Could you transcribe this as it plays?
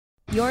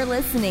You're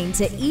listening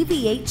to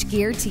EVH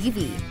Gear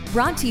TV,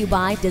 brought to you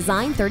by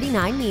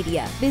Design39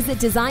 Media. Visit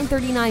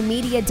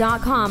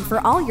design39media.com for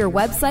all your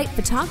website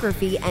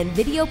photography and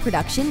video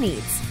production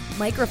needs.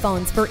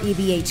 Microphones for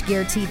EVH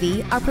Gear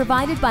TV are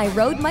provided by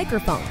Rode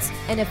Microphones,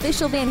 and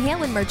official Van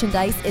Halen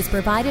merchandise is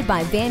provided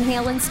by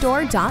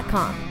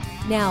VanHalenStore.com.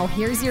 Now,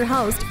 here's your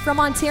host from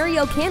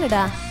Ontario,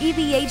 Canada,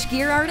 EVH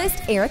Gear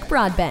artist Eric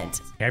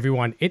Broadbent. Hey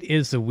everyone, it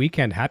is the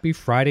weekend. Happy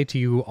Friday to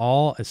you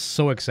all. It's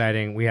so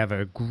exciting. We have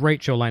a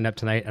great show lined up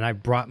tonight, and I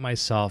brought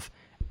myself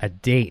a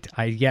date.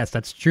 Yes,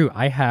 that's true.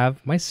 I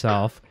have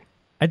myself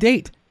a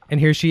date. And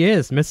here she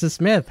is, Mrs.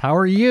 Smith. How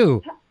are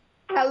you?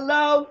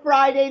 Hello,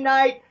 Friday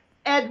night,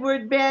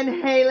 Edward Van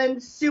Halen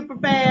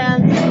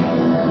superfans.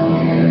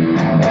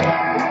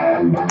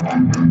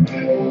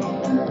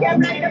 Get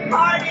ready to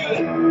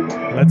party.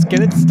 Let's get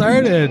it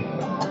started.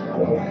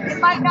 It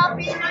might not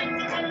be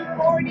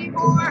 1984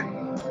 anymore,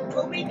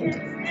 but we can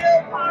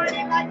still party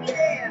like it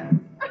is.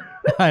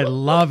 I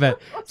love it.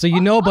 So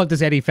you know about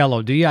this Eddie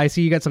fellow, do you? I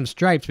see you got some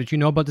stripes, but you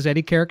know about this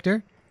Eddie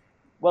character?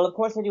 Well, of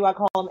course I do. I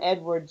call him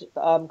Edward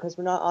because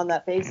we're not on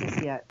that basis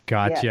yet.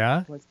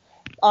 Gotcha.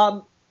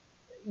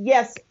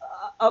 Yes.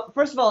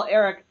 First of all,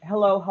 Eric,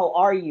 hello. How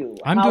are you?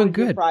 I'm doing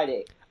good.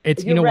 Friday.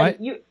 It's you know ready.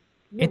 what?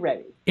 You're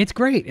ready. It's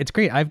great. It's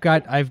great. I've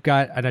got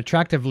an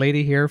attractive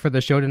lady here for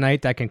the show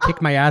tonight that can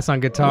kick my ass on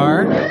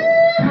guitar. Wait,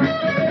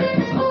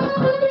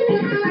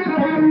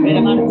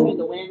 I'm going to tune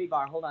the whammy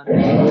bar. Hold on.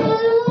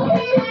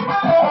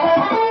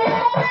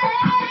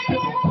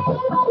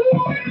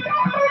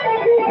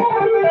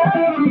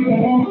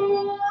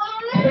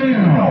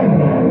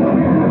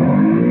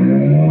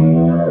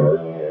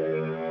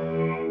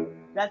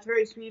 That's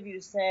very sweet of you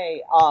to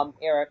say,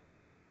 Eric.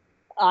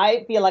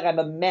 I feel like I'm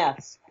a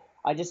mess.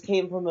 I just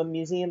came from a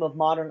Museum of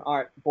Modern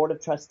Art Board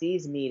of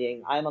Trustees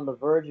meeting. I'm on the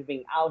verge of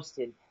being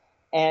ousted,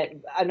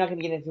 and I'm not going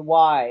to get into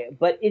why,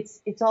 but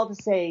it's all to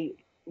say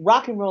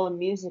rock and roll and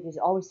music is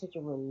always such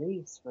a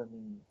release for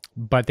me.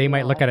 But they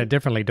might look at it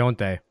differently, don't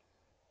they?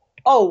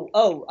 I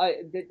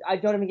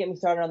don't even get me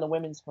started on the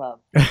women's club.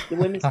 The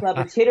women's club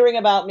are tittering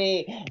about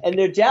me, and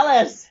they're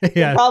jealous. Yes.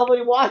 They're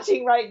probably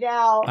watching right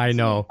now. I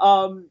know.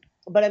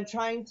 But I'm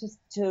trying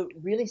to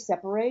really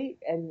separate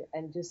and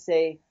just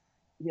say,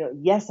 you know,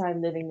 yes,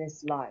 I'm living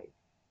this life.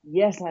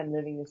 Yes, I'm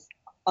living this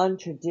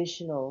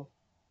untraditional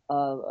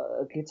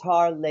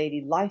guitar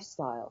lady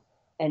lifestyle,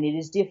 and it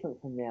is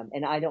different from them.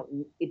 And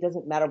it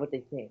doesn't matter what they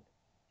think.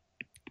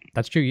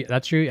 That's true.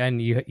 That's true.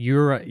 And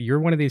you're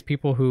one of these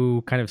people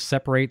who kind of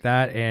separate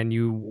that, and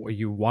you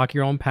walk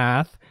your own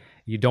path.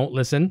 You don't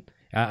listen.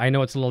 I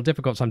know it's a little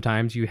difficult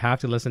sometimes. You have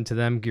to listen to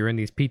them. You're in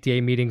these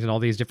PTA meetings and all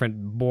these different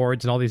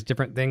boards and all these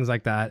different things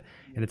like that,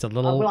 and it's a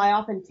little. Well, I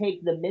often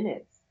take the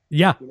minutes.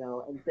 Yeah. You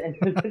know, and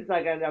it's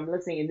like I'm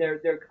listening, and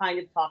they're kind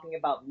of talking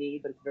about me,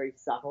 but it's very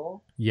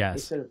subtle. Yes.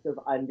 It's sort of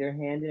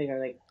underhanded, and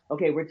they're like,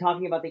 okay, we're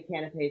talking about the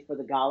canapes for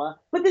the gala,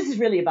 but this is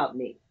really about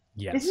me.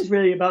 Yes. This is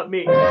really about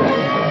me.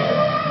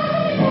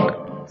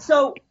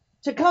 So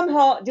to come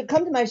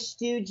to my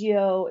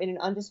studio in an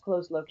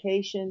undisclosed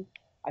location,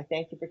 I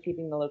thank you for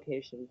keeping the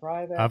location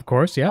private. Of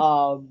course, yeah.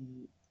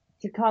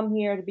 To come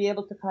here to be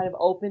able to kind of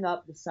open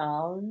up the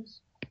sounds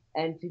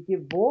and to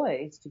give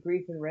voice to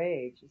grief and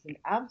rage is an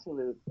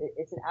absolute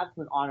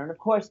honor. And of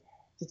course,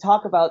 to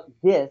talk about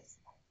this,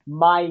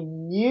 my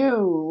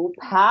new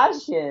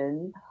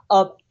passion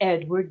of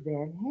Edward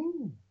Van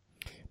Halen.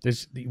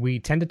 We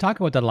tend to talk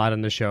about that a lot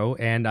on the show,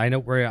 and I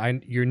know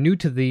you're new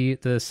to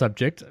the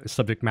subject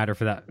matter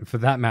for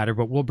that matter,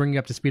 but we'll bring you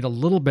up to speed a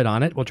little bit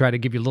on it. We'll try to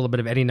give you a little bit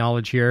of Eddie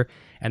knowledge here,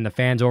 and the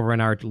fans over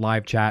in our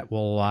live chat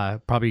will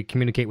probably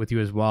communicate with you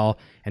as well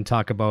and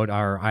talk about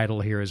our idol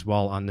here as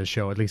well on the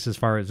show, at least as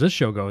far as this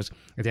show goes,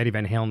 as Eddie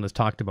Van Halen has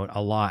talked about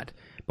a lot,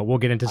 but we'll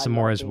get into some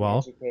more as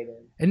well. Educated.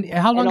 And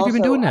how long have you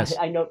been doing this?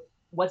 I know.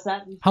 What's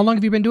that? How long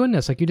have you been doing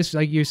this? Like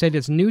you said,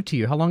 it's new to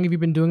you. How long have you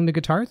been doing the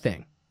guitar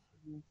thing?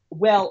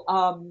 Well,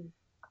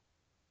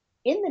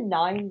 in the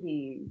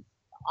 90s,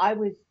 I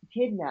was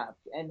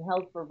kidnapped and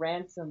held for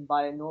ransom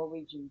by a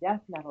Norwegian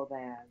death metal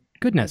band.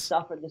 Goodness. I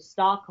suffered the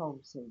Stockholm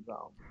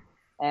Syndrome.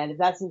 And if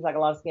that seems like a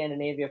lot of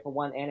Scandinavia for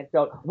one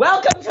anecdote,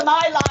 welcome to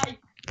my life!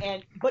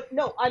 But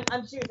no,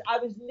 I'm serious. I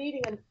was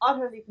leading an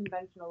utterly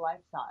conventional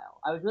lifestyle.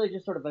 I was really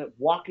just sort of a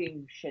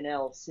walking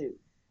Chanel suit.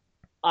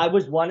 I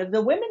was one of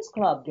the women's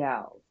club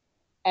gals.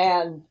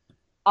 And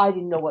I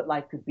didn't know what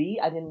life could be.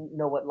 I didn't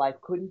know what life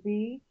couldn't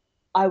be.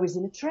 I was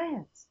in a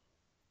trance,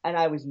 and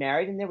I was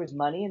married, and there was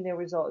money, and there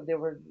were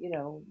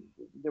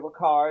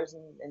cars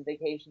and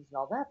vacations and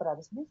all that, but I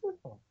was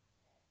miserable.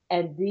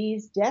 And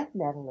these death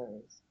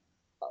metalers,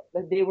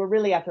 they were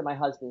really after my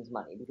husband's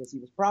money because he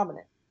was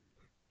prominent.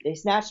 They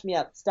snatched me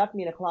up, stuck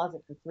me in a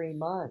closet for 3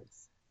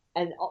 months,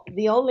 and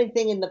the only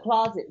thing in the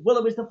closet, well,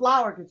 it was the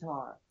flower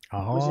guitar,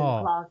 was in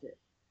the closet.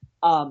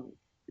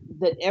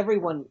 That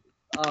everyone.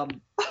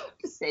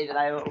 To say that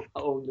I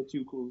own the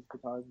two coolest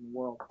guitars in the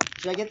world.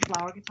 Should I get the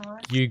flower guitar?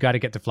 You got to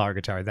get the flower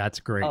guitar.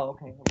 That's great. Oh,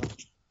 okay. Hold on.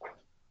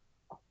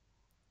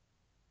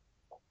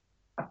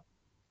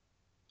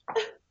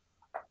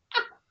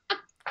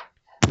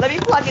 Let me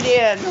put plug it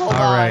in. Hold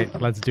All on.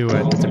 right, let's do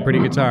it. It's a pretty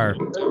guitar.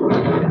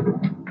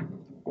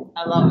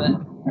 I love it.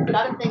 It's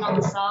got a thing on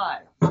the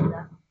side. See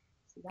that?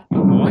 See that?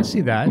 Oh, I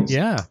see that.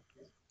 Yeah.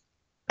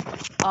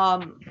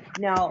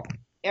 Now,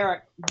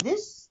 Eric,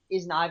 this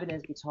is an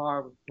Ibanez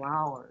guitar with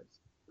flowers.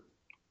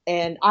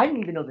 And I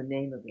didn't even know the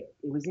name of it.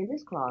 It was in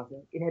his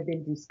closet. It had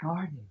been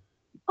discarded.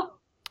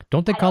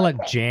 Don't they call it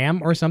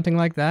jam or something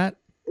like that?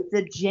 It's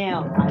a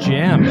jam.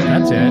 Jam.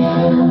 That's it.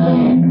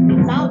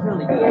 It sounds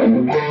really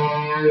good.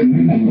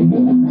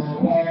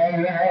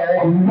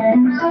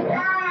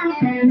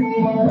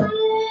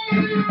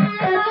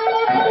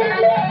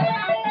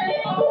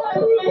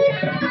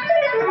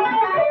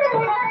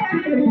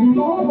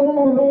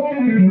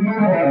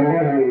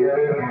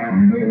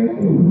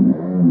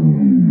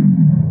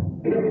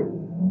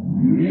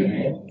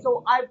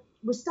 So I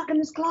was stuck in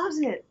this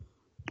closet.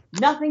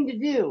 Nothing to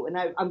do. And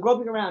I'm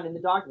groping around in the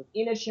darkness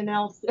in a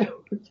Chanel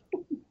suit.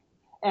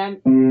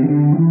 And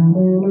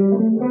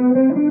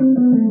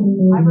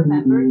I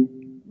remembered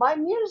my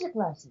music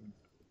lessons.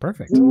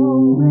 Perfect.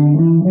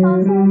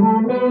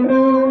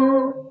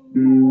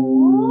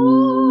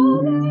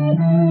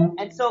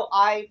 And so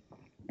I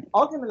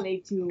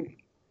ultimately, to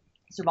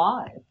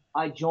survive,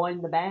 I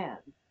joined the band,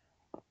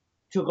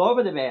 took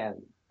over the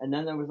band, and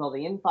then there was all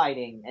the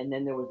infighting, and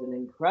then there was an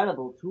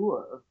incredible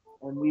tour,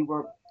 and we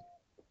were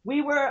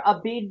a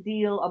big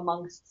deal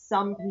amongst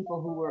some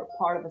people who were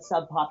part of a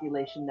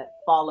subpopulation that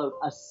followed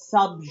a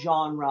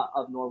subgenre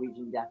of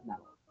Norwegian death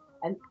metal.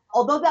 And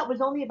although that was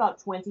only about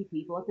 20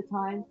 people at the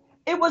time,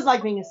 it was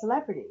like being a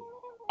celebrity.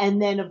 And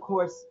then, of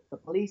course, the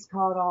police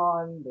caught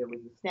on. There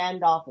was a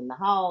standoff in the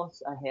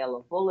house, a hail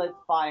of bullets,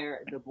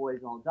 fire. The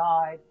boys all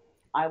died.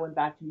 I went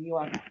back to New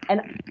York.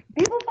 And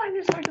people find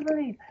this hard to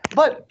believe.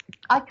 But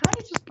I kind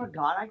of just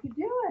forgot I could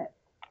do it.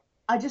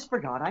 I just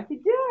forgot I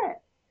could do it.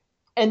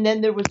 And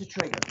then there was a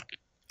trigger.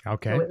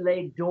 Okay. So it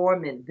lay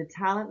dormant. The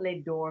talent lay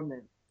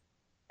dormant.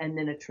 And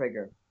then a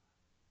trigger.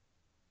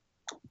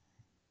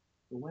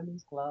 The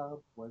women's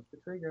club was the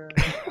trigger.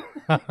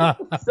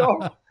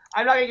 So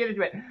I'm not going to get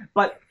into it.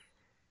 But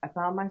I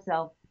found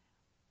myself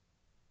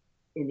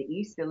in the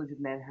East Village of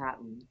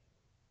Manhattan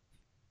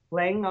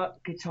playing a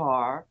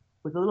guitar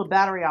with a little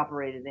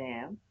battery-operated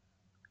amp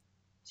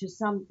to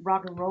some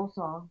rock and roll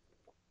song.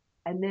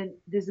 And then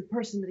there's a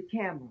person with a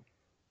camera.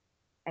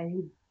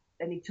 And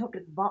he took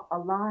a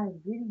live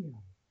video.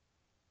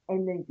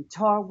 And then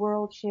Guitar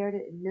World shared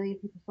it, and a million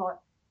people saw it.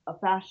 A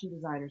fashion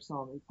designer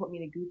song. He put me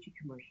in a Gucci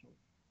commercial.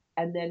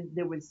 And then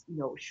there was,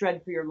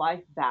 Shred for Your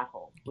Life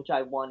battle, which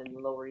I won in the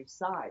Lower East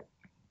Side.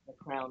 The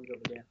crown's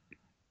over there.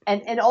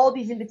 And all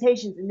these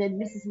invitations. And then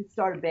Mrs. Smith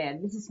started a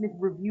band. Mrs. Smith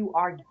review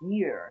our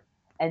gear.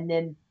 And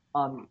then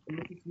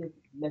Mrs. Smith,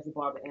 Messy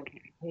Barbara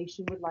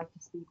Amplification would like to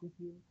speak with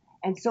you.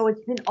 And so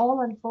it's been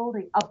all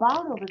unfolding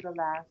about over the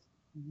last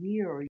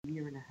year or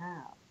year and a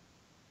half.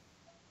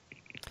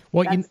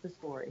 Well, That's the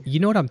story.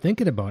 You know what I'm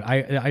thinking about?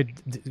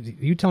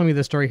 You telling me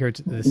this story here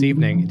this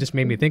evening, it just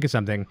made me think of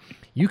something.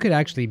 You could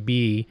actually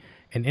be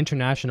an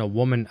international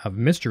woman of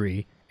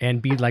mystery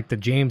and be like the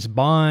James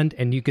Bond,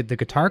 and the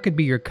guitar could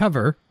be your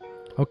cover.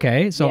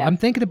 Okay, so Yeah. I'm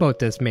thinking about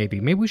this. Maybe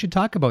we should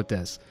talk about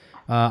this.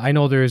 I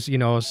know there's, we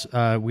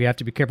have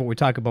to be careful what we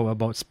talk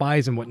about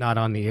spies and whatnot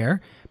on the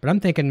air, but I'm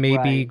thinking maybe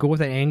Right. go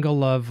with an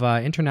angle of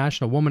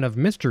international woman of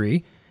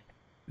mystery.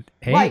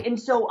 Hey. Right, and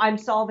so I'm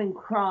solving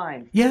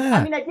crimes. Yeah.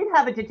 I mean, I did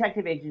have a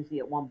detective agency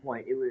at one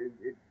point.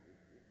 It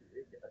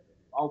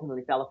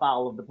ultimately fell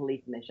afoul of the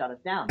police and they shut us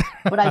down.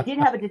 But I did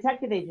have a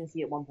detective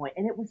agency at one point,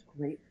 and it was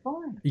great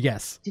fun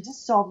Yes. to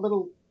just solve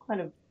little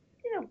kind of,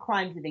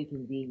 crimes of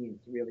inconvenience,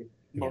 really,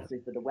 mostly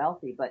for the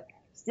wealthy. But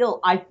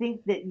still, I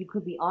think that you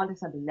could be onto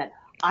something, that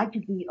I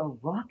could be a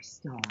rock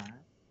star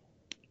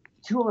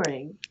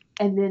touring,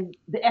 and then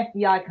the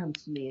FBI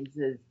comes to me and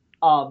says,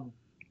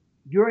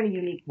 you're in a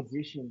unique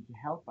position to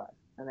help us.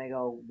 And I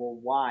go, well,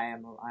 why?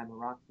 I'm a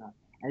rock star.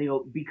 And they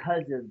go,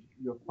 because of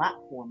your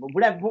platform or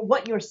whatever,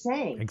 what you're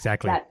saying.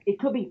 Exactly. That it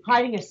could be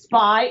hiding a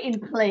spy in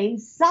plain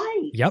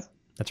sight. Yep,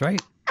 that's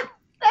right.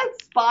 That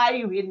spy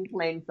you hid in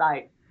plain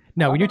sight.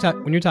 Now, when you're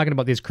talking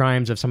about these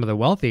crimes of some of the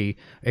wealthy,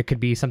 it could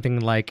be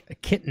something like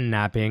kitten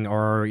napping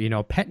or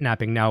pet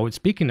napping. Now,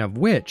 speaking of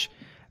which,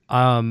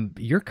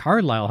 your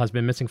Carlisle has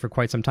been missing for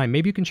quite some time.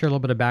 Maybe you can share a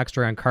little bit of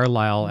backstory on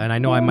Carlisle. And I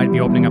know I might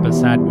be opening up a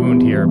sad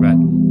wound here, but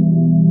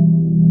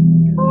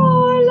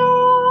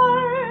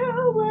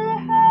Carlisle, where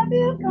have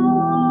you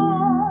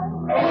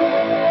gone?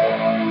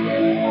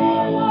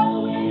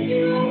 Carlisle, will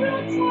you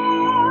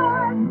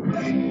return?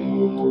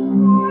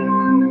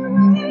 Carlisle,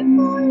 will wait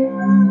for you.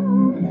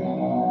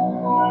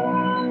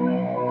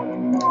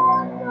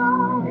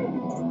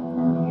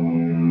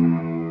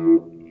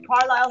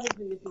 Carlisle has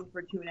been missing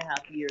for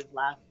 2.5 years.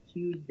 Last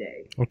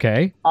Tuesday,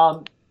 okay.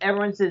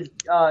 everyone says,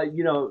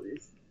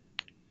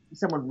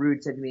 someone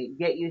rude said to me,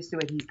 "Get used to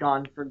it. He's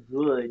gone for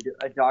good."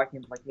 A dark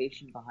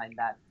implication behind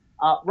that.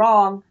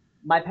 Wrong.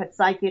 My pet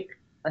psychic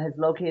has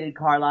located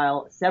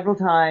Carlisle several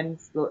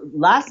times.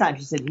 Last time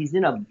she said he's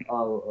in a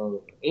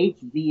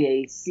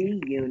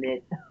HVAC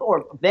unit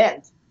or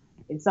vent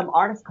in some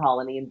artist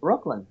colony in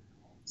Brooklyn.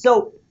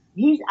 So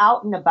he's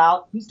out and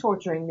about. He's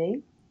torturing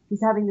me.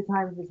 He's having the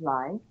time of his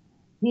life.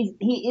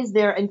 He is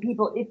there. And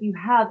people, if you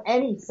have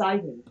any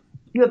sightings,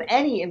 if you have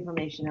any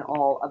information at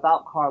all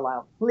about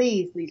Carlisle,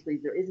 please, please,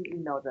 please, there is an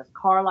email address,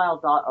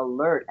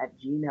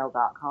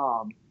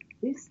 carlisle.alert@gmail.com.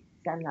 Please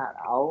send that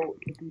out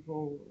to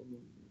people.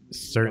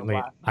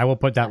 Certainly. I will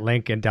put that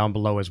link in down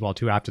below as well,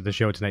 too, after the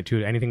show tonight,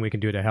 too. Anything we can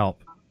do to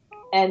help.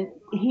 And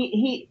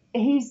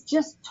he's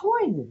just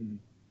toying with me.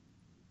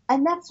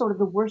 And that's sort of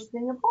the worst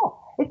thing of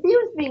all. If he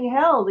was being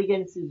held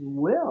against his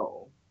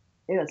will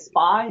in a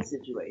spy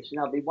situation,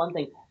 that would be one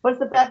thing. But it's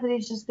the fact that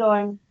he's just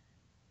going,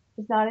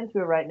 he's not into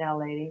it right now,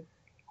 lady.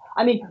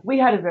 I mean, we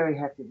had a very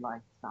hectic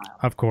lifestyle.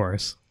 Of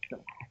course.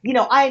 So,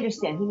 I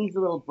understand he needs a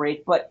little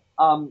break, but,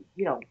 come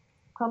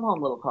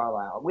home, little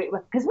Carlisle.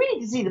 Because we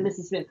need to see the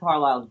Mrs. Smith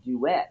Carlisle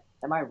duet.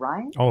 Am I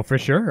right? Oh, for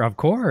sure. Of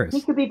course.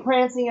 He could be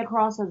prancing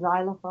across a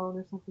xylophone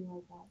or something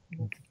like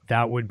that.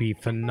 That would be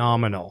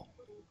phenomenal.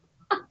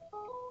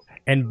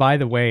 And by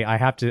the way,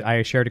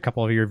 I shared a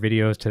couple of your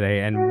videos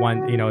today, and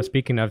one,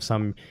 speaking of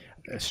some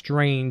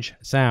strange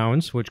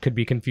sounds, which could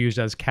be confused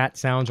as cat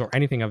sounds or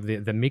anything of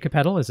the Mica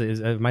pedal.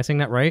 Am I saying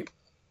that right?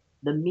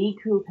 The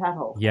Miku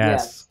pedal.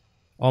 Yes.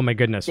 Oh my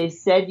goodness. They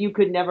said you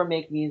could never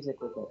make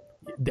music with it.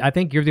 I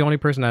think you're the only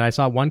person that I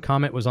saw. One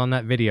comment was on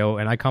that video,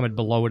 and I commented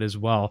below it as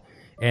well.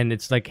 And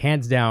it's like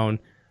hands down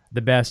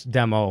the best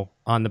demo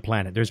on the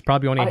planet. There's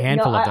probably only a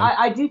handful of them.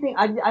 I do think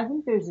I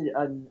think there's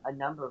a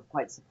number of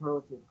quite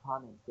superlative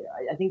comments there.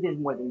 I think there's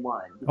more than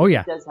one. Oh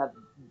yeah, it does have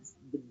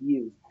the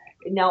views.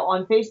 Now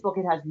on Facebook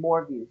it has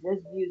more views.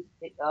 There's views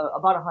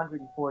about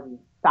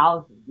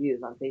 140,000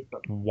 views on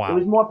Facebook. Wow. It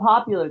was more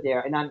popular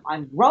there, and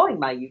I'm growing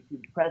my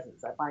YouTube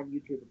presence. I find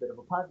YouTube a bit of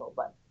a puzzle,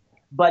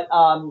 but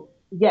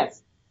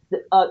yes,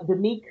 the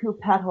Miku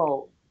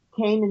pedal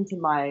came into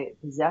my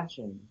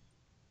possession.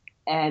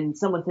 And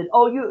someone said,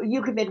 "Oh,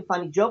 you could make a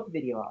funny joke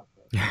video out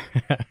of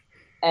it."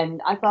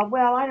 And I thought,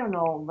 well, I don't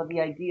know, but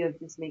the idea of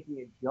just making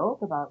a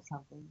joke about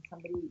something.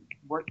 Somebody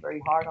worked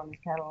very hard on this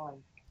pedal,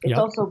 and it's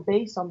also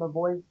based on the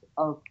voice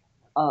of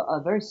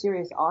a very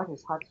serious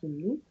artist, Hatsune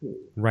Miku,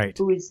 right,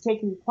 who is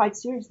taken quite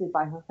seriously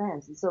by her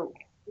fans. And so,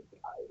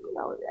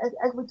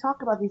 as we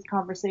talk about these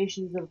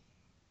conversations of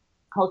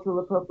cultural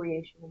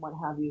appropriation and what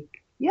have you,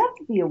 you have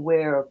to be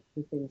aware of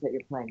the things that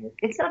you're playing with.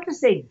 It's not to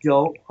say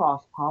don't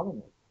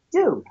cross-pollinate.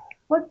 Do.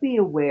 But be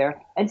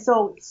aware. And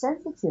so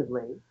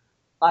sensitively,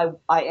 I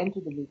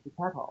entered the Miku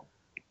pedal.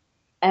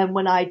 And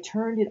when I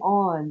turned it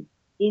on,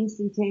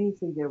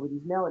 instantaneously there were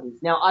these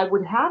melodies. Now, I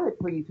would have it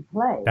for you to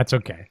play. That's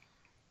okay.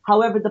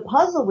 However, the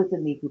puzzle with the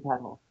Miku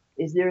pedal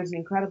is there's an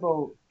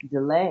incredible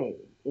delay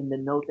in the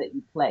note that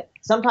you play.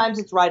 Sometimes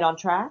it's right on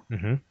track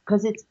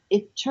because it's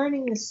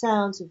turning the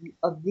sounds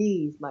of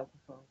these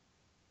microphones.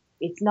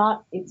 It's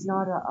not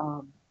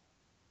a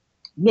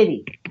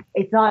MIDI.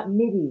 It's not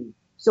MIDI.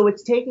 So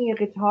it's taking a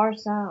guitar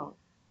sound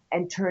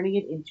and turning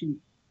it into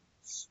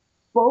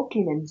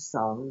spoken and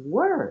sung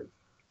words.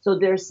 So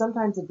there's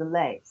sometimes a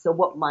delay. So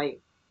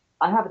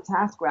I have a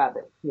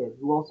TaskRabbit kid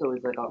who also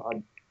is like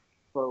a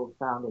pro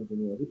sound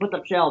engineer. He puts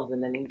up shelves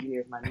and then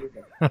engineers my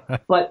music.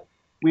 But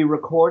we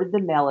recorded the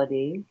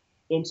melody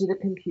into the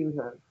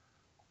computer,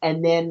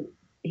 and then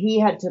he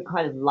had to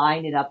kind of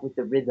line it up with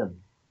the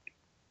rhythm.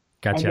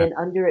 Gotcha. And then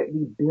under it,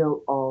 we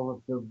built all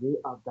of the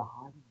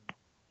harmony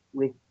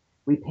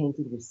we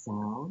painted with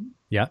sound.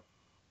 Yeah.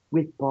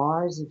 With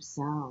bars of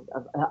sound.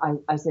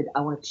 I said,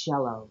 I want a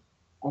cello.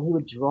 And he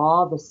would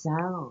draw the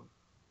sound.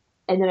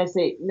 And then I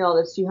say, no,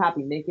 that's too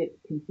happy. Make it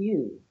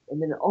confused.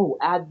 And then,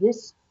 add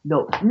this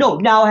note. No,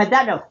 now add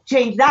that note.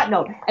 Change that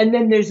note. And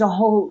then there's a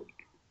whole...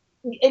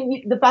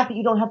 And the fact that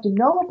you don't have to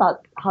know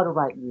about how to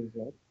write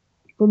music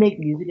to make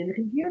music in the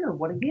computer.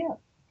 What a gift.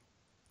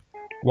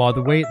 Well,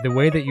 the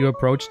way that you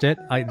approached it,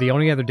 the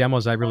only other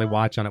demos I really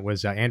watched on it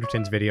was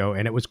Anderton's video,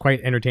 and it was quite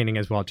entertaining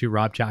as well too.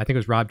 I think it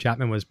was Rob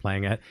Chapman was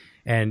playing it,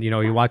 and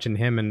you're watching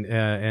him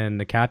and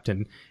the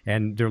captain,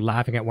 and they're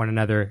laughing at one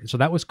another. So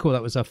that was cool.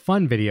 That was a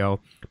fun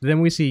video. But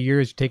then we see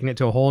yours taking it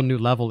to a whole new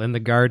level in the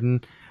garden.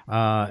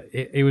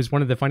 It was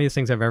one of the funniest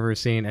things I've ever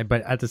seen.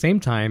 But at the same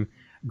time,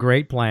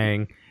 great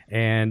playing,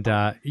 and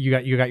you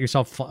got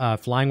yourself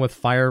flying with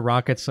fire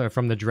rockets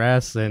from the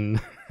dress and.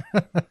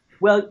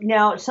 Well,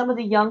 now some of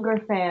the younger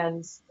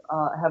fans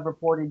have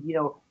reported,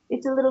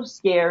 it's a little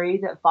scary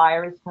that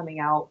fire is coming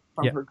out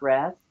from her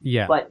dress.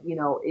 Yeah. But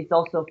it's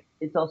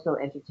also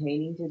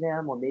entertaining to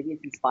them, or maybe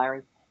it's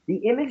inspiring. The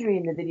imagery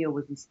in the video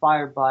was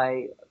inspired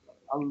by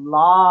a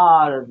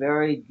lot of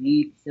very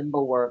deep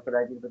symbol work that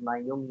I did with my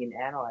Jungian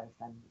analyst.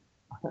 And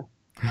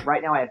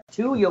right now I have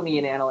 2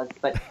 Jungian analysts,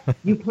 but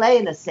you play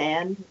in a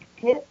sand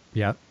pit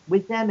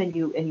with them, and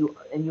you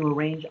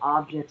arrange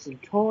objects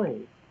and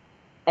toys.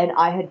 And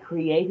I had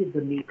created the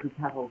Miku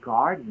pedal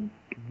garden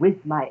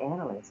with my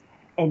analyst,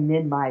 and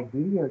then my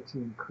video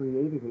team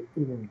created it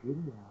in a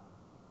video.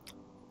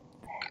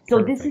 So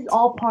Perfect. This is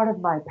all part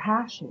of my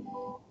passion,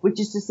 which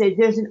is to say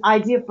there's an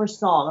idea for a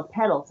song, a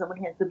pedal. Someone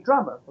hands the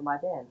drummer for my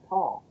band,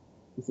 Paul.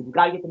 He said, you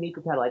got to get the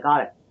Miku pedal. I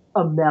got it.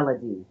 A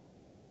melody,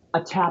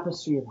 a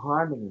tapestry of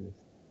harmonies,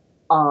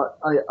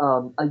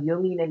 a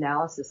Jungian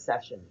analysis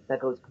session that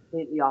goes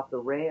completely off the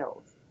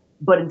rails,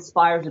 but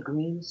inspires a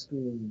green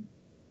screen,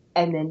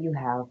 and then you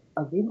have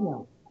a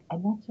video,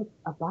 and that took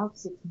about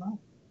 6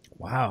 months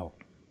Wow.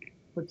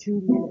 for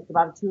 2 minutes,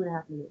 about a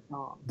 2.5 minute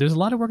song. There's a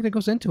lot of work that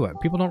goes into it.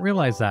 People don't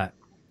realize that.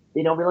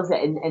 They don't realize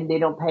that, and they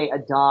don't pay a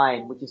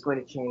dime, which is going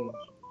to change.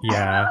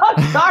 Yeah.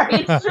 I'm sorry,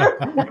 it's true.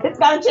 It's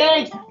got to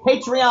change.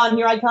 Patreon,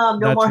 here I come.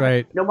 No That's more,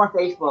 right. No more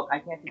Facebook. I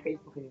can't do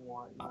Facebook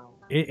anymore. You know?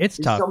 It's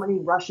There's tough. so many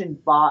Russian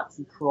bots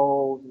and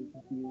trolls and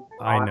confused.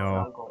 I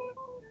know.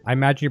 I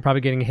imagine you're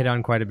probably getting hit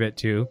on quite a bit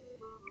too.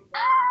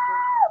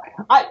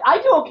 I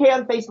do okay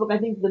on Facebook. I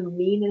think the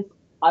meanest.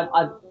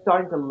 I'm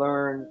starting to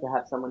learn to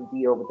have someone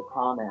deal with the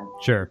comments.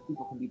 Sure.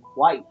 People can be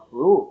quite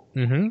cruel.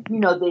 Mm-hmm. You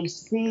know, they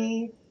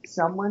see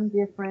someone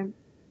different.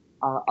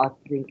 I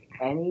think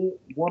any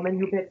woman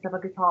who picks up a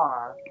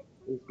guitar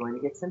is going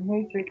to get some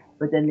hatred,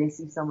 but then they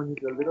see someone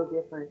who's a little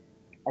different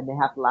and they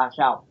have to lash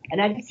out.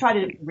 And I just try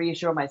to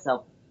reassure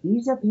myself,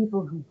 these are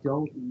people who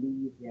don't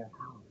leave their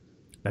house.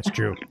 That's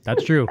true.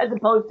 That's true. As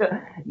opposed to,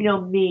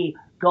 me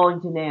going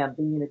to NAMM,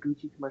 being in a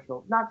Gucci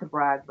commercial, not to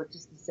brag, but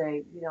just to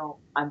say,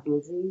 I'm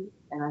busy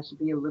and I should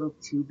be a little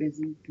too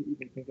busy to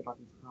even think about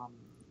these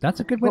comments. That's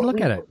a good way to look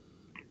at it.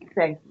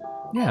 Thanks.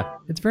 Yeah,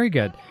 it's very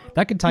good.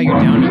 That can tie you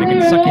down and it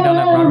can suck you down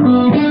that rabbit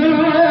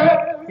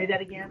hole. Say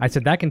that again? I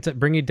said that can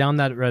bring you down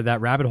that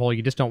rabbit hole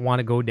you just don't want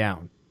to go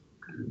down.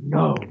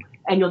 No.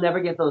 And you'll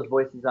never get those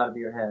voices out of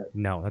your head.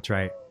 No, that's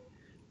right.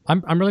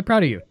 I'm really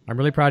proud of you. I'm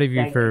really proud of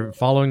you Thank for you.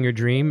 following your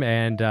dream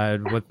and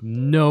with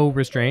no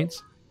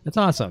restraints. That's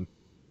awesome.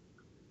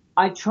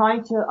 I try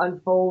to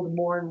unfold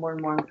more and more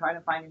and more. I'm trying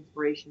to find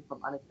inspiration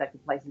from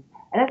unexpected places.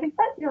 And I think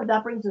that,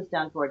 that brings us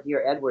down to our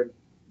dear Edward.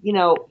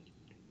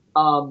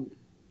 I'm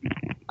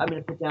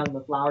going to put down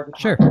the flower guitar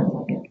Sure. for a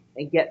second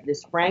and get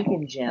this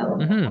Franken gem.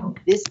 Mm-hmm.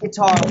 This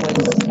guitar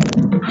was,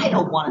 I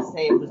don't want to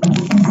say it was the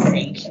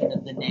sensation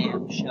of the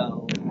NAMM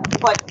show,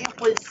 but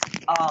it was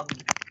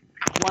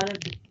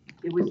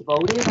it was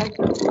voted, I think,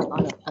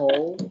 on a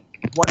poll,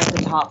 one of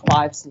the top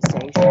 5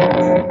 sensations.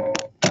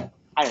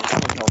 I don't know,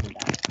 someone told me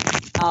that.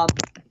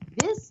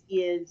 This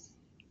is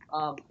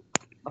a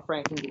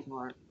Franken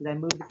guitar. Did I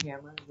move the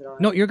camera? Is it all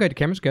right? No, you're good. The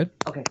camera's good.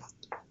 Okay.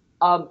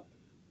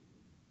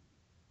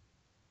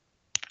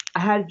 I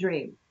had a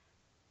dream.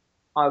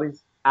 I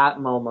was at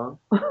MoMA,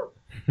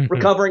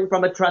 recovering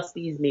from a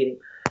trustees meeting,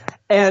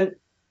 and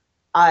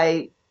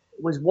I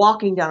was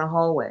walking down a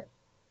hallway,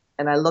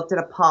 and I looked at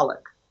a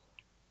Pollock,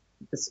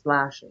 the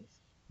splashes.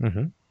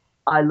 Mm-hmm.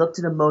 I looked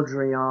at a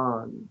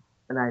Modrian,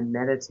 and I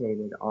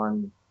meditated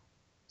on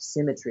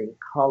symmetry,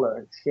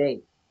 color,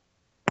 shape,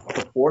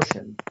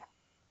 proportion,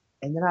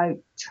 and then I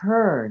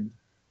turned,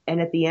 and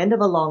at the end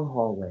of a long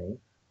hallway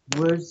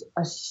was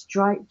a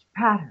striped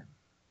pattern.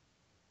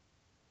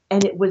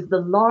 And it was the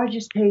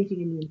largest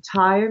painting in the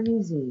entire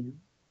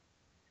museum.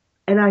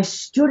 And I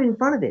stood in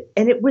front of it.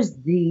 And it was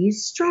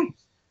these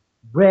stripes.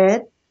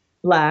 Red,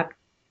 black,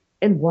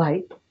 and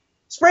white.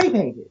 Spray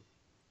painted.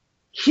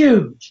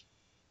 Huge.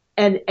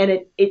 And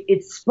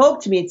it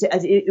spoke to me.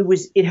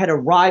 It had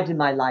arrived in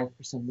my life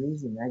for some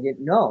reason. I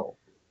didn't know.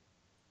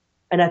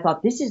 And I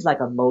thought, this is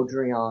like a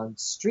Modrian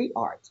street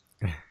art.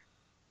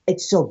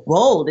 It's so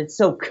bold. It's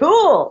so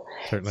cool.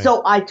 Certainly.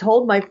 So I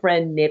told my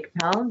friend Nick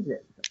Townsend,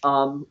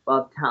 of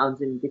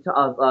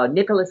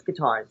Nicholas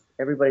Guitars.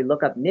 Everybody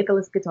look up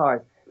Nicholas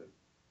Guitars.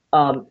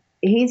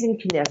 He's in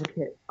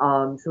Connecticut,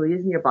 so he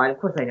is nearby. Of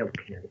course, I know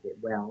Connecticut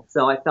well,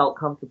 so I felt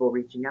comfortable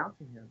reaching out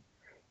to him.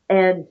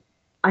 And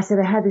I said,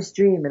 I had this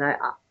dream, and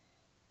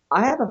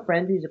I have a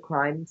friend who's a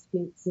crime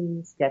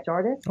scene sketch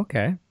artist.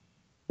 Okay.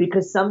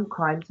 Because some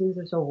crime scenes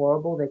are so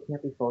horrible they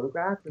can't be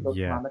photographed, or they'll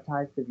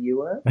traumatize the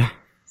viewer.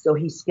 So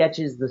he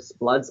sketches the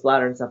blood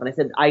splatter and stuff. And I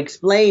said, I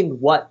explained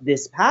what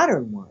this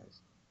pattern was.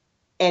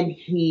 And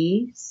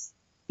he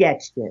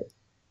sketched it.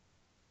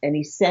 And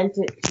he sent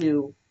it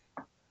to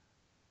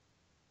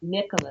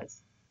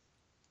Nicholas.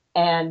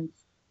 And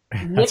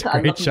I'm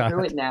looking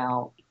through it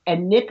now.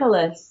 And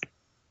Nicholas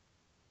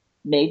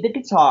made the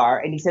guitar.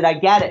 And he said, I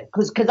get it.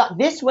 Because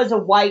this was a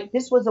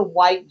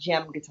white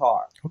gem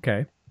guitar.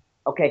 Okay.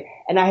 Okay.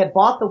 And I had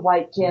bought the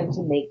white gem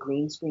to make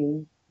green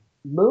screen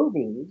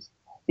movies.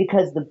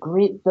 Because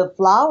the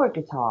flower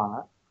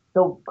guitar,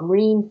 the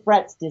green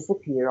frets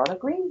disappear on a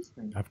green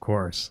screen. Of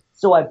course.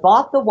 So I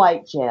bought the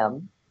white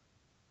gem.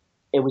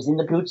 It was in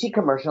the Gucci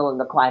commercial in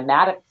the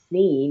climatic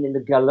scene in the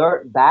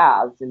Gellert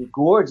baths in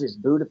gorgeous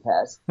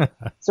Budapest.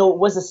 So it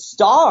was a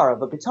star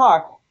of a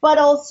guitar. But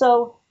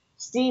also,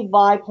 Steve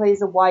Vai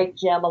plays a white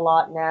gem a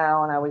lot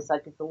now. And I was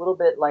like, it's a little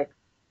bit like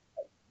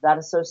that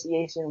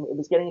association. It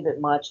was getting a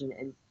bit much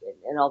and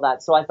all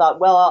that. So I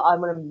thought, well, I'm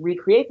going to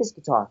recreate this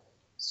guitar.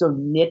 So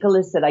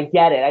Nicholas said, I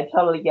get it. I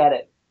totally get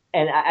it.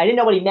 And I didn't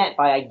know what he meant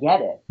by I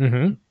get it.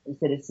 Mm-hmm. He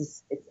said,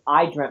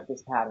 I dreamt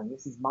this pattern.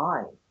 This is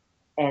mine.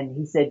 And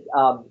he said,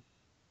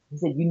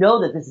 you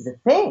know that this is a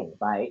thing,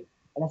 right?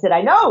 And I said,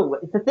 I know.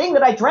 It's a thing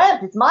that I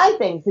dreamt. It's my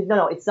thing. He said,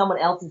 no, it's someone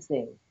else's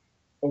thing.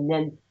 And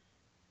then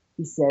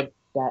he said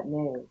that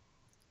name.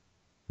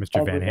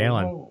 Mr. Van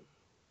Halen.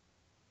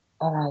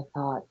 And I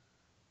thought,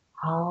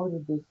 how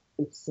did this,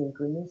 it's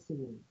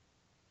synchronicity.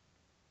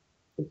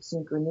 It's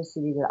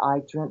synchronicity that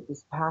I dreamt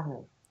this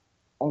pattern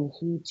and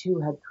he too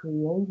had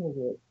created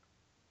it.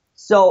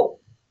 So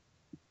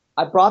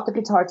I brought the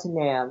guitar to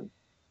NAMM.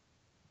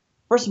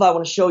 First of all, I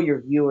want to show your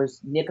viewers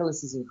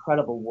Nicholas's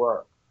incredible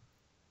work.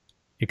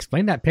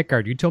 Explain that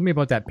pickguard. You told me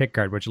about that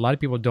pickguard, which a lot of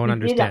people don't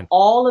understand.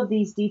 All of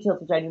these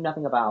details, which I knew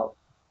nothing about.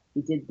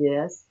 He did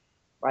this,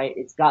 right?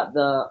 It's got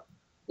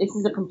this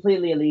is a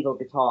completely illegal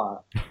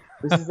guitar.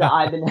 This is the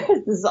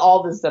Ibanez. This is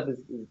all this stuff is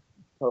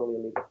totally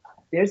illegal.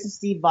 There's the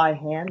Steve Vai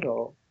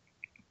handle.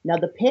 Now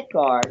the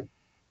pickguard,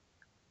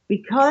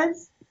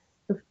 because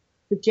the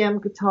JEM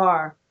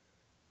guitar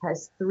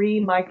has 3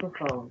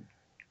 microphones,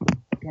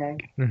 okay?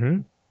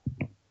 Mm-hmm.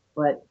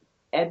 But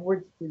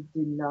Edwards did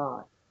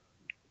not.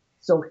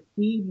 So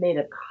he made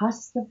a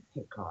custom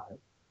pickguard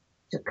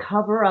to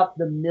cover up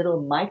the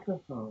middle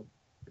microphone.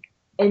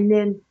 And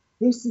then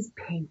this is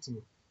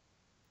painted.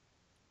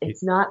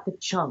 It's not the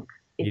chunk.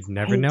 It's You'd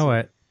never painted. know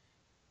it.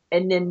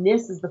 And then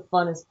this is the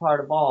funnest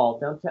part of all.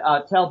 Don't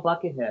tell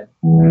Buckethead.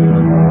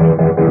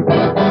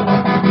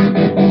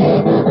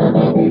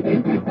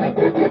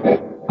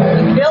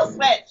 The kill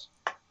switch.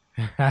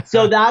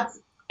 So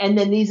and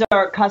then these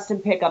are custom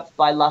pickups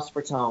by Lust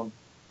for Tone.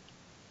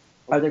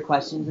 Are there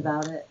questions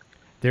about it?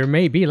 There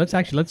may be. Let's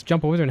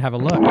jump over there and have a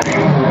look.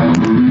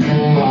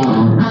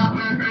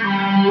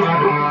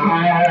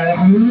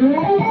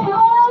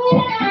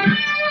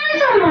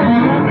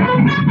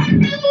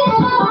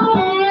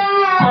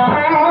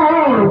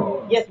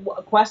 Yes,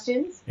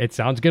 questions? It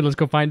sounds good. Let's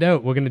go find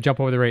out. We're going to jump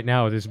over there right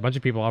now. There's a bunch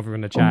of people over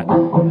in the chat.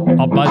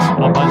 I'll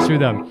buzz through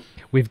them.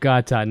 We've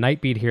got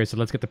Nightbeat here, so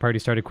let's get the party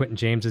started. Quentin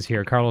James is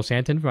here. Carlos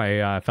Santon,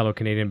 my fellow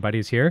Canadian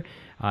buddies here.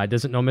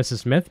 Doesn't know Mrs.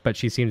 Smith, but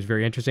she seems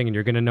very interesting, and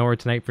you're going to know her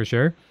tonight for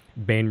sure.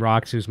 Bane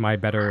Rocks, who's my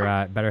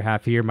better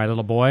half here. My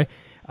little boy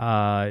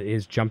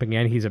is jumping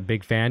in. He's a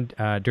big fan.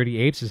 Dirty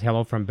Apes is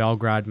hello from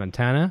Belgrade,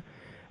 Montana.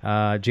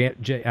 Jay's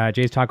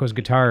Tacos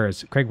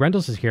Guitars. Craig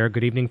Rendels is here.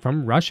 Good evening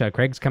from Russia.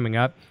 Craig's coming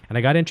up, and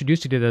I got to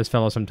introduce you to this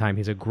fellow sometime.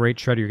 He's a great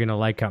shredder. You're going to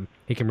like him.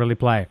 He can really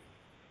play.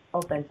 Oh,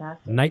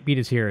 fantastic. Nightbeat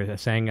is here,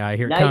 saying,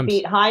 here it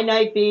comes. Hi,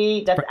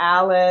 Nightbeat. That's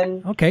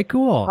Alan. Okay,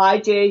 cool. Hi,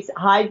 Jace.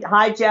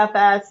 Hi, Jeff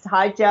S.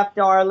 Hi, Jeff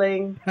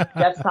Darling.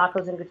 Jeff's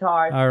Tacos and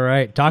Guitars. All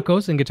right.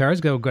 Tacos and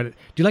guitars. Go good. Do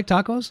you like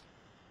tacos?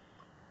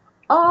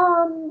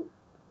 To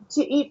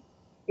eat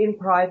in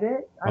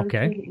private. I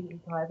Okay. would say to eat in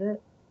private.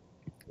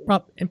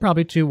 And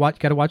probably to watch.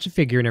 Got to watch the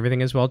figure and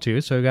everything as well too.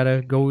 So you got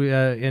to go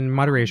in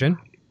moderation.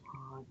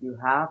 You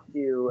have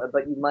to,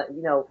 but you might.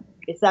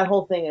 It's that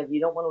whole thing of you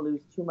don't want to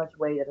lose too much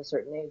weight at a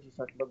certain age. You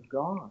start to look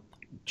gone.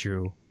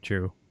 True.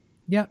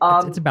 Yeah,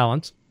 it's a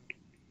balance.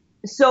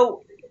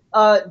 So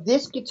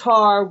this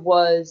guitar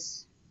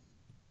was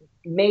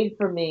made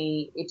for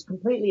me. It's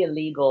completely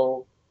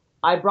illegal.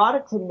 I brought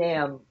it to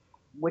NAMM,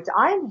 which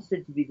I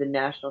understood to be the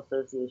National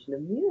Association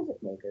of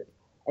Music Makers.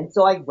 And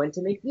so I went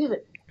to make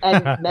music.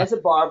 And Mesa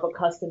Barba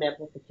Custom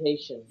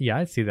Amplification. Yeah,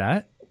 I see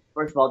that.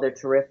 First of all, they're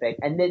terrific.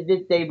 And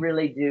they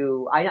really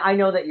do. I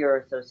know that you're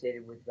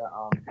associated with the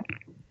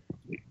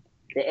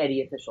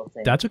Eddie official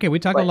thing. That's okay. We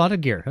talk a lot of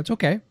gear. That's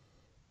okay.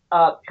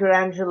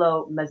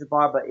 Pierangelo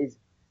Mezzabarba is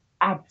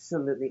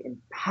absolutely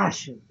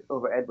impassioned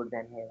over Edward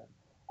Van Halen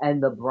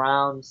and the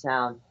Brown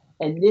sound.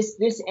 And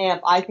this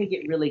amp, I think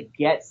it really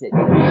gets it.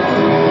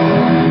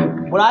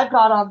 What I've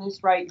got on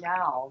this right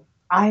now,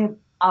 I have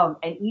an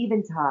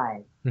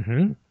Eventide.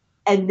 Mm-hmm.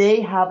 And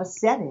they have a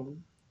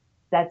setting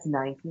that's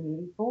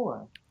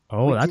 1984.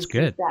 Oh, that's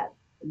good. That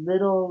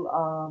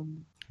little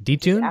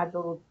detune? Add a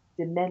little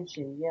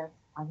dimension. Yes,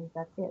 I think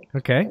that's it.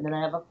 Okay. And then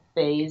I have a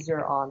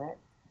phaser on it,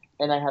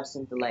 and I have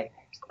some delay,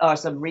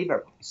 some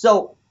reverb.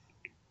 So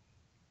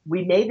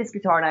we made this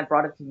guitar, and I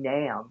brought it to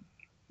NAMM,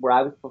 where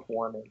I was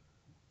performing.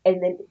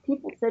 And then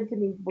people said to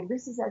me, "Well,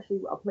 this is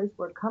actually a place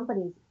where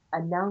companies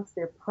announce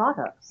their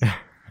products."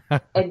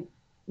 And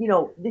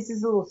this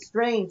is a little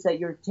strange that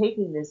you're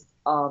taking this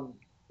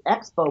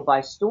expo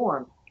by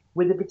storm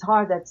with a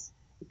guitar that's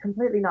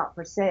completely not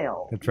for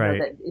sale. That's right.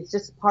 That it's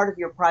just part of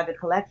your private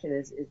collection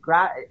is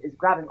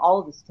grabbing all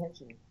of this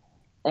attention.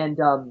 And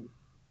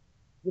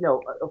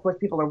of course,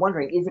 people are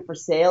wondering, is it for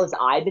sale? Is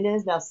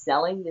Ibanez now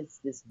selling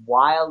this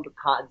wild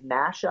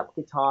mashup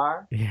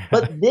guitar? Yeah.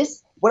 But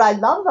what I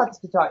love about this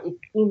guitar is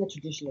in the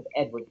tradition of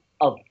Edward,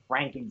 of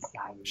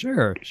Frankenstein.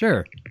 Sure.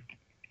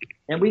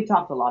 And we've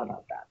talked a lot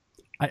about that.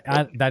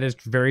 That is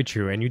very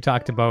true. And you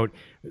talked about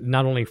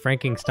not only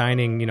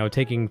Frankensteining,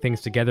 taking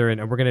things together,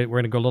 and we're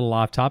gonna go a little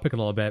off topic a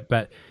little bit,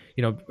 but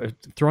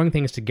throwing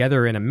things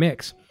together in a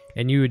mix.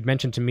 And you had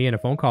mentioned to me in a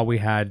phone call we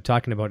had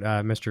talking about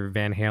Mr.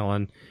 Van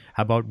Halen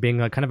about being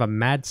kind of a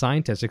mad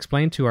scientist.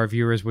 Explain to our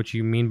viewers what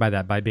you mean by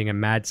that, by being a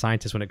mad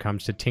scientist when it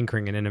comes to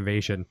tinkering and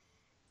innovation.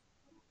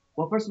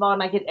 Well, first of all, I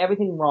might get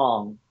everything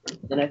wrong,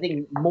 and I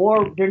think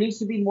there needs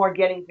to be more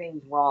getting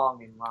things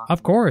wrong in rock.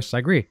 Of course, I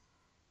agree.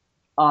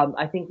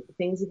 I think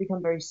things have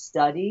become very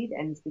studied,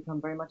 and it's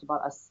become very much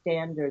about a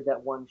standard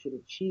that one should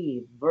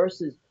achieve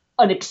versus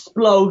an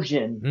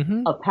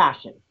explosion of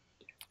passion.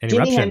 Jimi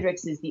eruption.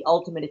 Hendrix is the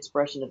ultimate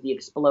expression of the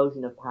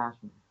explosion of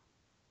passion,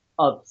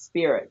 of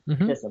spirit,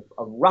 just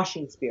a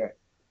rushing spirit.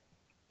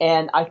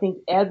 And I think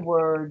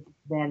Edward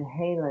Van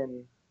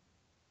Halen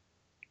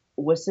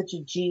was such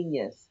a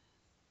genius.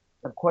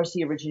 Of course,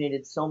 he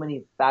originated so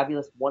many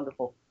fabulous,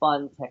 wonderful,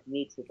 fun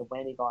techniques with the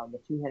whammy bar and the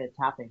two-handed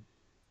tapping.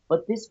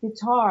 But this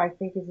guitar, I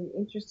think, is an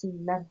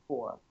interesting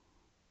metaphor.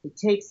 It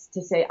takes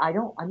to say,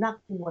 I'm not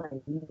doing what I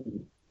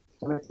need.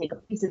 So I'm going to take a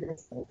piece of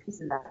this and a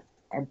piece of that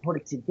and put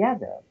it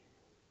together.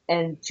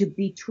 And to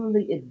be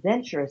truly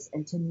adventurous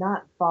and to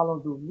not follow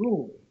the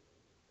rules.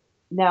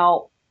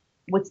 Now,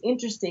 what's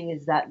interesting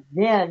is that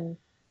then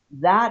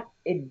that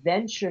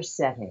adventure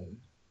setting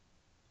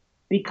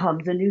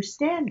becomes a new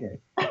standard.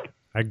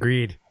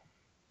 Agreed.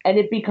 And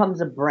it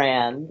becomes a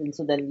brand. And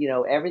so then,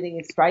 everything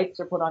is stripes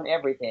are put on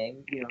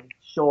everything,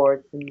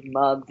 shorts and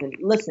mugs. And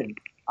listen,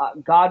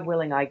 God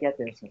willing, I get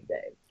there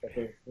someday. But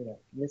there's,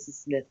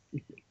 Mrs. Smith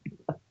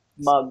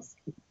mugs.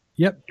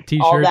 Yep.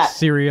 T-shirts,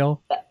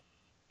 cereal.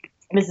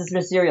 Mrs.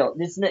 Smith cereal.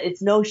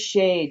 It's no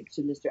shade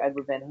to Mr.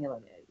 Edward Van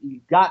Halen.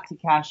 You've got to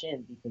cash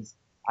in because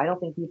I don't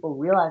think people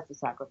realize the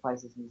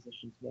sacrifices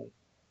musicians make.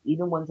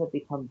 Even ones that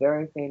become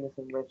very famous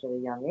and rich at a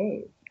young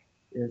age.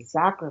 The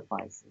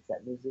sacrifices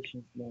that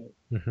musicians make.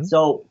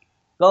 So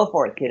go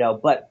for it, kiddo.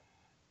 But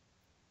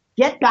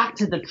get back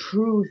to the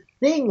true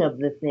thing of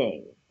the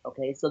thing.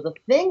 Okay, so the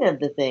thing of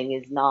the thing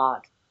is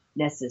not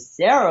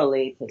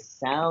necessarily to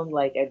sound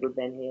like Edward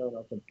Van Halen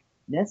or to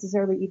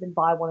necessarily even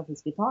buy one of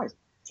his guitars.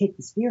 Take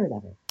the spirit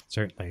of it.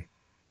 Certainly.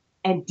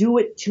 And do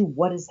it to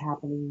what is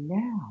happening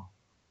now.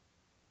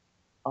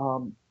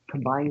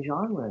 Combine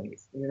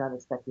genres in an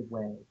unexpected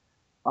way.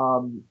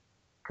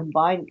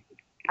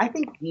 I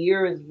think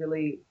gear is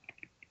really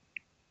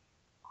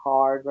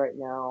hard right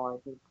now. I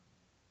think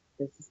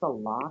there's just a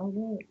lot of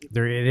it.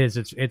 There it is.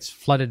 It's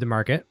flooded the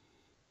market.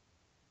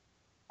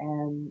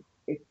 And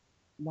it's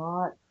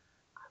not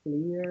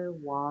clear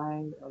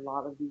why a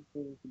lot of these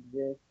things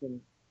exist and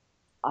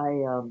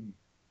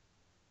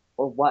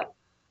or what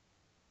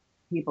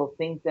people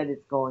think that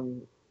it's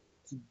going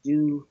to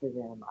do for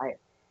them.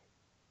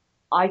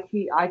 I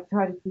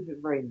try to keep it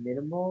very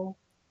minimal.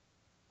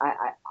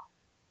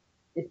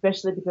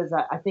 Especially because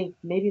I think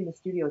maybe in the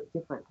studio it's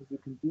different because you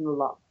can do a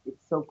lot.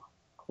 It's so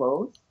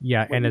close.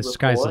 Yeah, and the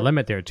sky's the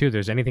limit there too.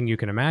 There's anything you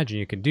can imagine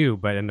you can do,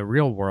 but in the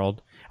real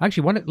world,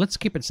 actually, let's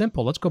keep it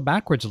simple. Let's go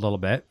backwards a little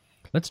bit.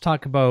 Let's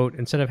talk about,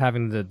 instead of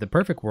having the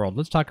perfect world,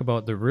 let's talk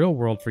about the real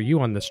world for you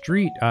on the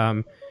street.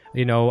 Out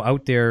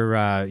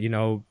there,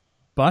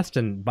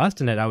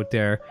 busting it out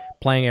there,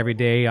 playing every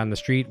day on the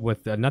street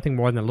with nothing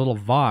more than a little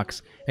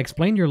Vox.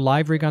 Explain your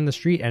live rig on the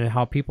street and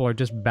how people are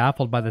just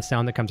baffled by the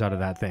sound that comes out of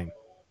that thing.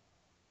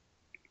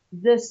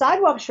 The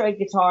sidewalk shred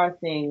guitar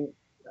thing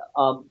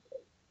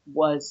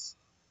was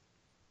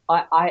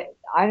I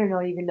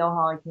don't even know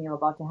how I came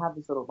about to have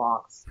this little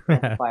Vox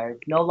amplifier.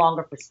 It's no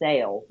longer for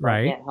sale. So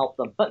right. I can't help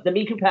them. But the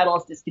Miku pedal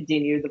is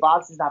discontinued. The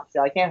Vox is not for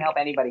sale. I can't help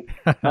anybody.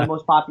 My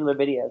most popular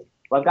videos.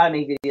 Well, I've got to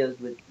make videos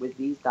with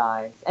these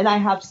guys, and I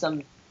have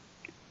some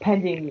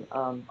pending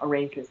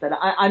arrangements that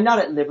I'm not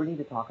at liberty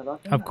to talk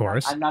about. Them. Of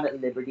course, I'm not at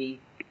liberty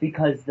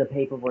because the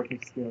paperwork is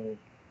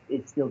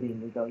still being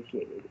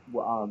negotiated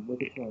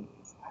with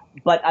attorneys.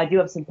 But I do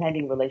have some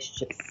pending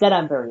relationships that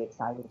I'm very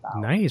excited about.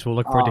 Nice. We'll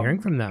look forward to hearing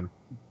from them.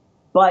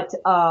 But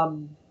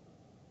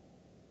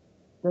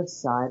the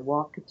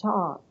sidewalk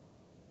guitar,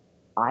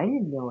 I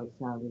didn't know it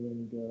sounded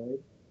any good.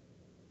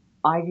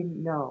 I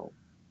didn't know.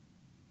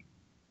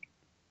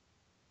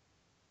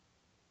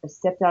 I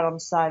stepped out on the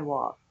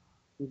sidewalk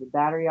with a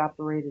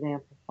battery-operated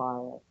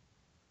amplifier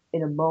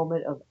in a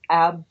moment of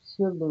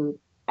absolute,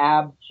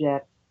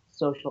 abject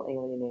social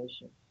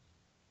alienation.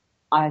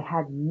 I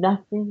had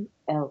nothing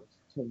else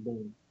to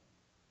lose.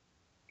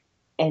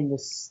 And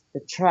the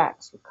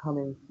tracks were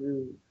coming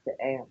through the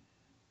amp.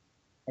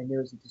 And there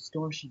was a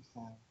distortion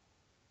sound.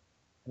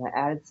 And I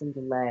added some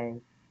delay.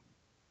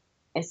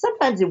 And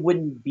sometimes it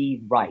wouldn't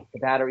be right. The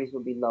batteries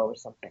would be low or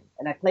something.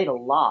 And I played a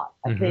lot.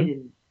 I played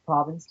in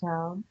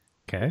Provincetown,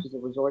 which is a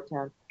resort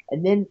town.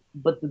 And then,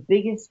 but the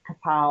biggest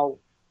kapow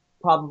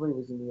probably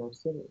was in New York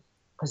City.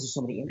 Because there's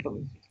so many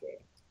influences there.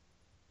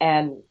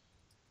 And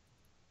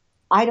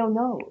I don't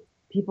know.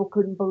 People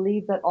couldn't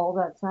believe that all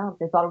that sound.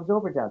 They thought it was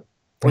overdubbed.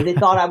 Or they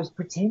thought I was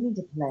pretending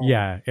to play.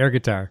 Yeah, air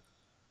guitar.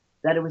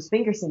 That it was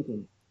finger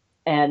syncing.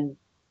 And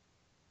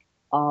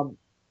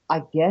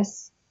I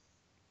guess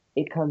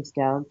it comes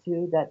down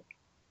to that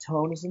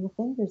tone is in the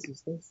fingers,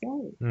 as they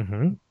say.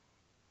 Mm-hmm.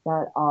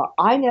 That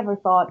I never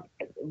thought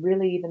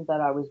really even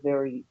that I was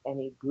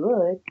any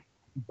good,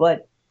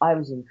 but I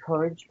was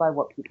encouraged by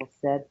what people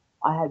said.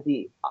 I had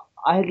the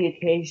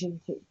occasion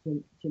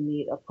to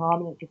meet a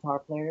prominent guitar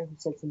player who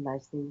said some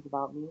nice things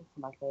about me to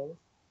my face.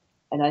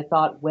 And I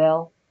thought,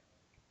 well,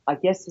 I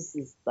guess this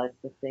is like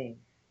the thing.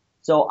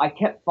 So I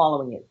kept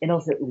following it. And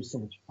also it was so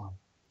much fun.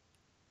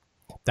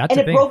 That's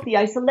and it broke the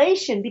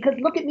isolation because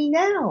look at me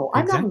now.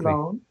 Exactly. I'm not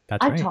alone.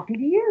 That's I'm right. talking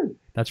to you.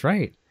 That's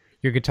right.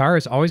 Your guitar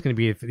is always going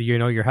to be,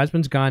 your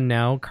husband's gone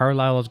now.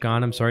 Carlisle is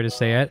gone. I'm sorry to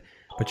say it.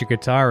 But your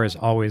guitar is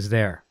always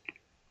there.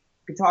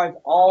 Guitar is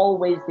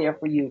always there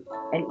for you.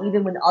 And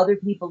even when other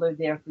people are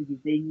there for you,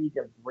 they need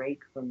a break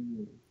from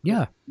you.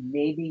 Yeah.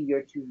 Maybe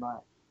you're too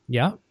much.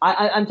 Yeah.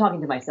 I'm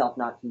talking to myself,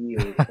 not to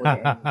you.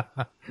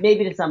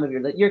 Maybe to some of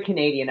you're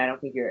Canadian. I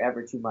don't think you're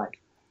ever too much.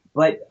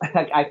 But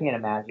I can't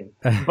imagine.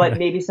 But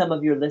maybe some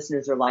of your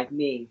listeners are like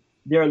me.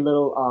 They're a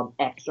little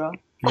extra.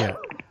 Yeah.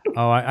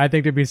 Oh, I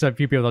think there'd be some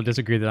few people that'll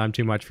disagree that I'm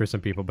too much for some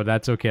people, but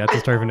that's okay. That's a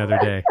story for another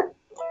day.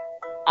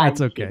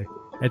 That's okay.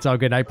 It's all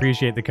good. I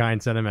appreciate the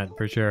kind sentiment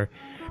for sure.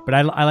 But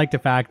I like the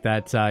fact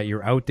that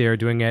you're out there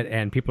doing it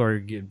and people are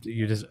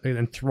you're just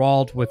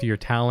enthralled with your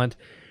talent.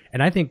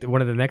 And I think that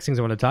one of the next things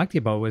I want to talk to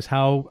you about was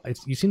how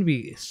you seem to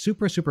be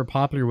super, super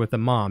popular with the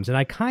moms. And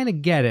I kind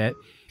of get it.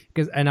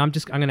 And I'm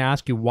going to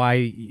ask you why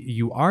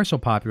you are so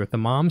popular with the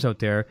moms out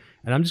there,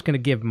 and I'm just going to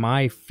give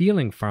my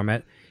feeling from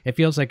it. It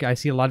feels like I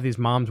see a lot of these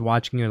moms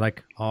watching you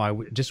like, oh, I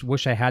just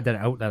wish I had that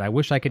outlet. I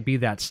wish I could be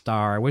that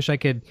star. I wish I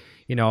could,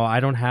 I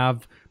don't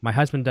have, my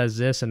husband does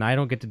this and I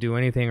don't get to do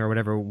anything or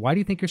whatever. Why do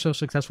you think you're so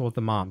successful with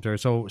the moms or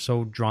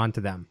so drawn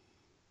to them?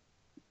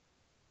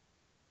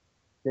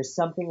 There's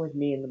something with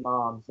me and the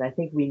moms, and I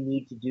think we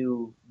need to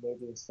do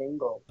maybe a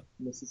single,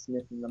 Mrs.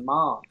 Smith and the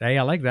Mom. Hey,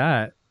 I like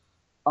that.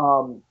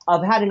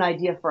 I've had an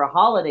idea for a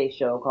holiday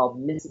show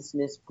called Mrs.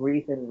 Smith's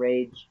Grief and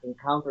Rage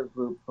Encounter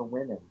Group for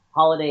Women.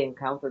 Holiday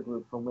Encounter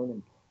Group for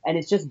Women. And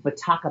it's just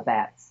bataka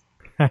bats.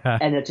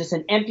 And it's just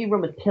an empty room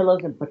with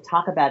pillows and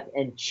bataka bats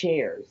and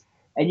chairs.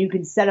 And you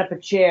can set up a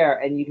chair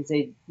and you can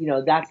say,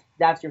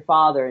 that's your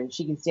father. And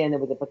she can stand there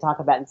with a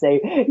bataka bat and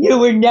say, you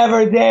were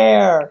never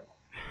there.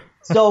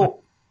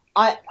 So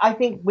I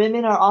think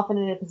women are often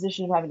in a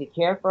position of having to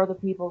care for other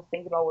people,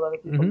 think about what other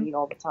people need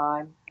all the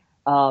time.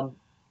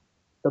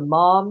 The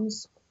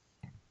moms,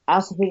 I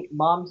also think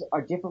moms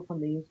are different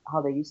from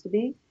how they used to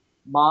be.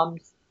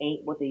 Moms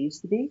ain't what they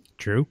used to be.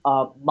 True.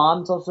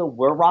 Moms also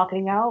were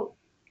rocking out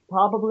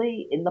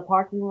probably in the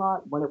parking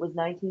lot when it was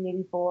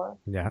 1984.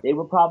 Yeah. They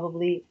were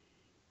probably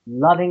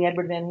loving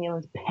Edward Van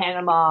Halen's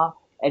Panama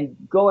and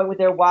going with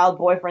their wild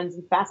boyfriends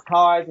in fast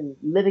cars and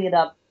living it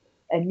up.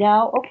 And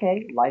now,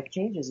 okay, life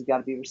changes. You've got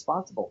to be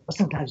responsible. But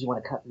sometimes you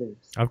want to cut loose.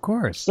 Of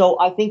course. So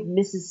I think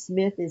Mrs.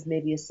 Smith is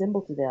maybe a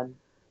symbol to them.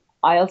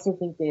 I also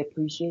think they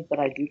appreciate that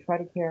I do try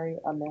to carry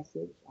a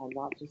message. I'm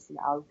not just an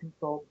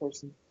out-of-control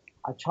person.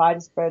 I try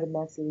to spread a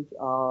message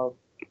of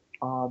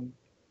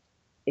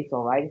it's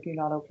all right if you're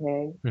not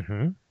okay.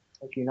 Mm-hmm.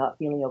 If you're not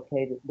feeling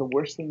okay, the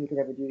worst thing you could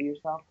ever do to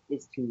yourself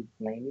is to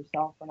blame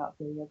yourself for not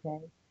feeling okay.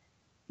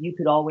 You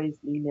could always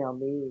email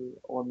me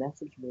or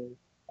message me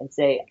and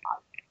say,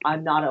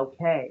 I'm not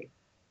okay.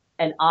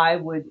 And I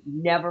would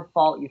never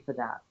fault you for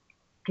that.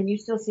 Can you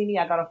still see me?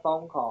 I got a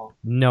phone call.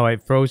 No,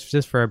 it froze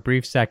just for a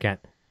brief second.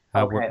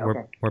 Okay.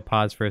 We're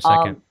paused for a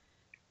second.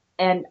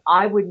 And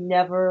I would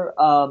never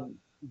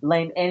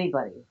blame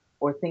anybody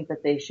or think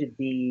that they should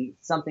be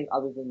something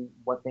other than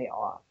what they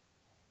are.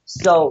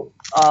 So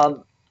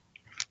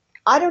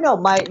I don't know.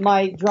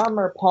 My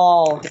drummer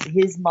Paul,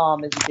 his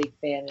mom is a big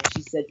fan, and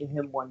she said to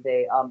him one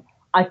day,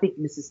 "I think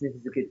Mrs. Smith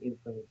is a good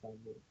influence on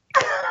me."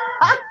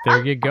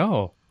 There you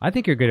go. I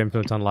think you're a good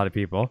influence on a lot of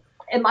people.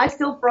 Am I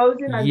still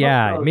frozen?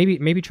 Yeah,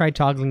 maybe try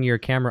toggling your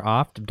camera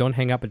off. Don't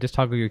hang up, but just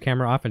toggle your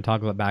camera off and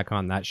toggle it back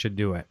on. That should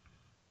do it.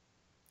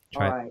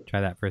 Try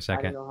that for a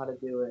second. I don't know how to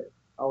do it.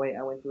 Oh wait,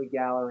 I went to a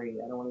gallery.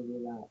 I don't want to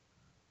do that.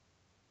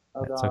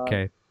 Oh, That's God.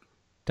 okay.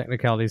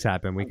 Technicalities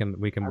happen. We can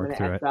work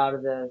through it. Out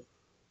of this.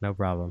 No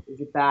problem.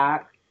 Is it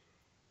back?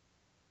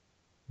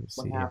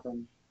 What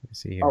happened? Let me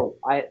see here. Oh,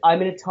 I'm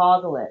gonna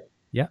toggle it.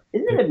 Yeah.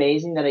 Isn't it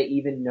amazing that I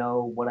even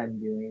know what I'm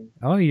doing?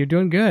 Oh, you're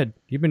doing good.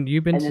 You've been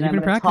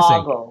practicing.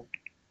 Toggle.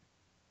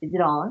 Is it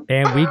on?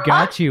 And we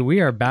got you. We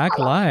are back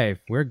live.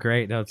 We're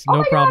great. No, it's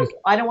no problem. Gosh.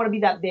 I don't want to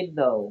be that big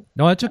though.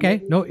 No, it's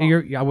okay. No,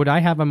 what I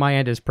have on my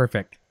end is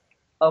perfect.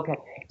 Okay.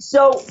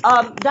 So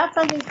that's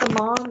I think the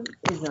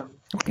momism.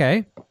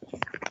 Okay.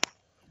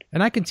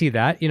 And I can see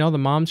that. The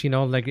moms,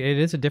 like it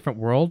is a different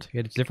world.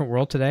 It's a different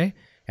world today.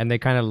 And they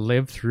kind of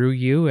live through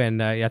you,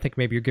 and I think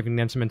maybe you're giving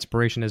them some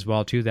inspiration as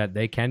well too, that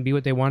they can be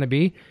what they want to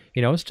be.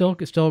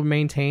 Still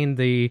maintain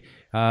the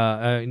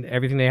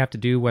everything they have to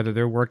do, whether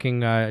they're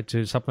working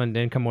to supplement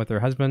income with their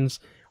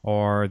husbands,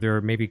 or they're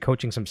maybe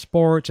coaching some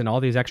sports and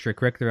all these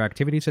extracurricular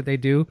activities that they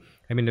do.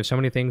 I mean, there's so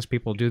many things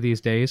people do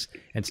these days,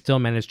 and still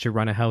manage to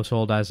run a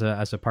household as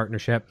a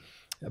partnership.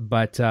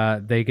 But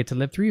they get to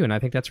live through you, and I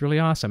think that's really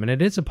awesome. And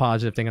it is a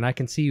positive thing, and I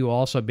can see you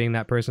also being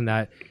that person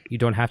that you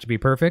don't have to be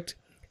perfect.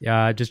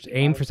 Just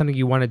aim for something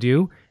you want to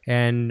do,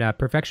 and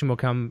perfection will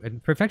come.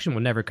 And perfection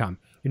will never come.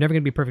 You're never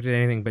going to be perfect at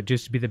anything, but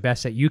just be the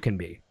best that you can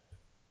be.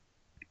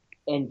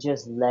 And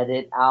just let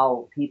it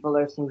out. People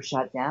are so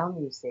shut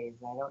down these days.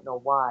 I don't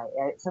know why.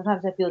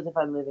 Sometimes I feel as if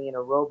I'm living in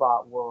a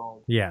robot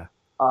world. Yeah.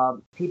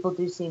 People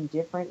do seem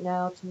different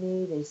now to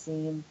me. They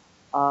seem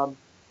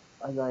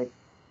like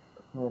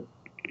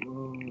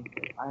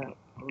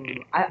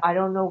I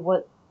don't know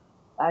what.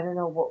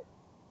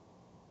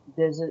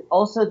 There's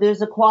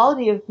a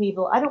quality of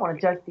people. I don't want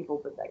to judge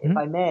people, but if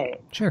I may,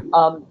 sure.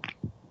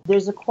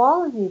 There's a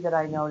quality that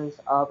I notice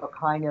of a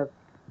kind of.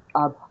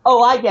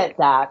 Oh, I get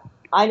that.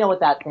 I know what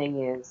that thing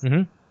is.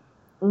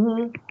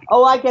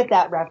 Oh, I get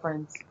that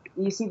reference.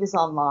 You see this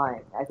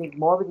online. I think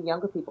more with the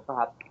younger people,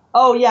 perhaps.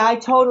 Oh, yeah, I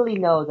totally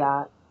know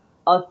that.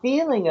 A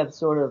feeling of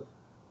sort of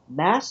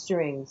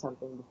mastering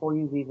something before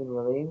you've even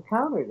really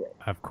encountered it.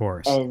 Of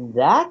course. And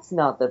that's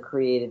not the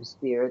creative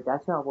spirit.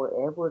 That's not what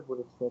Edward would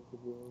have said to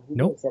you. He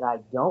would have said, I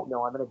don't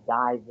know. I'm going to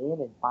dive in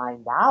and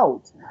find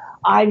out.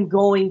 I'm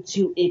going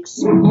to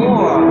explore.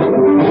 I'm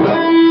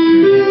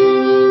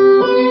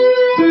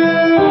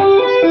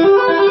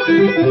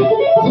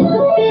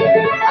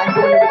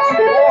going to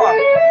explore.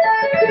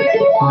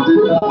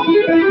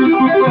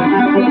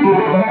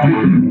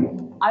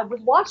 I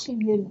was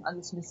watching him on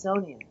the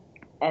Smithsonian,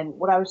 and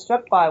what I was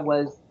struck by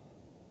was,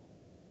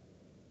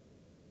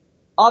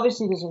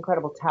 obviously there's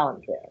incredible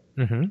talent there.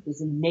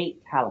 There's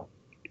innate talent.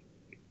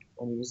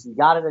 And you just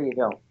got it or you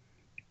don't.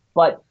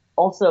 But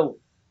also,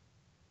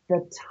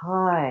 the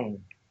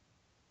time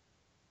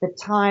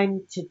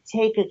to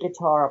take a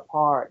guitar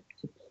apart,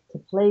 to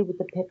play with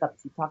the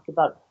pickups. You talked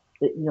about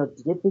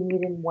dipping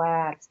it in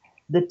wax.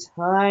 The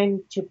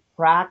time to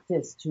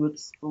practice, to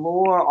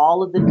explore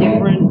all of the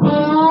different,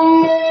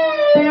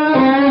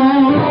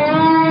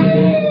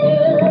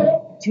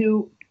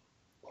 to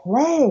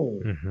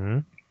play.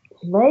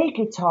 Play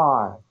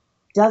guitar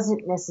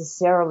doesn't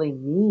necessarily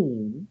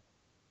mean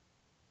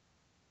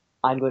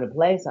I'm going to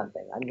play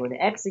something. I'm going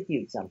to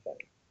execute something.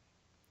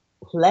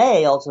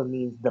 Play also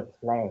means the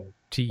play.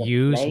 To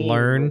use,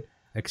 learn,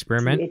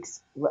 experiment.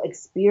 To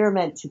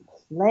experiment, to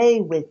play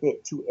with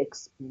it, to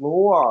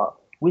explore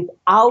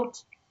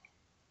without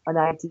an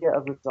idea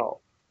of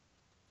result.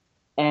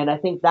 And I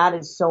think that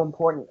is so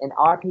important. And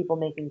are people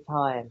making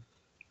time?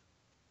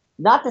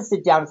 Not to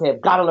sit down and say, I've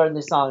got to learn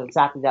this song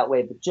exactly that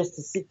way, but just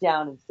to sit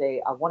down and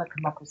say, I want to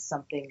come up with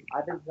something.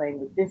 I've been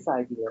playing with this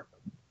idea.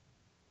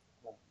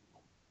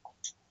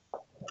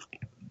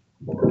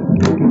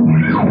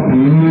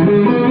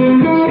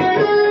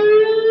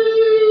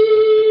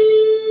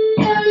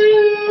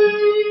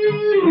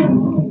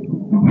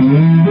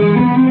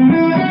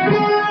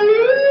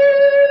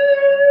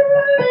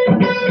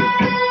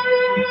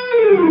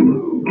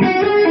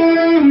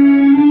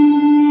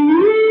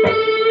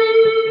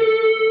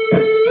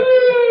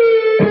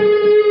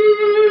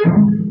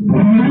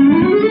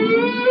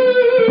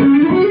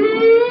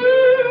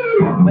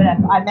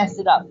 I messed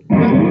it up.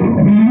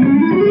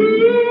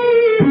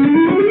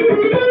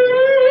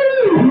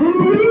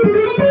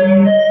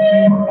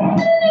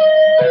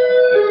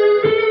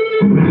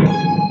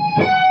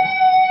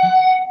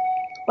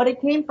 But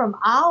it came from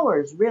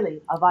hours,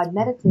 really, of I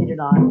meditated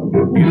on.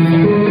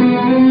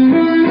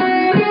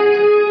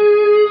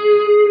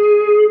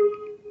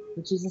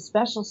 Which is a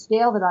special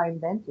scale that I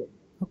invented.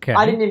 Okay.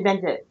 I didn't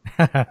invent it,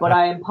 but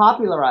I am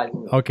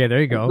popularizing it. Okay,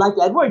 there you go. Like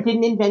Edward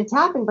didn't invent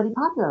tapping, but he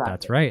popularized it.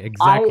 That's right,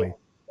 exactly.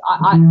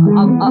 A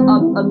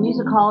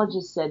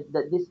musicologist said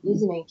that this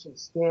is an ancient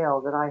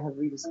scale that I have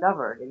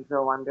rediscovered, and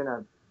so I'm going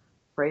to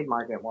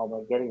trademark it while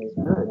we're getting this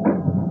good.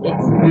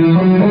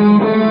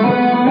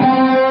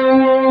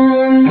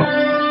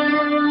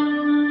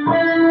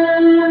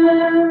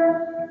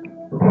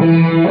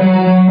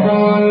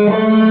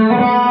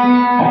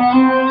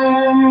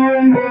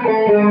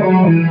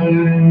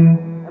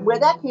 And where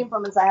that came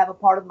from is I have a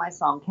part of my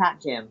song,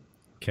 Cat Jam.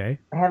 Okay.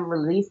 I haven't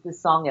released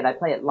this song yet. I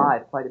play it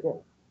live quite a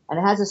bit. And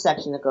it has a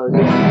section that goes...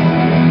 And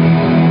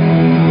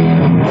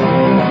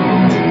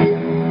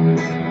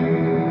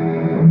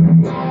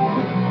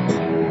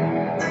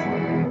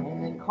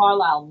then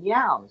Carlisle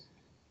meows.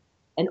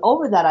 And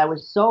over that I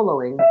was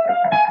soloing...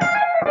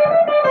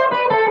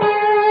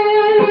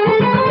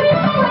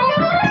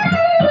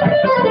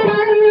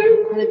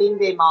 kind of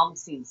Yngwie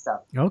Malmsteen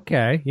stuff.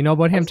 Okay. You know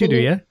about him too, do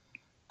you?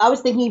 I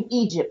was thinking of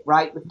Egypt,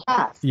 right, with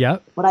cats.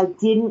 Yep. But I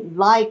didn't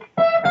like...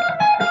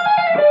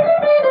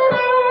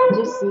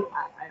 Just see...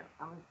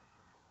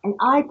 And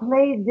I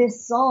played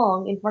this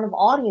song in front of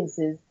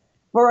audiences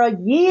for a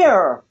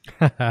year.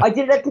 I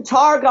did it at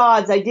Guitar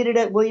Gods. I did it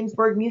at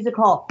Williamsburg Music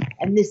Hall.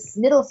 And this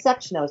middle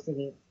section, I was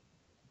thinking,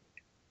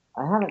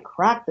 I haven't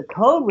cracked the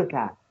code with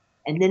that.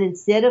 And then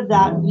instead of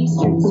that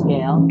Eastern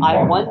scale,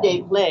 I one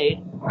day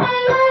played...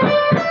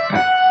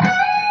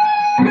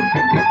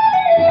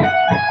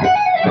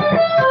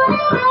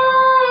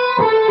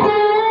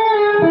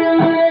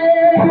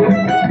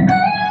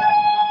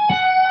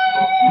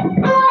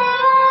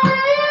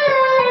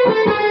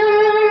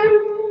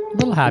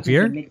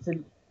 happier.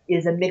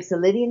 Is a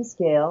Mixolydian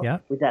scale yeah.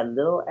 with that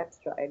little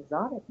extra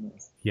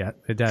exoticness. Yeah,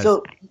 it does.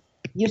 So,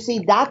 you see,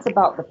 that's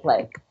about the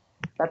play.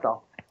 That's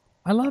all.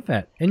 I love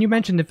that. And you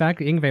mentioned the fact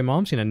that Yngwie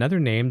Malmsteen, another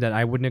name that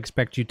I wouldn't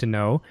expect you to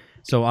know.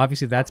 So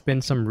obviously that's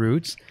been some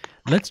roots.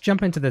 Let's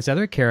jump into this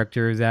other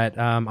character that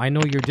I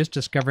know you're just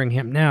discovering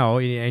him now,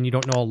 and you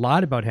don't know a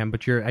lot about him,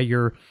 but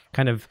you're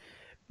kind of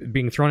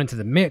being thrown into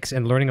the mix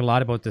and learning a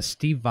lot about the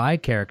Steve Vai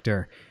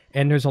character.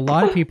 And there's a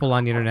lot of people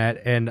on the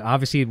internet, and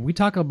obviously we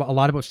talk a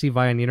lot about Steve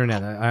Vai on the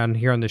internet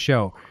here on the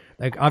show.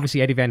 Like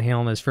obviously Eddie Van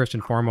Halen is first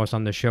and foremost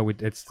on the show.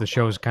 The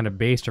show's kind of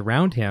based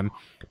around him,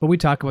 but we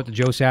talk about the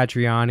Joe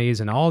Satriani's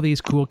and all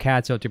these cool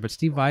cats out there. But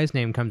Steve Vai's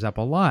name comes up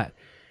a lot,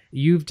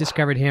 you've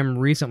discovered him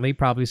recently,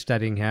 probably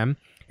studying him,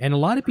 and a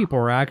lot of people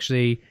are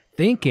actually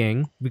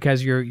thinking,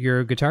 because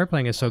your guitar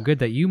playing is so good,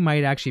 that you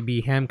might actually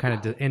be him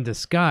kind of in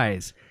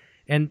disguise.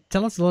 And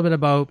tell us a little bit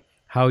about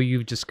how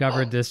you've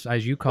discovered this,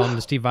 as you call him,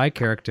 the Steve Vai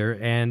character,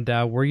 and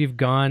where you've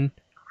gone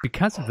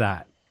because of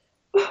that.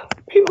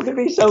 People can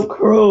be so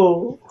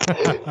cruel.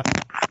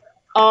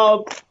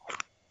 I'm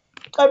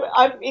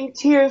in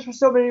tears for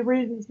so many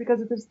reasons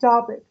because of this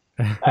topic.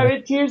 I'm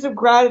in tears of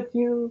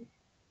gratitude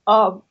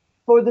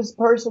for this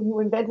person who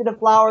invented a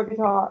flower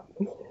guitar.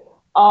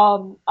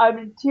 I'm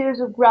in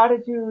tears of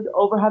gratitude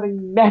over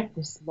having met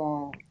this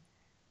man,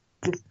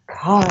 this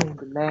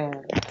kind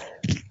man,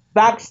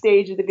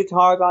 backstage at the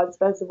Guitar Gods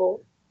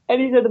Festival.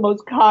 And he said the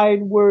most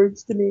kind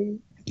words to me.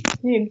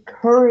 He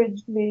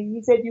encouraged me.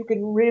 He said, you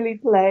can really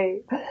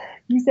play.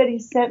 He said he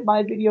sent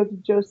my video to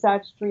Joe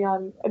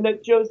Satriani, and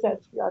that Joe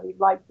Satriani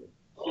liked it.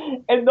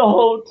 And the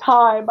whole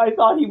time I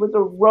thought he was a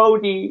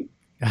roadie.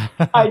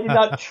 I did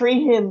not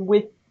treat him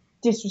with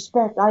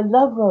disrespect. I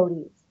love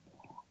roadies.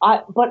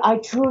 But I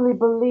truly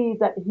believe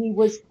that he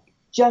was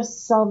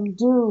just some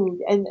dude.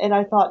 And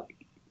I thought,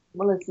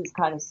 well, this is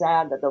kind of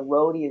sad that the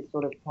roadie is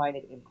sort of trying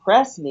to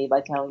impress me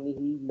by telling me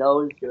he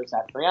knows Joe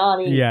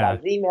Satriani. He's got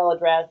his email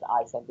address.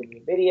 I sent him the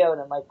video, and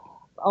I'm like,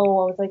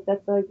 oh, I was like,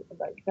 that's like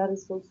that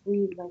is so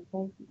sweet. Like,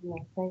 thank you,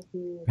 thank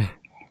you.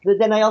 But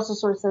then I also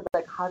sort of said,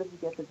 like, how did you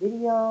get the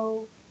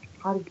video?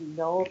 How did you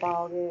know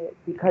about it?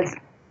 Because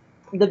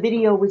the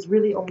video was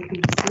really only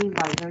being seen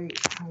by very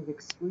kind of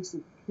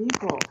exclusive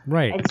people.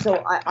 Right. And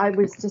so I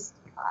was just,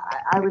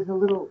 I was a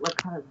little, like,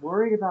 kind of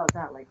worried about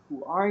that. Like,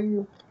 who are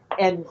you?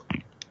 And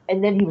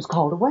then he was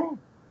called away.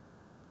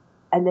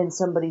 And then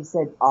somebody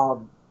said,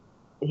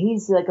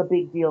 he's like a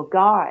big deal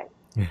guy.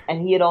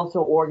 And he had also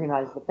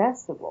organized the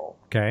festival.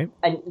 Okay.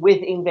 And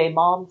with Yngwie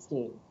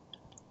Malmsteen,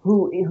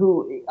 who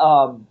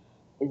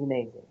is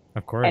amazing.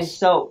 Of course. And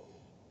so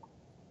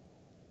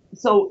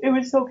it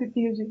was so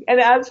confusing. And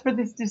as for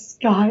this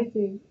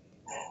disguising,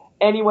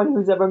 anyone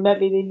who's ever met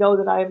me, they know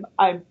that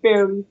I'm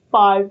barely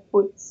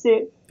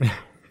 5'6",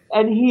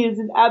 and he is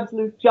an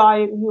absolute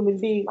giant human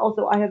being.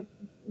 Also,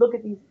 look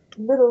at these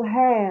little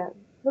hands.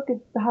 Look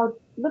at how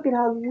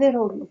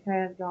little these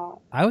hands are.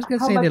 I was going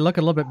to say they look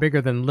a little bit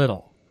bigger than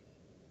little.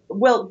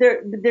 Well,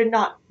 they're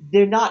not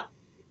the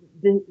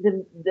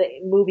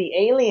movie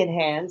Alien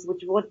hands,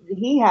 which what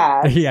he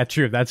has. Yeah,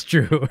 true. That's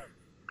true.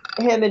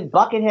 Him and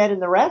Buckethead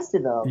and the rest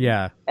of them.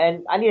 Yeah.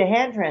 And I need a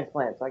hand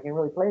transplant so I can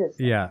really play this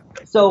thing. Yeah.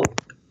 So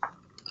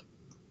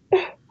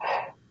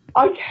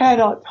I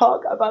cannot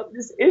talk about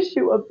this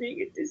issue of being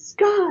in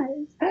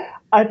disguise.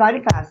 I find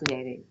it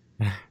fascinating.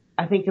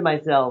 I think to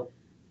myself,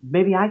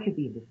 maybe I could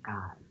be in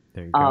disguise.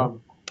 There you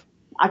go.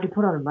 I could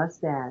put on a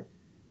mustache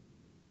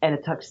and a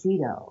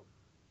tuxedo,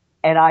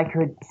 and I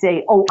could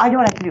say, oh, I know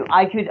what I could do.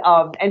 I could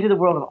enter the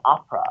world of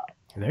opera.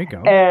 There you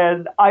go.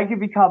 And I could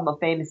become a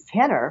famous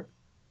tenor.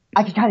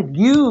 I could kind of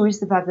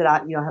use the fact that I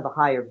have a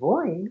higher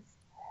voice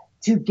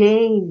to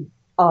gain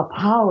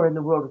power in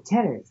the world of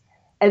tenors.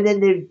 And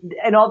then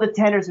all the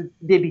tenors,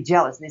 they'd be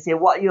jealous. And they say,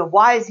 well,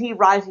 why is he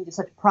rising to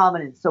such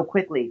prominence so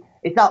quickly?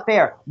 It's not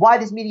fair. Why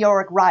this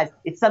meteoric rise?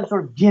 It's some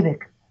sort of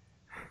gimmick.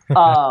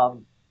 I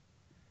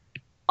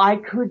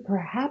could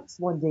perhaps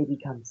one day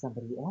become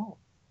somebody else.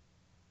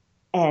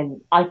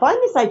 And I find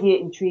this idea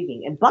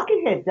intriguing. And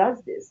Buckethead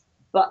does this.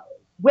 But,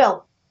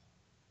 well,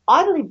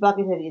 I believe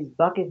Buckethead is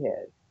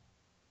Buckethead.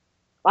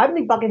 I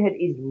believe Buckethead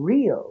is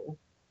real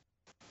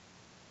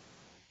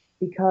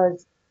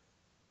because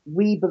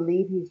we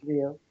believe he's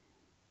real.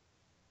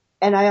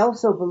 And I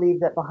also believe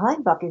that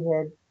behind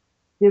Buckethead,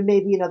 there may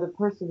be another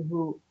person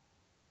who,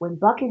 when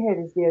Buckethead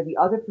is there, the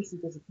other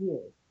person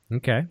disappears.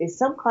 Okay. It's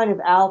some kind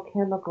of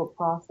alchemical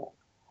process.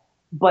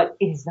 But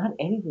it is not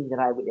anything that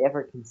I would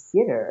ever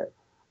consider,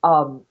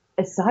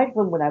 aside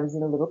from when I was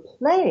in a little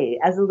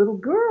play as a little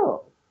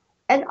girl.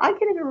 And I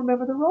can't even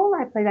remember the role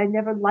I played. I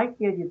never liked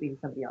the idea of being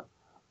somebody else.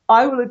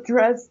 I will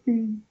address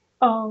the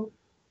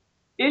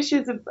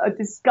issues of a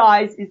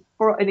disguise is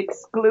for an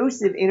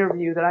exclusive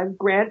interview that I'm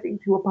granting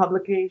to a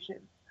publication.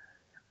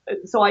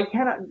 So I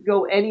cannot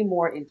go any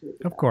more into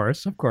it. Of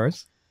course.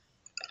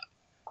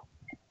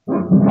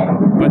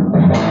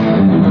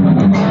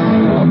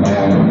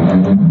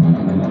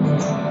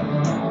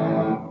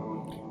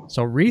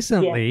 So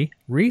recently,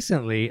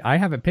 I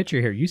have a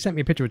picture here. You sent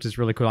me a picture, which is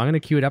really cool. I'm going to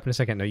cue it up in a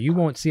second. No, you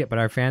won't see it, but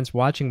our fans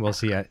watching will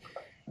see it.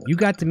 You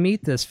got to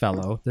meet this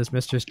fellow, this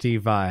Mr.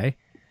 Steve Vai,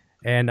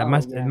 and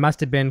it must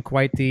have been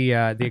quite the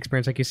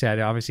experience, like you said.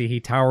 Obviously, he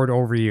towered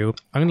over you.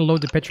 I'm going to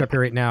load the picture up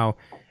here right now,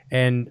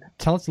 and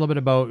tell us a little bit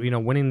about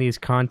winning these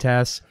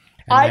contests.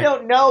 I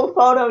don't know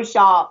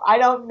Photoshop. I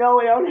don't know.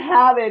 I don't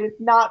have it.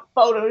 It's not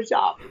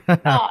Photoshop.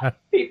 It's not.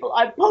 People,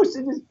 I've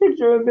posted this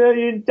picture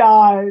 1,000,000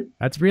 times.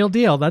 That's real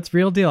deal. That's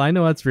real deal. I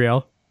know that's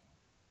real.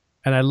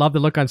 And I love the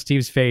look on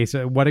Steve's face.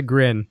 What a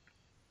grin.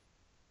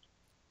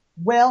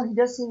 Well, he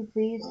does seem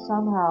pleased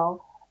somehow.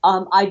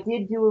 I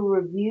did do a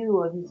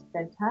review of his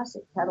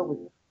fantastic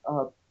pedal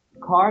with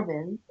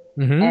Carvin,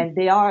 and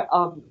they are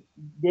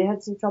they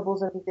had some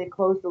troubles. I think they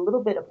closed a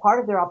little bit. A part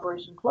of their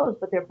operation closed,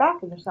 but they're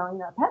back and they're selling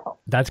that pedal.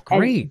 That's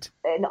great.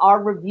 And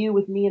our review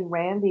with me and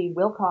Randy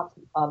Wilcox,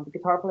 the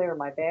guitar player in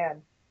my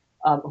band,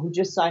 who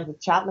just signed with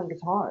Chapman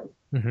Guitars.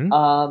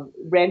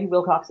 Randy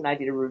Wilcox and I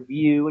did a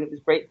review, and it was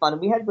great fun.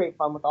 And we had great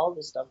fun with all of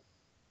this stuff.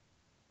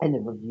 And the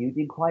review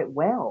did quite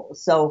well.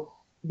 So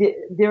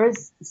there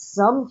is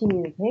some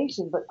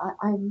communication, but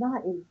I'm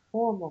not in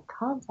formal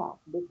contact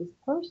with this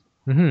person.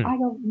 I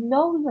don't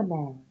know the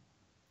man.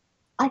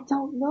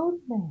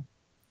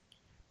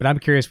 But I'm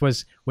curious,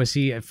 was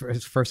he,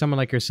 for someone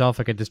like yourself,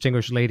 like a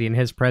distinguished lady in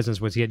his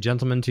presence, was he a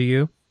gentleman to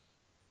you?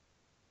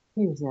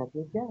 He was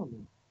actually a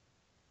gentleman.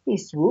 He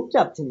swooped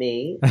up to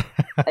me.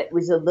 It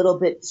was a little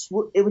bit,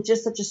 it was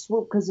just such a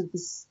swoop because of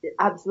this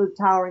absolute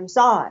towering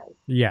size.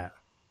 Yeah.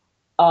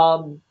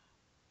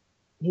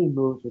 He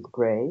moved with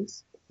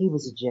grace. He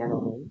was a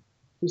gentleman.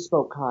 He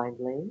spoke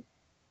kindly.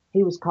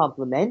 He was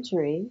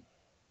complimentary.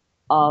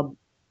 And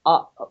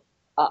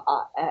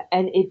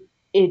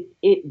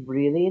it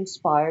really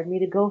inspired me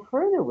to go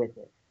further with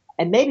it.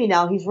 And maybe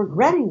now he's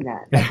regretting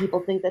that people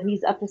think that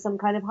he's up to some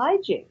kind of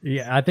hijinks.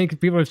 Yeah, I think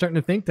people are starting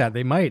to think that.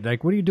 They might.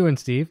 Like, what are you doing,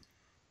 Steve?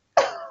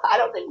 I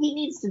don't think he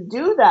needs to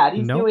do that.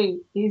 He's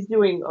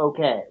doing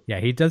okay. Yeah,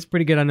 he does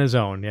pretty good on his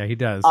own. Yeah, he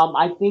does.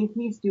 I think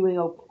he's doing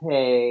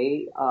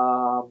okay.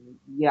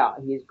 Yeah,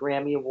 he has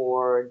Grammy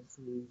Awards.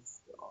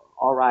 He's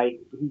all right.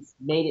 He's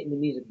made it in the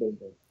music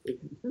business. It's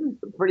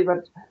pretty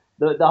much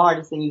the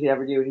hardest thing you could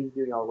ever do, and he's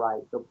doing all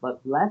right. So,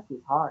 but bless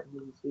his heart,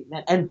 he's a sweet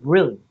man and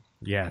brilliant.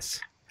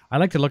 Yes. I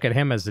like to look at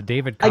him as the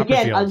David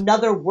Copperfield. Again,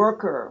 another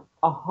worker,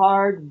 a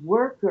hard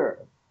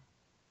worker.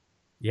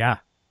 Yeah.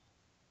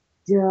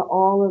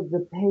 All of the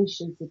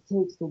patience it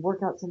takes to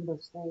work out some of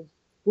those strange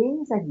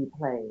things that he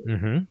plays.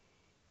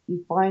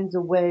 He finds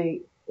a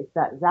way. It's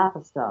that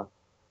Zappa stuff.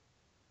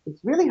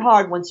 It's really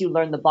hard once you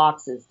learn the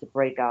boxes to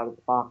break out of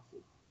the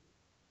boxes.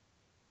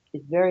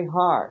 It's very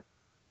hard.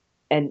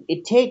 And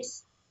it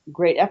takes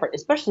great effort,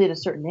 especially at a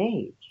certain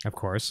age. Of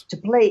course. To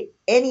play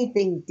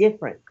anything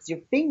different, because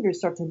your fingers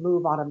start to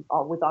move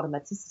with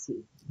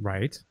automaticity.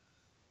 Right.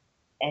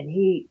 And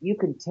you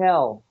can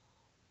tell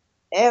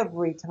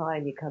every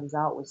time he comes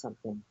out with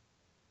something.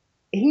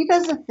 He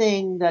does a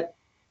thing that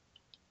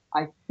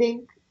I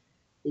think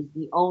is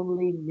the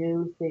only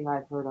new thing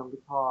I've heard on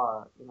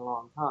guitar in a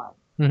long time.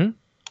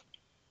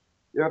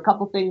 There are a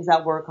couple things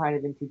that were kind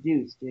of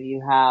introduced.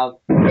 You have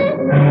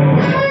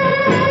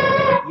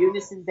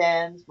unison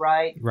bends,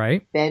 right?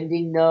 Right.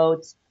 Bending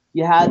notes.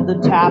 You had the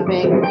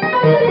tapping.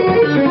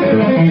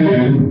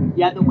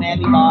 You had the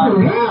whammy bar.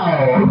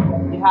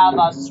 You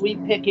have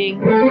sweep picking.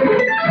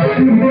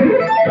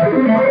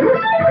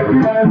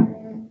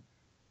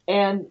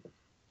 And I'm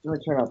going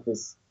to turn off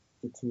this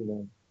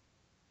patina.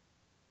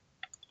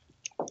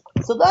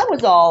 So that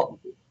was all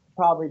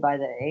probably by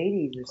the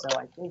 80s or so,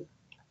 I think.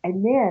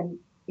 And then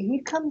he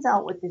comes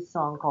out with this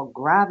song called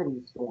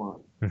Gravity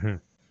Storm. And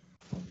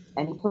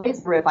he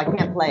plays the riff. I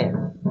can't play it.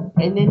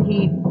 And then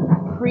he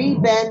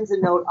pre-bends a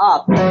note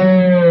up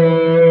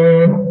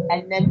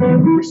and then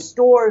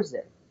restores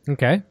it.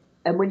 Okay.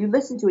 And when you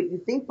listen to it, you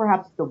think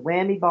perhaps the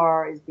whammy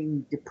bar is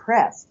being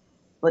depressed.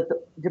 But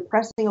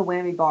depressing a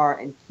whammy bar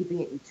and keeping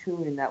it in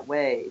tune in that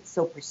way, it's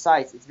so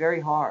precise. It's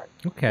very hard.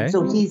 Okay. And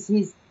so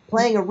he's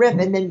playing a riff,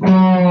 and then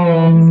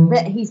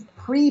he's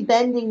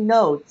pre-bending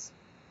notes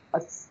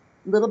a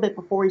little bit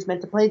before he's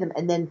meant to play them,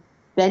 and then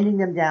bending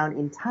them down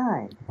in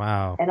time.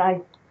 Wow. And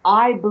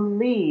I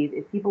believe,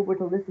 if people were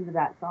to listen to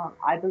that song,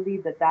 I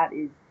believe that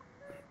is,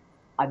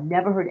 I've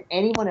never heard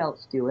anyone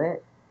else do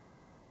it.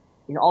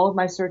 In all of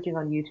my searching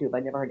on YouTube,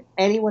 I never heard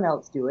anyone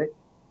else do it.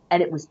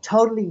 And it was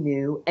totally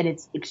new, and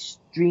it's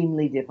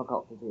extremely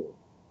difficult to do.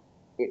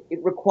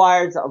 It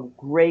requires a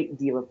great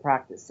deal of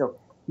practice. So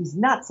he's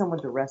not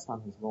someone to rest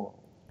on his laurels.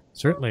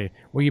 Certainly.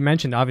 Well, you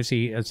mentioned,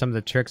 obviously, some of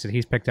the tricks that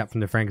he's picked up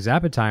from the Frank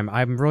Zappa time.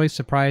 I'm really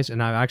surprised,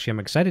 and I'm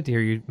excited to hear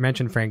you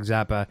mention Frank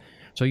Zappa.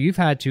 So you've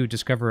had to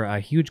discover a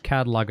huge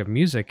catalog of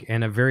music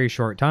in a very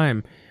short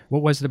time.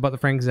 What was it about the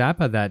Frank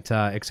Zappa that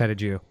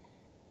excited you?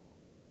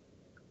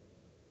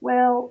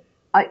 Well,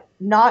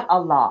 not a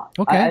lot.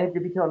 Okay. I have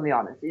to be totally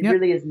honest. It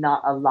really is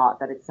not a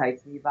lot that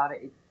excites me about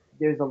it.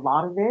 There's a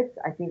lot of it.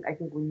 I think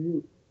it's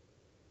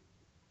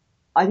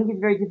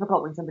very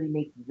difficult when somebody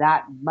makes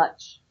that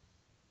much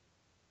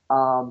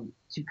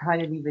to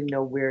kind of even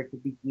know where to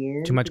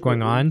begin. Too much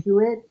going on? To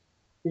it.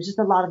 There's just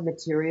a lot of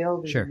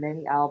material. There's Sure.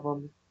 many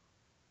albums.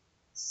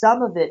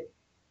 Some of it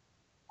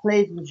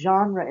plays with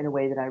genre in a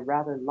way that I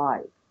rather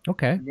like.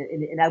 Okay.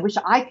 And I wish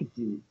I could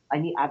do.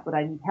 But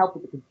I need help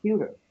with the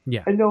computer.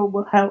 Yeah. And no one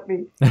will help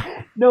me.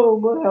 No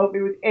one will help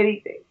me with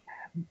anything.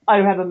 I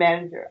don't have a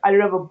manager. I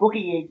don't have a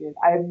booking agent.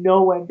 I have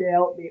no one to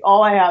help me.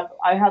 I have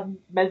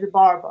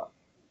Mezzabarba,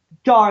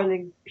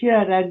 darling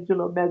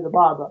Pierangelo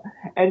Mezzabarba,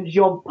 and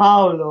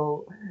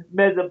Gianpaolo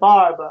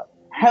Mezzabarba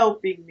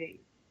helping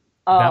me.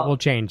 That will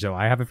change, though.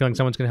 I have a feeling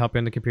someone's going to help you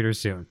on the computer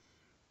soon.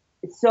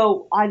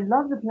 So I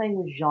love the playing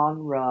with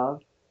genre.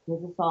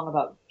 There's a song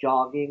about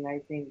jogging, I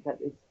think, that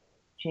it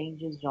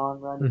changes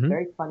genre. And It's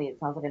very funny. It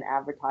sounds like an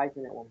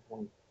advertisement at one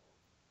point.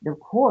 And of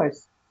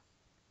course,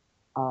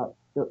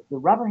 the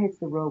rubber hits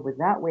the road with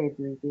that way of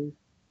doing things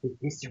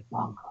with Mr.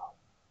 Bungle.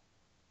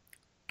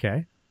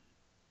 Okay.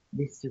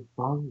 Mr.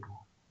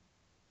 Bungle.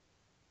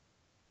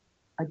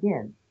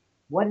 Again,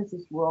 what is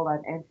this world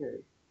I've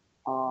entered?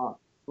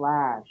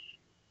 Flash,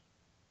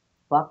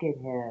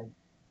 Buckethead,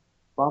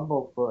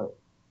 Bumblefoot,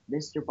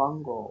 Mr.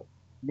 Bungle,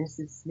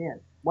 Mrs.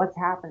 Smith. What's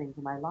happening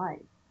to my life?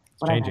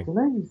 But I had to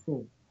learn these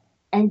things.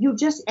 And you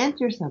just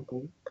enter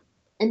something,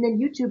 and then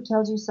YouTube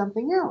tells you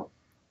something else.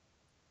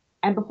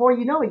 And before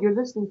you know it, you're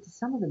listening to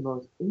some of the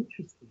most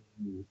interesting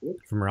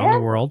music from around the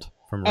world.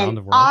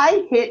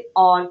 I hit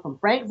on from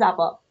Frank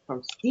Zappa,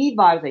 from Steve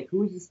Vai. I was like,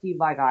 who's the Steve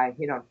Vai guy? I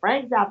hit on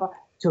Frank Zappa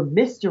to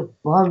Mr.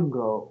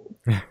 Bungle.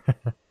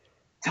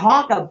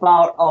 Talk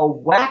about a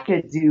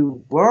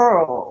wackadoo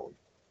world.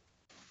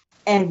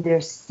 And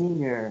their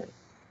singer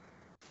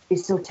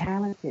is so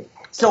talented.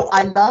 So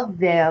I love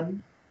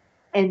them.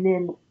 And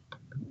then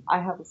I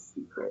have a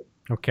secret.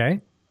 Okay.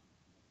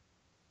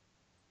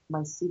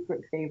 My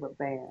secret favorite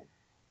band.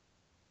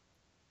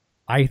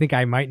 I think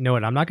I might know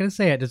it. I'm not going to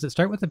say it. Does it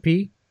start with a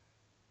P?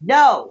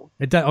 No.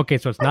 It does. Okay,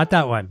 so it's not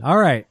that one. All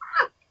right.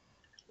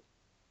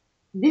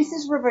 This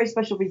is for a very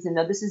special reason.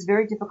 Now, this is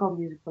very difficult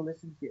music to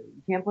listen to.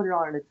 You can't put it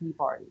on at a tea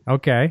party.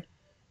 Okay.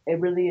 It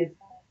really is.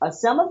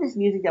 Some of this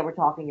music that we're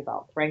talking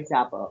about, Frank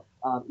Zappa,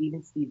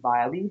 even Steve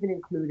Vai, I would even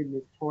include in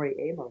this Tori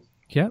Amos.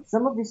 Yep.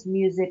 Some of this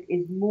music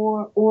is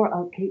more,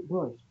 or Kate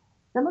Bush.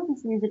 Some of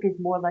this music is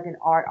more like an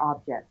art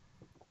object.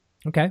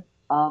 Okay.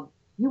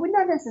 You would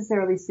not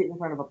necessarily sit in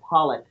front of a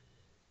Pollock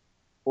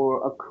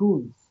or a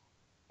Koons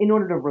in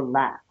order to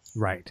relax.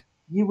 Right.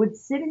 You would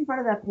sit in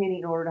front of that painting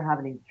in order to have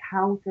an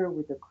encounter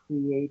with a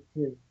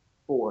creative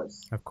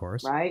force. Of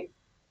course. Right?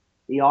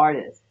 The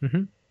artist.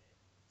 Mm-hmm.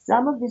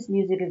 Some of this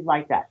music is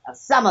like that. Now,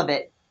 some of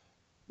it,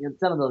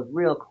 some of those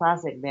real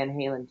classic Van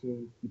Halen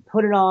tunes, you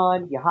put it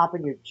on, you hop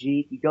in your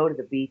Jeep, you go to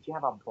the beach, you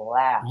have a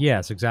blast.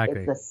 Yes,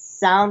 exactly. It's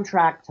a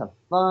soundtrack to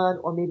fun,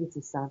 or maybe it's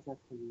a soundtrack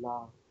to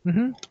love.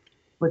 Mm-hmm.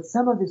 But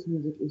some of this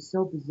music is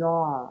so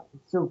bizarre,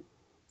 it's so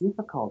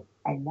difficult,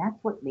 and that's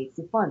what makes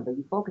it fun, but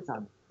you focus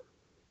on it.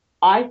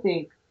 I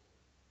think,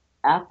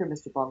 after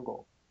Mr.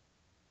 Bungle,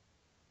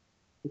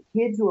 the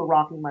kids who are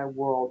rocking my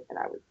world, and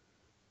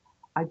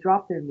I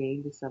dropped their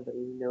name to somebody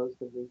who knows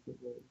them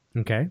recently.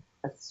 Okay.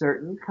 A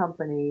certain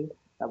company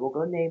that will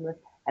go nameless,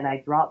 and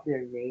I dropped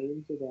their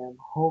name to them,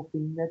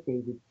 hoping that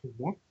they would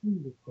connect me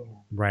with them.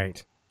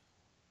 Right.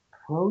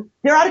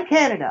 They're out of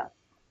Canada.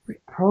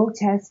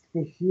 Protest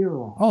the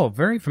Hero. Oh,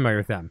 very familiar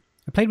with them.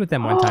 I played with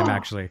them one time,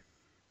 actually.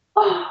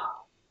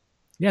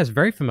 Yes,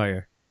 very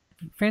familiar.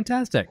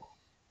 Fantastic.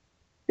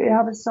 They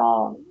have a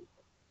song.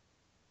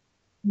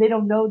 They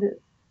don't know this,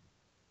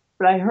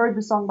 but I heard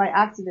the song by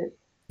accident.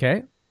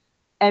 Okay.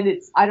 And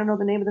I don't know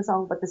the name of the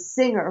song, but the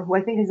singer, who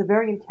I think is a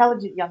very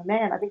intelligent young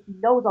man, I think he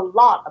knows a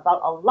lot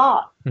about a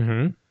lot.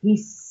 Mm-hmm. He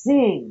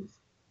sings,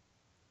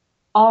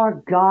 "Our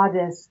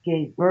goddess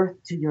gave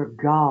birth to your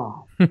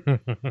God."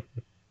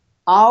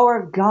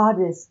 Our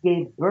goddess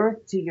gave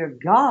birth to your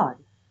God.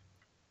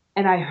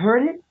 And I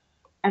heard it,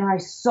 and I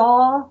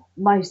saw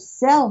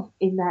myself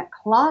in that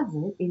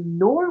closet in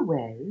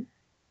Norway,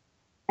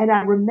 and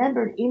I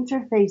remembered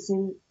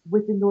interfacing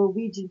with the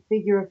Norwegian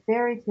figure of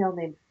fairy tale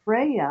named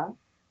Freya,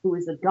 who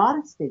is a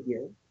goddess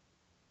figure.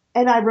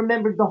 And I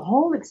remembered the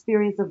whole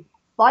experience of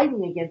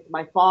fighting against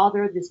my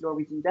father, this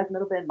Norwegian death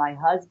metal band, my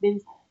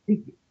husband,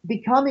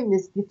 becoming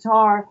this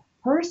guitar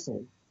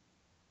person.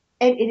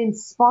 And it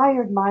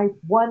inspired my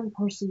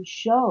one-person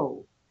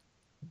show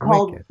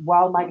called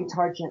While My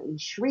Guitar Gently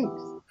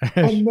Shrieks.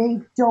 And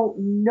they don't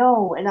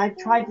know. And I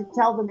tried to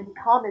tell them in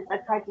comments, I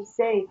tried to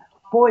say,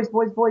 boys,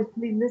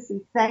 please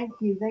listen, thank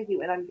you.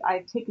 And I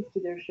have tickets to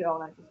their show,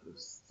 and I just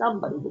wish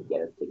somebody would get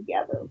us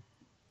together.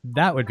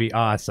 That would be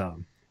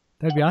awesome.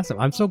 That'd be awesome.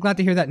 I'm so glad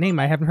to hear that name.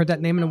 I haven't heard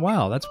that name in a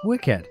while. That's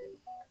wicked.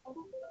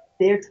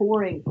 They're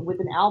touring with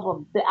an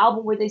album. The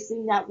album where they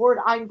sing that word,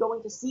 I'm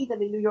going to see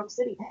them in New York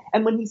City.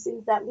 And when he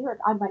sings that lyric,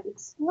 I might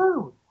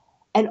explode.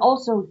 And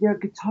also, their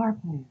guitar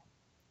player.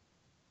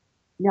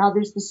 Now,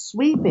 there's the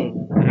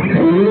sweeping.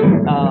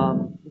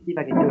 Let's see if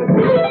I can do it.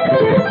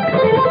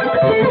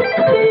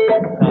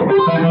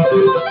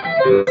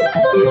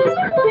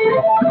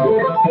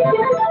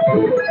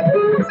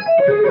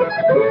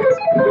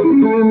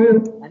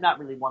 I'm not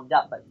really warmed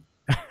up, but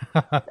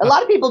a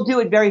lot of people do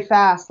it very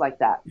fast like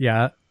that.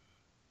 Yeah.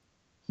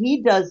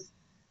 He does,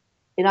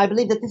 and I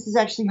believe that this is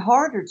actually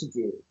harder to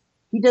do.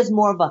 He does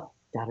more of a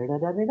it's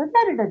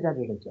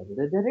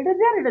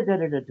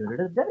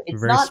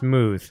very not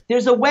smooth.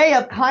 There's a way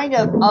of kind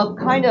of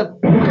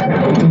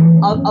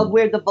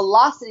where the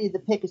velocity of the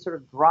pick is sort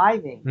of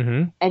driving,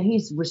 mm-hmm. and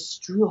he's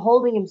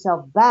holding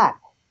himself back,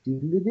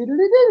 and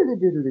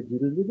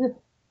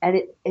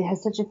it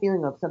has such a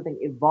feeling of something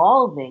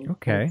evolving.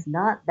 Okay, it's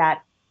not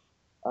that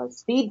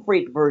speed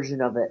freak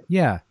version of it.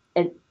 Yeah,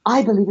 and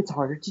I believe it's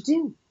harder to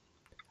do.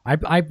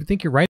 I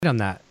think you're right on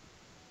that.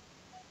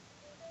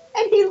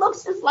 And he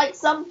looks just like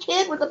some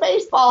kid with a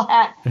baseball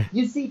hat.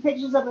 You see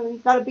pictures of him,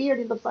 he's got a beard.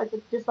 He looks like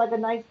just like a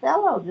nice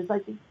fellow. Just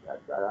like,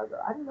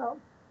 I don't know.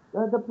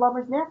 the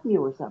plumber's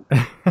nephew or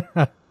something.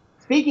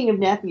 Speaking of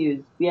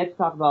nephews, we have to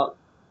talk about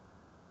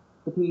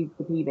the P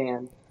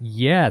band.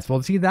 Yes.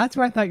 Well, see, that's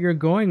where I thought you were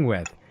going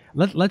with.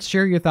 Let's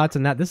share your thoughts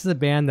on that. This is a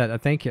band that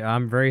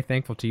I'm very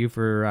thankful to you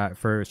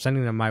for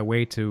sending them my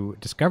way to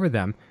discover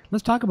them.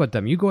 Let's talk about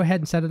them. You go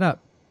ahead and set it up.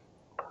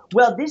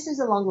 Well, this is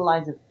along the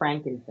lines of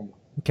Frankenstein.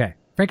 Okay.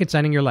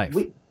 Frankensteining your life.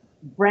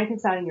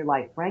 Frankensteining your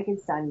life.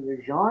 Frankensteining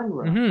your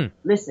genre. Mm-hmm.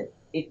 Listen,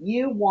 if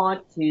you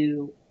want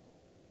to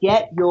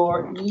get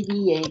your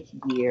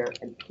EVH gear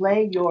and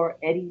play your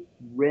Eddie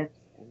riffs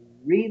and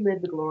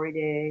relive the glory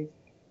days,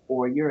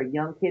 or you're a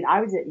young kid.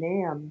 I was at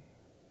NAMM,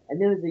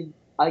 and there was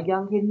a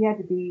young kid. He had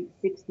to be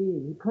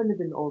 16. He couldn't have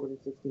been older than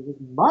 16. His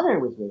mother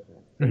was with him,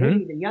 so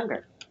maybe even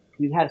younger.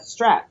 He had a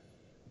strap.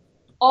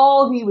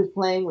 All he was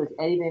playing was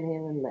Eddie Van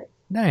Halen licks.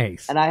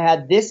 Nice. And I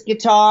had this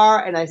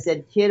guitar, and I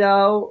said,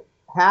 kiddo,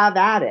 have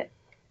at it.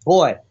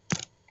 Boy,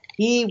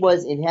 he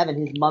was in heaven.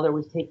 His mother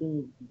was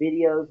taking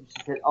videos, and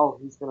she said, oh,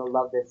 he's going to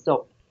love this.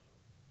 So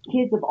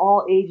kids of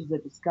all ages are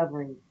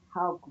discovering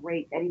how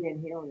great Eddie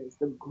Van Halen is.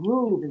 The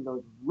groove in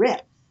those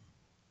riffs,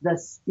 the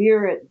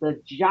spirit,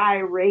 the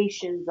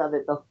gyrations of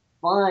it, the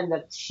fun,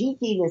 the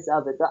cheekiness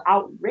of it, the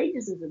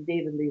outrageousness of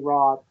David Lee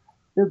Roth.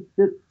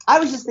 I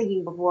was just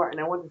thinking before, and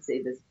I wanted to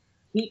say this.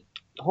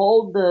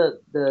 Hold the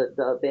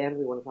band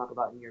we want to talk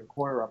about in your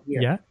corner up here.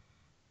 Yeah.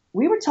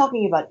 We were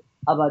talking about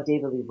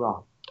David Lee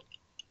Roth,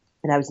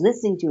 and I was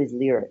listening to his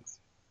lyrics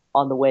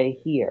on the way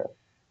here,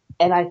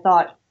 and I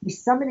thought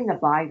he's summoning a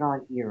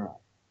bygone era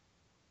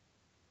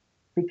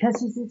because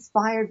he's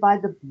inspired by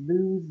the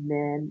blues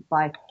men,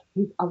 by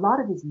a lot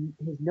of his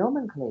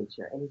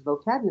nomenclature and his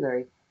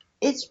vocabulary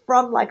is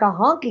from like a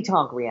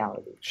honky-tonk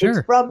reality. Sure.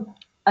 It's from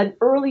an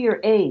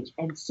earlier age,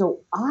 and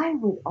so I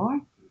would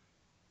argue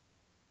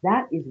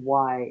that is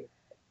why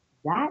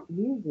that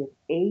music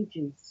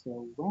ages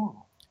so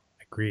well.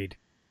 Agreed.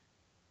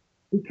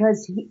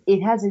 Because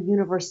it has a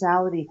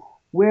universality,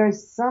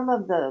 whereas some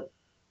of the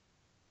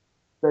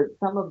kind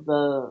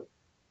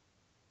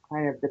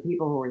of the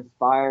people who were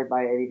inspired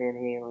by Eddie Van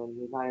Halen,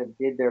 who kind of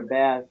did their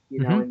best,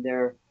 and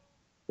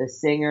the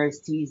singers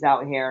teased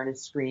out hair and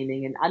is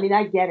screaming, and I mean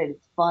I get it,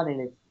 it's fun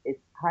and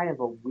it's kind of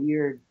a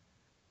weird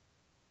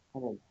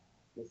kind of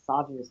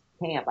misogynist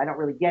camp. I don't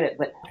really get it,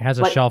 but it has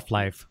a shelf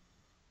life.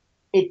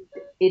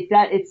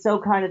 It's so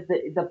kind of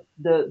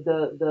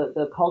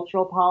the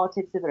cultural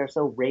politics of it are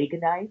so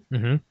Reaganite.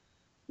 Mm-hmm.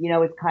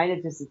 It's kind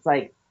of just, it's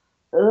like,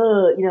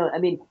 I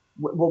mean,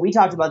 what we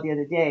talked about the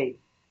other day,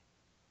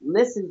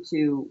 listen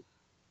to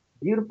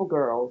Beautiful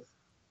Girls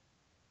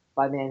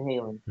by Van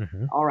Halen.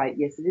 Mm-hmm. All right,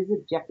 yes, it is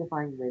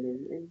objectifying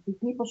women, and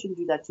people shouldn't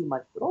do that too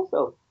much, but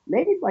also,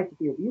 ladies like to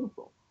feel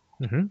beautiful.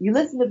 Mm-hmm. You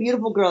listen to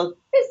Beautiful Girls,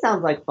 it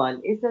sounds like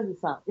fun. It's not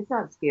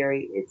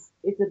scary. It's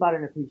about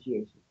an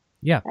appreciation.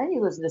 Yeah. And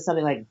you listen to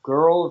something like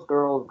Girls,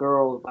 Girls,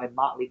 Girls by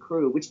Motley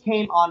Crue, which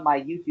came on my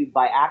YouTube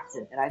by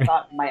accident. And I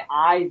thought my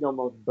eyes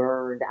almost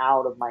burned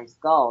out of my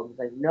skull. It's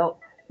like,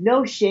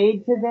 no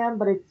shade to them,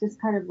 but it's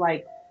just kind of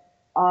like,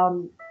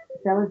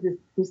 fellas,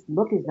 this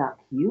look is not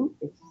cute.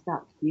 It's just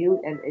not cute.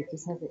 And it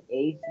just hasn't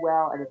aged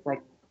well. And it's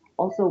like,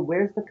 also,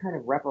 where's the kind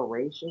of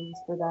reparations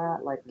for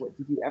that? Like,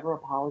 did you ever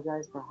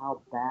apologize for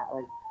how bad?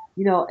 Like,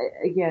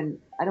 again,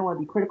 I don't want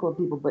to be critical of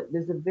people, but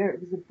there's a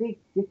big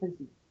difference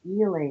in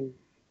feeling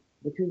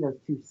between those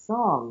two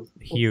songs.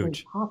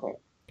 Huge.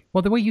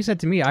 Well, the way you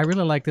said to me, I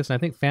really like this, and I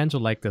think fans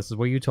will like this, is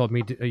what you told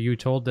me. You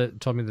told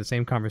me the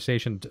same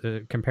conversation,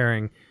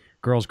 comparing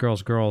Girls,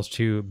 Girls, Girls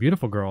to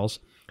Beautiful Girls,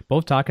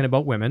 both talking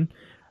about women.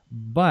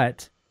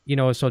 But,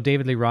 so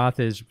David Lee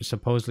Roth is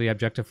supposedly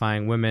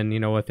objectifying women,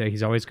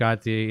 he's always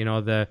got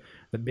the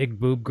big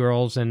boob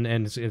girls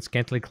and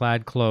scantily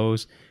clad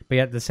clothes. But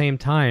yet at the same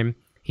time,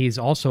 he's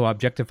also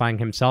objectifying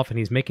himself, and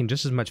he's making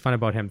just as much fun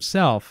about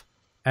himself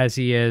as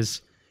he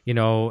is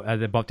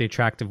about the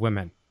attractive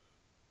women.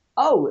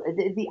 Oh,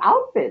 the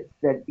outfits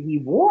that he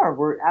wore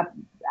were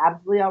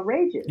absolutely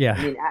outrageous. Yeah.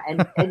 I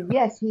mean, and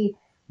yes,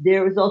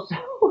 there was also,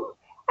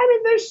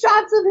 there's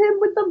shots of him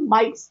with the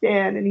mic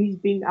stand and he's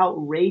being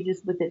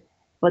outrageous with it,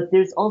 but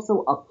there's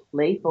also a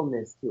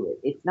playfulness to it.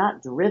 It's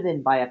not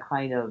driven by a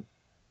kind of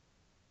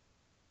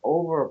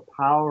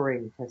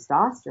overpowering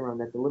testosterone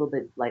that's a little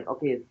bit like,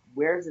 okay,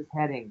 where's this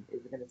heading?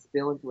 Is it going to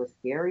spill into a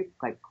scary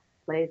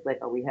place? Like,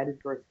 are we headed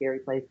for a scary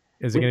place?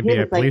 Is it going to be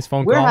a police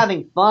phone call? We're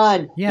having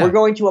fun. Yeah. We're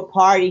going to a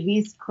party.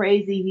 He's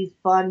crazy. He's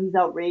fun. He's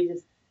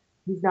outrageous.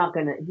 He's not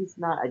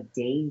a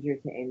danger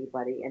to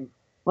anybody.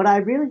 But I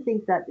really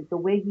think that the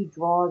way he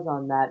draws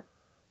on that,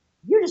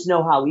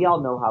 we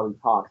all know how he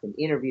talks in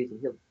interviews, and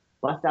he'll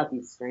bust out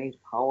these strange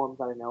poems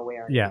out of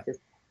nowhere. And yeah.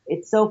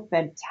 It's so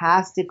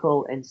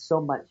fantastical and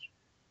so much.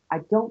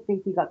 I don't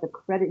think he got the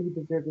credit he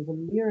deserved as a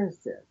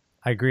lyricist.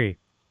 I agree.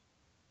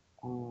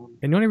 And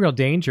the only real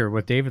danger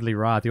with David Lee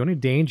Roth, the only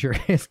danger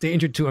is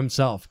danger to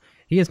himself.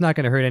 He is not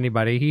going to hurt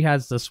anybody. He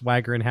has the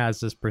swagger and has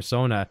this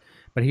persona,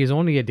 but he's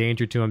only a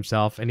danger to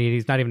himself, and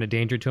he's not even a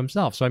danger to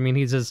himself. So, I mean,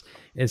 he's as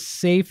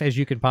safe as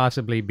you could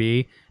possibly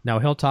be. Now,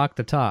 he'll talk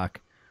the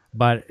talk,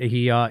 But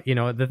he,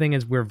 the thing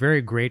is, we're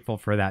very grateful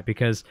for that,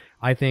 because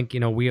I think,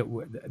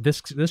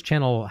 this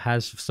channel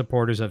has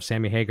supporters of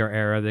Sammy Hagar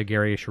era, the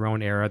Gary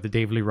Sharon era, the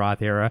David Lee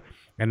Roth era,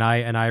 and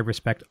I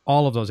respect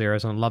all of those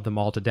eras and love them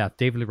all to death.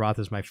 David Lee Roth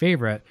is my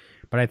favorite,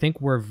 but I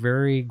think we're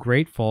very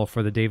grateful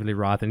for the David Lee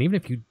Roth, and even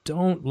if you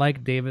don't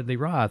like David Lee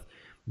Roth,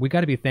 we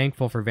got to be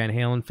thankful for Van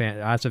Halen fan,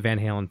 as a Van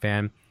Halen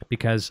fan,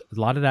 because a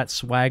lot of that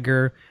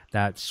swagger,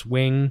 that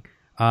swing,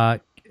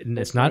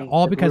 it's not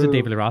all because of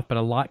David Lee Roth, but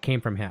a lot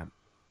came from him.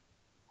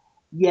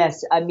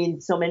 Yes, I mean,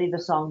 so many of the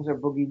songs are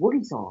boogie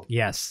woogie songs.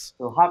 Yes.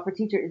 So Hot for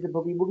Teacher is a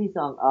boogie woogie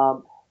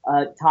song.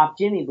 Top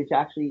Jimmy, which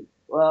actually,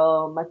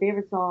 well, my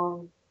favorite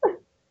song,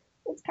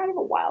 it's kind of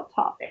a wild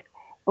topic,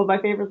 but my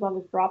favorite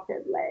song is Drop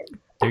Dead Lead.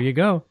 There you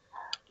go.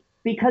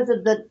 Because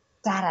of the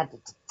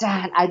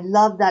da-da-da-da-da. I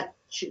love that.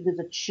 There's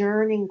a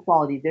churning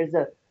quality.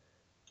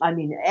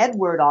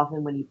 Edward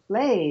often, when he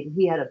played,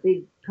 he had a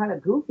big kind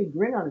of goofy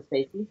grin on his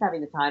face. He's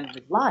having the time of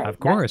his life. Of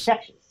course. That's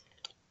infectious.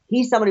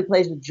 He's somebody who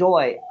plays with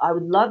joy.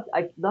 I'd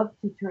love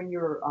to turn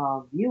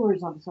your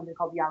viewers onto something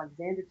called the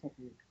Alexander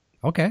Technique.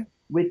 Okay.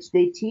 Which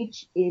they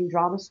teach in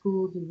drama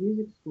schools and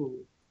music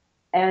schools.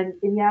 And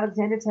in the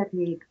Alexander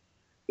Technique,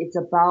 it's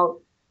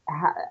about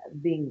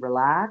being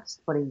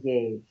relaxed but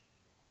engaged.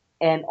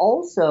 And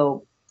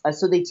also,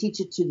 so they teach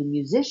it to the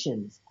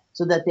musicians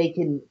so that they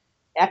can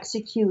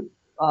execute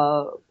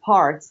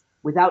parts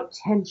without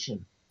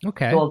tension.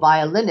 Okay. So a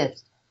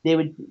violinist,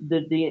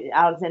 the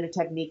Alexander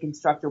Technique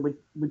instructor would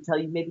tell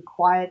you, maybe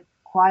quiet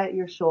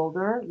your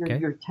shoulder.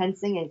 You're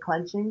tensing and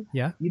clenching.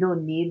 Yeah. You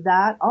don't need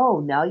that.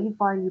 Oh, now you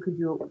find you can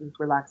do it with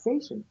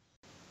relaxation.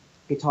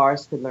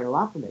 Guitarists could learn a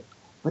lot from it.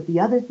 But the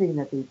other thing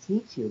that they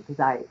teach you, because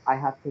I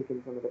have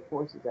taken some of the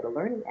courses at a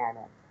learning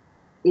annex,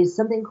 is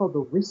something called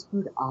the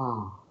whispered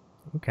ah.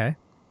 Okay.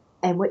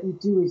 And what you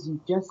do is you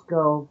just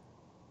go,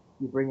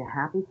 you bring a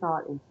happy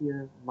thought into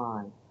your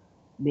mind.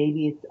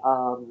 Maybe it's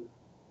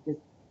just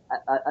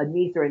a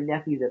niece or a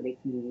nephew that makes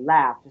you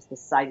laugh, just the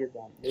sight of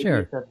them. Maybe Sure.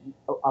 It's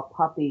a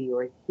puppy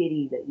or a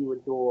kitty that you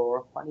adore, or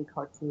a funny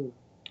cartoon.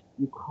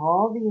 You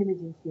call the image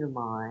into your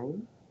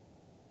mind,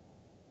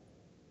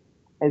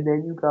 and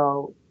then you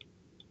go,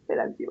 and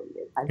I'm doing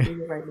it. I'm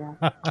doing it right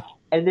now.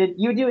 And then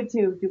you do it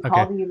too. You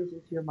call the image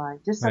into your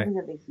mind. Just something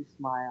that makes you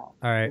smile.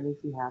 All right. That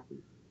makes you happy.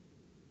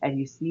 And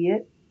you see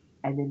it,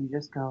 and then you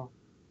just go,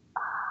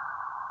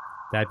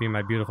 That'd be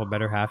my beautiful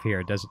better half here.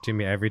 It does it to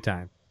me every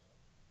time.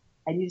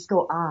 and you just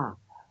go, ah.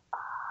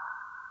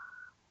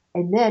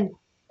 And then,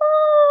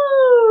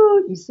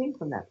 oh, you sing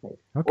from that place.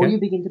 Okay. Or you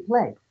begin to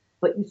play.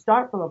 But you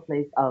start from a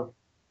place of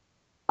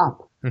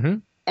up. Mm-hmm.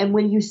 And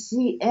when you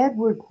see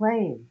Edward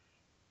playing,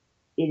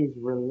 it is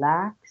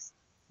relaxed,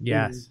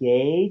 Yes.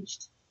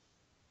 engaged,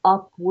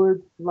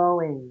 upward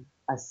flowing,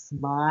 a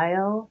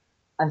smile,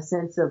 a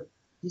sense of,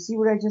 you see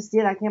what I just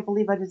did? I can't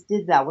believe I just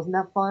did that. Wasn't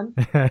that fun?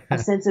 A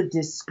sense of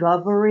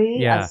discovery,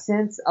 Yeah. a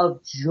sense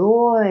of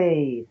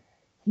joy.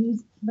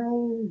 He's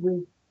playing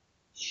with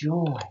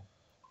joy.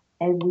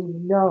 And we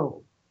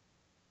know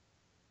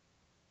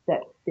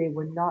that they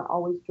were not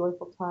always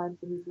joyful times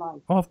in his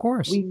life. Oh, of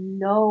course. We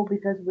know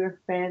because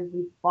we're fans,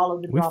 we follow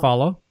the drama. We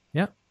follow.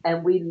 Yeah.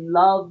 And we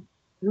love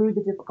through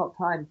the difficult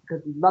times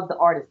because we love the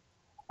artist.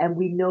 And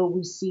we know,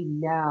 we see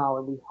now,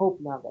 and we hope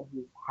now that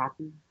he's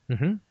happy.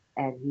 Mm-hmm.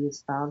 And he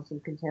has found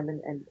some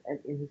contentment and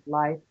in his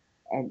life,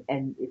 and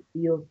it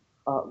feels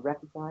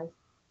recognized.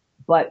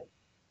 But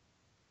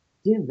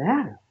it didn't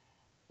matter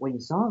when you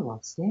saw him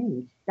on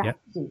stage. That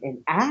wasn't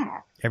an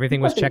act.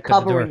 Everything was checked at the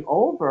covering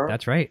door. over.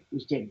 That's right. It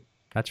was Jimmy.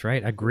 That's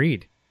right.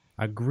 Agreed.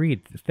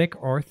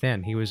 Thick or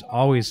thin, he was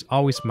always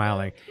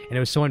smiling, and it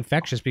was so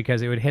infectious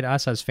because it would hit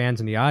us as fans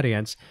in the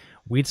audience.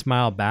 We'd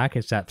smile back.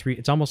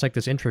 It's almost like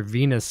this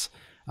intravenous,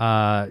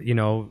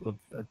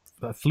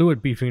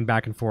 fluid between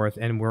back and forth,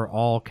 and we're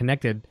all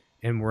connected,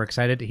 and we're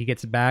excited. He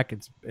gets back.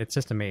 It's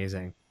just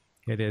amazing.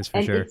 It is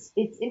for sure. It's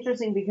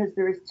interesting because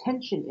there is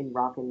tension in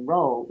rock and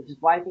roll, which is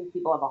why I think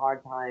people have a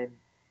hard time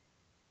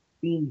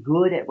being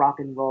good at rock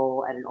and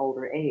roll at an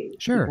older age.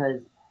 Sure.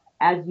 Because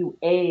as you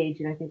age,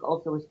 and I think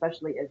also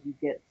especially as you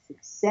get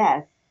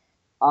success,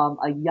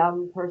 a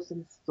young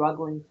person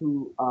struggling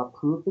to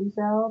prove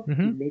themselves, to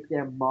make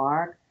their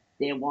mark,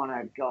 they want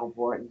to go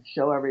for it and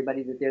show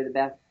everybody that they're the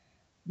best.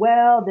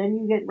 Well, then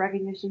you get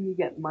recognition, you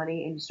get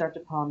money, and you start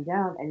to calm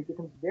down, and it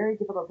becomes very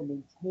difficult to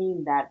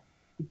maintain that,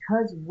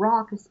 because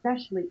rock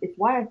especially, it's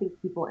why I think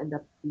people end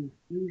up being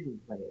fusion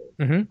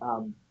players,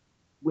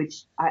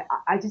 which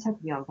I just have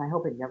to be honest, I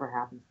hope it never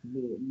happens to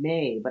me. It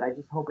may, but I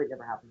just hope it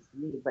never happens to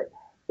me. But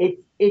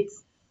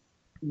it's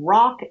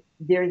rock,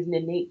 there's an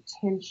innate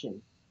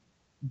tension.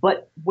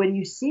 But when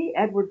you see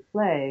Edward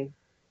play,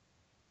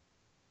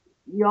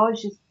 you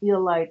always just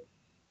feel like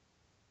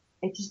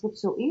it just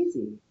looks so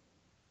easy.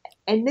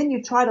 And then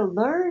you try to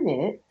learn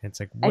it,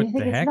 it's like, and what you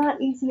think the heck? it's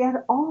not easy at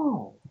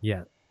all.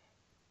 Yeah.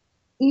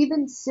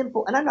 Even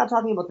simple, and I'm not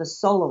talking about the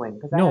soloing,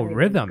 because I No, haven't even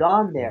rhythm.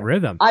 gone there.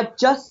 Rhythm.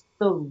 Just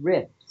the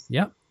riffs.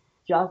 Yep.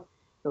 Just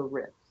the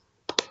riffs.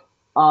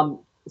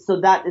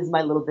 so that is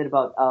my little bit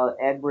about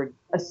Edward.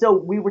 So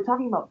we were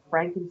talking about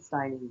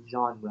Frankenstein and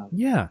genre,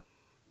 Yeah.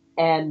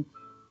 and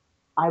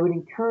I would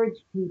encourage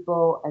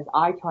people, as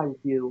I try to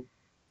do,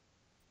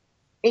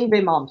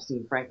 Yngwie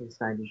Malmsteen,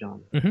 Frankenstein de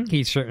genre.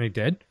 He certainly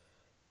did.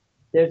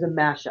 There's a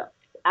mashup.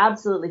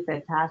 Absolutely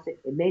fantastic.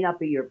 It may not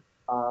be your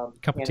Cup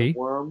of can tea. of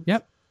worms.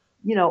 Yep.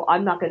 You know,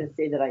 I'm not going to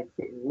say that I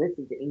sit and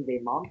listen to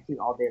Yngwie Malmsteen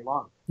all day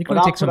long. You But can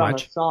I'll take so put on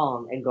much. a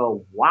song and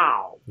go,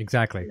 wow.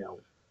 Exactly. You know,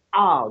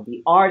 oh,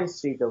 the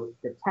artistry, the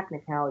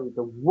technicality,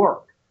 the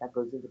work that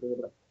goes into being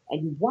able to,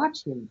 and you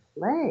watch him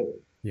play.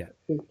 Yeah.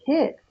 His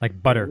kick.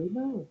 Like butter. Really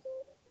moves.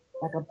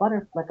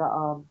 Like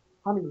a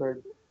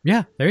hummingbird.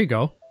 Yeah, there you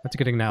go. That's a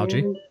good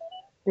analogy.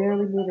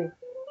 Barely moving.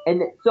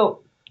 And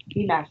so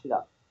he mashed it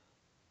up.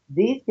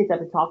 These kids, I've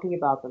been talking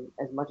about them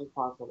as much as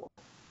possible.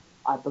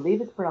 I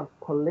believe it's pronounced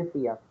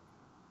Polyphia.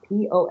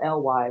 Polyphia.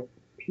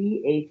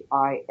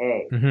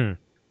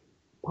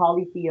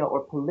 Polyphia or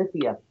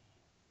Polyphia.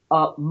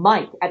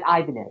 Mike at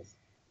Ibanez,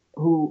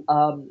 who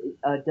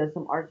does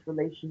some arts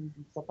relations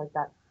and stuff like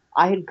that.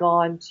 I had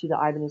gone to the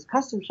Ibanez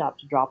custom shop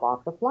to drop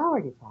off the flower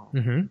guitar.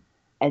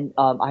 And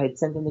I had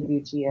sent them the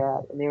Gucci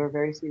ad, and they were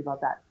very sweet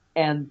about that.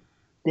 And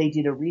they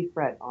did a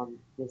refret on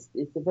this.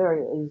 It's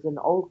an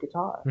old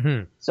guitar.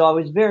 So I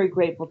was very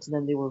grateful to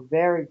them. They were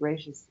very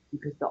gracious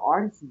because the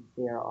artisans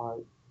there are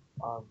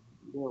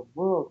they're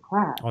world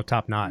class. Oh,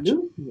 top notch.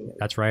 Luthiers.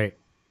 That's right.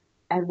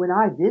 And when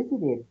I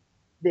visited,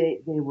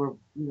 they were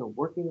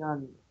working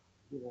on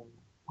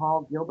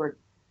Paul Gilbert's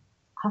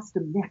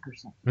custom neck or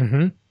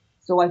something.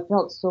 So I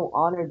felt so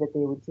honored that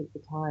they would take the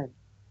time.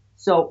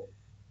 So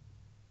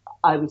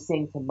I was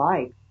saying to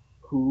Mike,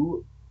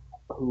 who's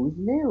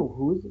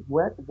new?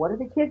 What are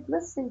the kids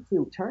listening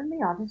to? Turn me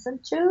on to some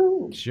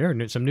tunes. Sure,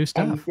 some new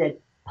stuff. And he said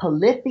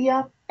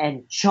Polyphia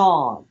and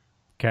Chon.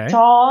 Okay.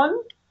 Chon.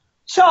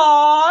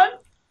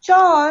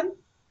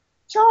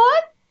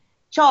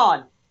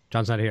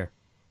 John's not here.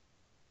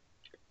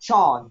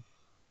 Chon.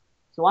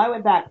 So I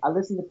went back. I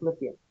listened to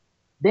Polyphia.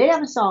 They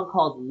have a song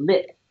called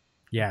Lit.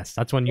 Yes,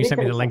 that's one you sent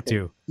me the link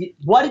to.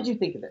 What did you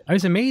think of it? It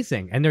was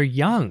amazing, and they're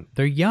young.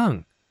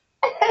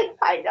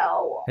 I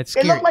know. It's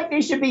They scary. look like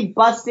they should be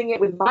busting it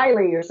with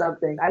Miley or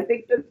something. I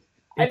think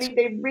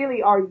they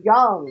really are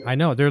young. I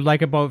know. They're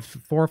like about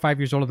 4 or 5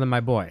 years older than my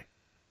boy.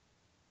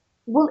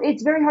 Well,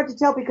 it's very hard to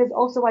tell because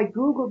also I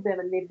Googled them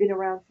and they've been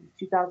around since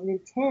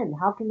 2010.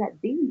 How can that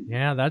be?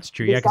 Yeah, that's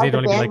true. They Yeah, because they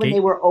started don't the even band like when they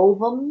were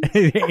ovum.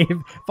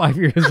 5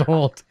 years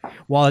old.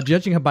 While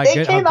judging by They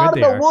how came good out of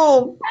they the are.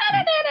 womb.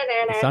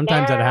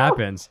 Sometimes that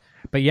happens.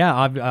 But yeah,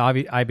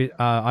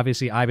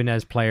 obviously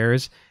Ibanez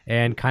players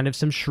and kind of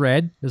some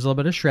shred. There's a little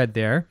bit of shred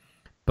there,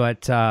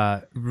 but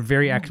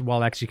very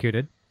well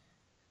executed.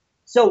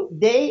 So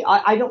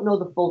I don't know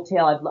the full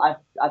tale.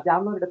 I've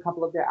downloaded a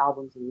couple of their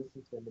albums and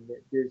listened to them.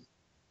 And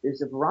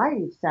there's a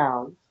variety of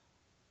sounds,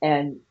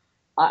 and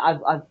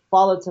I've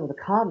followed some of the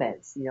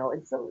comments.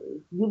 And so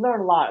you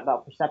learn a lot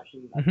about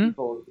perception of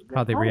people,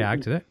 How they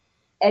react to it.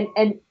 And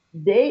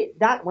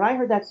when I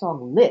heard that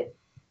song Lit,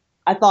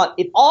 I thought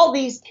if all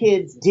these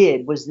kids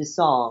did was this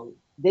song,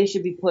 they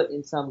should be put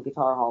in some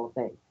Guitar Hall of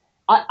Fame.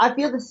 I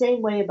feel the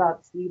same way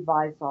about Steve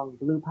Vai's song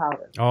Blue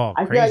Powder. Oh,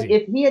 I crazy. feel like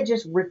if he had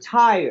just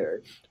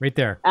retired Right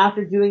there.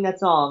 after doing that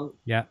song,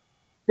 Yeah.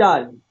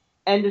 done.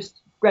 And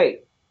just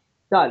great.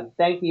 Done.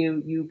 Thank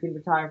you. You can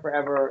retire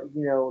forever.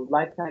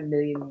 Lifetime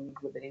millions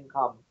with an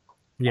income.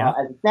 Yeah.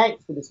 As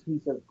thanks for this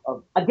piece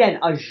of again,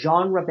 a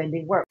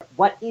genre-bending work.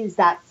 What is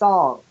that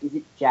song? Is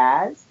it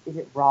jazz? Is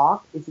it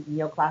rock? Is it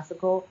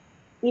neoclassical?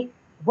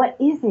 What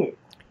is it?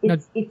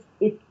 It's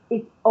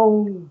its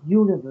own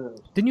universe.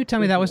 Didn't you tell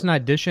me that was an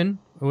audition?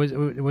 Was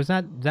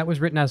that was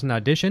written as an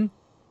audition?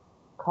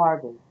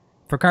 Carvin.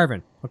 For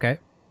Carvin. Okay.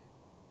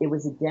 It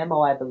was a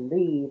demo, I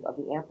believe, of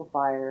the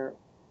amplifier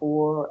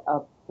for a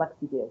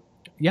flexi disc.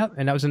 Yep,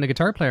 and that was in the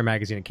Guitar Player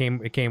magazine. It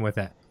came with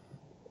it.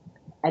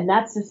 And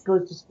that just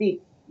goes to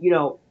speak,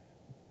 you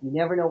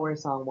never know where a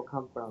song will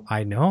come from.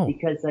 I know.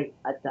 Because like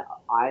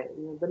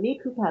the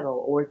Miku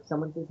pedal, or if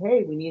someone says,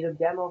 hey, we need a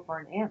demo for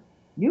an amp,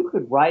 you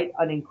could write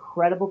an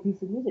incredible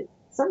piece of music.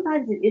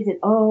 Sometimes it isn't,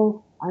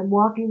 oh, I'm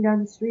walking down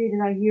the street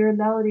and I hear a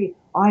melody.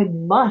 I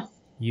must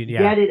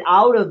get it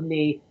out of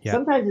me. Yeah.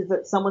 Sometimes it's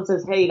that someone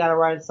says, hey, you got to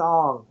write a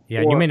song.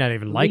 Yeah, you may not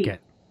even like it.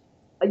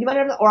 You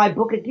might not, or I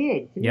book a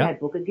gig. To me, Yeah. I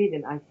book a gig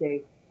and I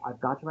say, I've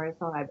got to write a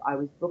song. I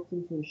was booked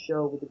into a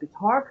show with the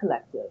Guitar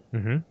Collective,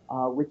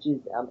 which is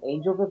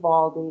Angel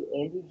Vivaldi,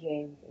 Andy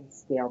James, and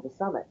Scale the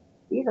Summit.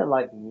 These are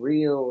like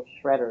real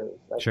shredders.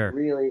 Like Sure.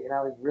 Really, and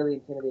I was really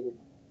intimidated.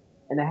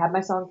 And I have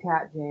my song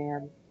Cat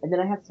Jam, and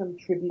then I have some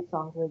tribute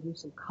songs where I do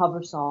some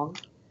cover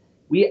songs.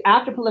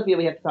 After Polyphia,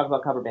 we have to talk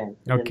about cover bands.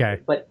 Okay.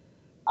 But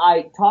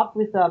I talked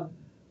with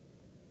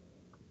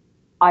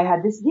I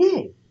had this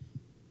gig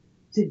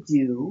to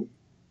do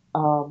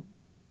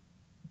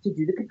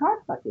the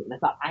Guitar Collective, and I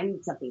thought I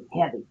need something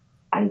heavy,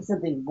 I need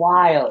something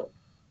wild,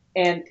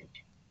 and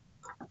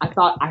I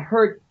thought I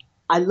heard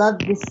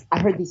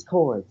these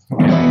chords.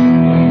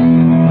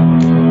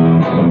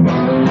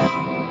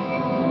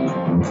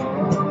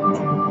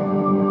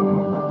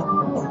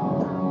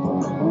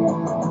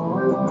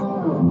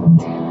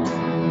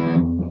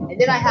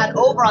 then I had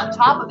over on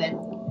top of it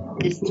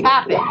this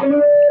tapping.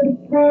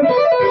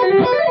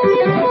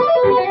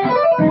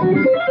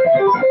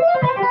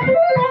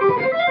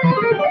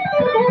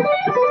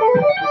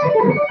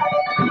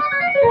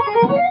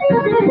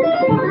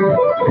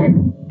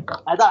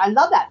 I thought I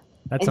love that.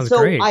 That and sounds so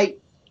great. I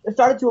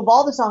started to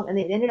evolve the song, and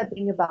it ended up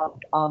being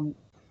about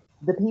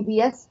the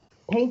PBS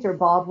painter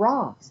Bob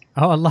Ross.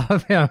 Oh, I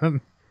love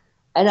him.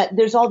 And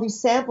there's all these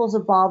samples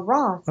of Bob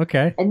Ross.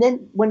 Okay. And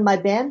then when my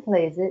band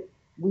plays it,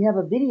 we have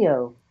a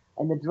video,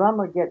 and the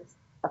drummer gets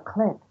a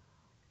clip.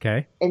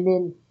 Okay. And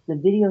then the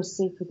video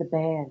syncs with the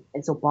band.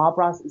 And so Bob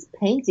Ross is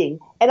painting,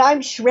 and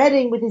I'm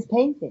shredding with his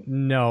painting.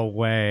 No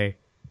way.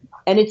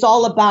 And it's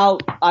all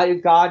about,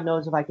 God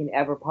knows if I can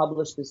ever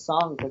publish this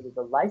song because of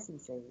the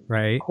licensing.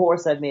 Right. Of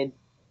course, I've made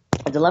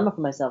a dilemma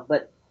for myself.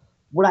 But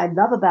what I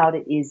love about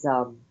it is,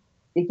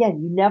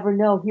 again, you never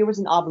know. Here was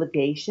an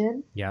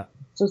obligation. Yeah.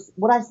 So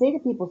what I say to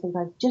people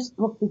sometimes, just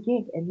book the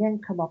gig and then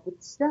come up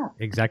with stuff.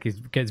 Exactly.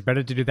 It's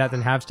better to do that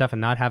than have stuff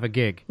and not have a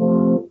gig.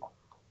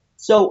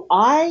 So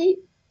I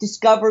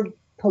discovered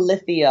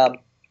Polyphia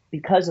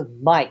because of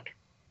Mike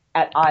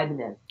at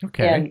Ibanez.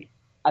 Okay. And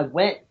I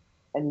went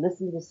and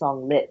listened to the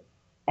song Lit,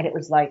 and it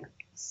was like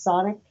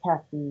sonic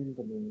caffeine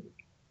to me.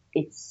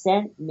 It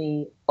sent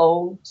me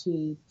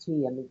OTT.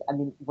 I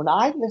mean, when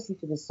I listen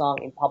to this song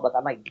in public,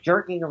 I'm like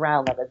jerking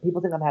around like people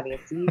think I'm having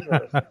a seizure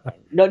or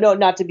something. No,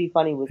 not to be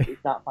funny.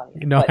 It's not funny.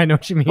 No, I know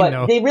what you mean. But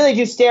no. they really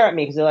do stare at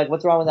me because they're like,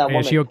 "What's wrong with that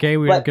woman?" Is she okay?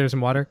 We get her some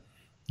water.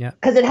 Yeah.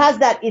 Because it has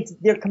that.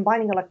 They're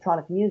combining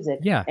electronic music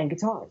and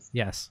guitars.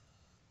 Yes.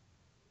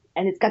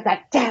 And it's got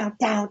that down,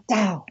 down,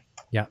 down.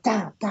 Yeah.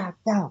 Down, down,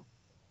 down.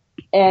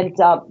 And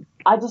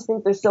I just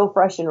think they're so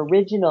fresh and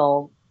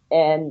original.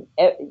 And,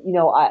 you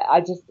know,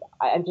 I'm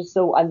just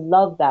so, I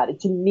love that.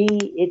 To me,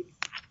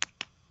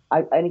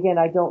 and again,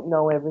 I don't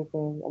know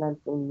everything and I'm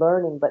still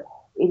learning, but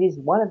it is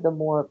one of the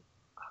more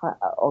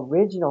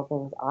original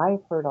things I've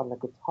heard on the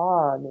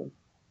guitar. I mean,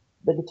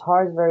 the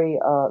guitar is very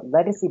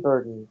legacy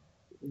burdened.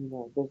 You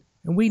know, there's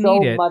and we so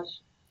need it. much.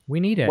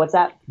 We need it. What's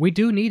that? We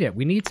do need it.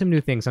 We need some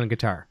new things on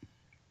guitar.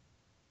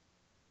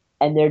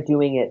 And they're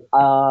doing it.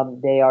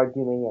 They are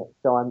doing it.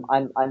 So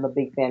I'm a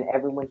big fan.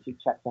 Everyone should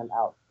check them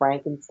out.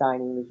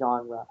 Frankensteining the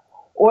genre,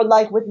 or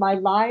like with my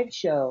live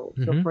show.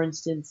 Mm-hmm. So for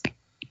instance,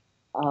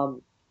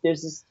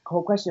 there's this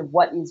whole question of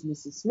what is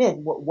Mrs. Smith?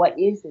 What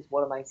is this?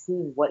 What am I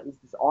seeing? What is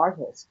this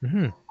artist?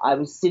 Mm-hmm. I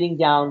was sitting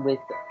down with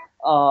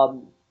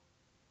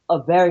a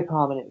very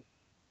prominent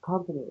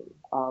company.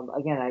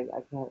 Again, I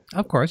can't.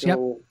 Of course, yep.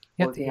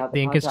 The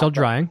ink is still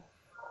drying.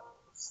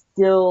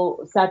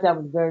 Still sat down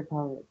with a very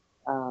prominent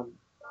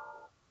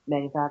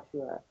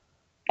manufacturer,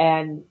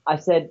 and I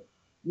said,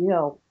 you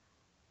know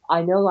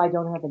I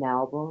don't have an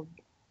album.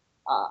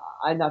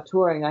 I'm not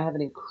touring. I have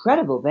an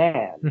incredible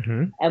band,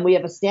 mm-hmm. and we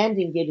have a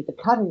standing gig at the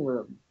Cutting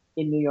Room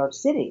in New York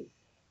City.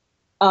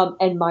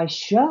 And my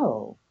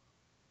show,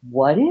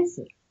 what is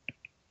it?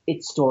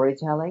 It's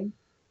storytelling,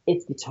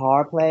 it's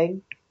guitar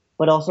playing,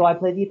 but also I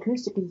play the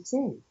acoustic and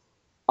sing.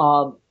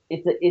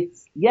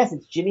 It's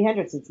Jimi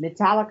Hendrix, it's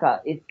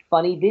Metallica, it's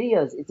funny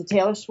videos, it's a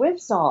Taylor Swift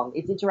song,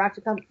 it's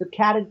interactive, the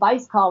Cat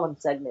Advice column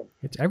segment.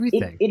 It's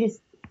everything.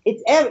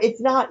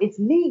 It's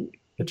me.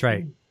 That's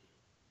right.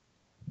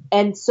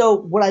 And so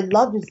what I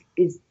loved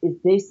is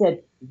they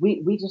said,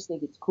 we just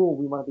think it's cool,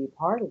 we want to be a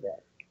part of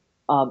it.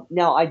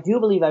 Now I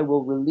do believe I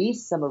will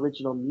release some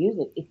original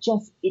music. It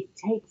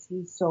takes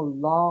me so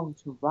long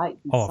to write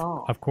these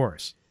songs. Of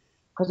course.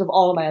 Because of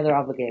all of my other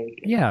obligations.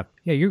 Yeah.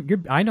 You're.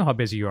 I know how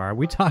busy you are.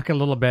 We talk a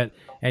little bit,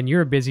 and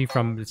you're busy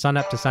from sun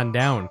up to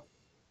sundown.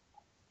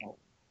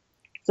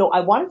 So I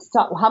wanted to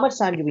talk. How much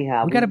time do we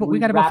have?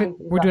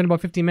 We're doing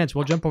about 15 minutes.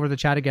 We'll jump over the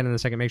chat again in a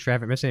second. Make sure I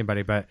haven't missed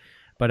anybody. But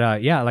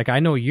yeah, like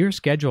I know your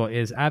schedule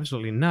is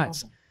absolutely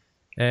nuts,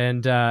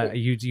 and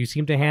you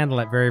seem to handle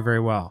it very, very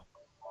well.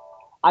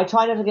 I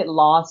try not to get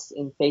lost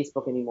in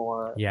Facebook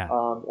anymore. Yeah.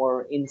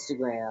 Or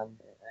Instagram.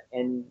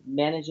 And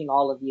managing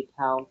all of the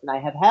accounts, and I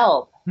have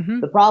help.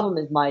 Mm-hmm. The problem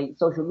is my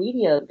social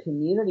media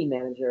community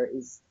manager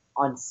is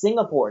on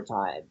Singapore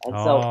time, and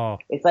so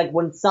it's like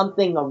when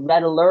a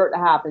red alert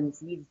happens,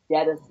 he's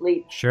dead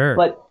asleep. Sure.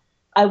 But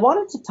I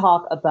wanted to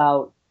talk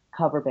about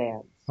cover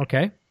bands,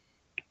 okay,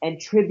 and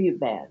tribute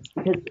bands,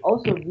 because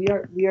also we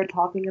are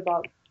talking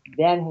about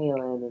Van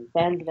Halen and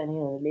fans of Van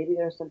Halen, and maybe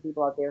there are some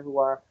people out there who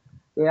are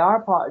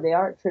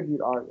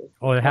tribute artists.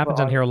 Oh, it happens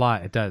on here a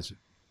lot. It does.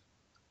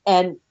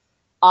 And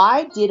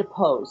I did a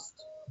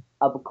post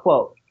of a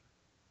quote,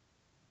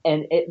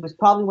 and it was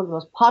probably one of the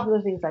most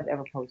popular things I've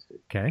ever posted.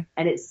 Okay.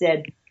 And it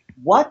said,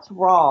 "What's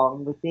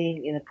wrong with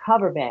being in a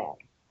cover band?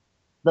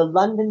 The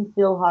London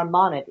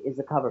Philharmonic is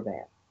a cover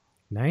band."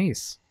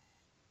 Nice.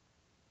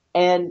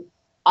 And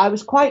I'm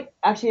quite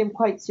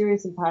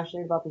serious and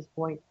passionate about this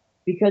point,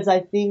 because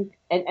I think,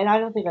 and I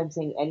don't think I'm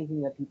saying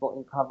anything that people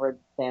in covered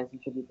bands and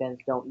tribute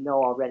bands don't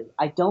know already.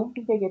 I don't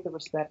think they get the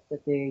respect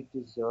that they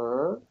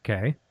deserve.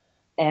 Okay.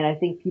 And I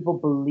think people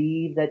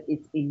believe that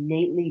it's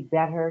innately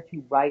better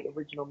to write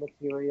original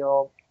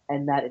material,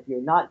 and that if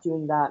you're not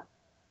doing that,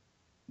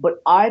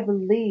 but I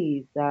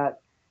believe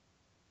that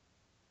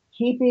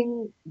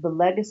keeping the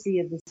legacy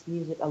of this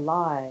music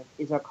alive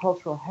is our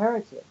cultural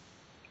heritage.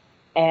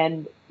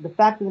 And the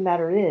fact of the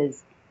matter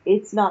is,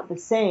 it's not the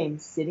same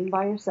sitting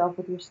by yourself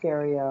with your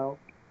stereo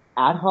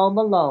at home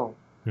alone.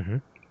 Mm-hmm.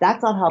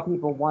 That's not how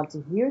people want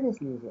to hear this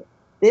music.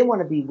 They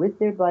want to be with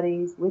their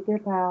buddies, with their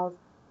pals,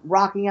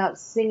 rocking out,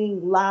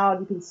 singing loud.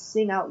 You can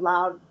sing out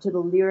loud to the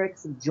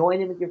lyrics and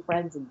join in with your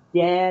friends and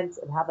dance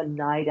and have a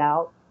night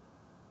out.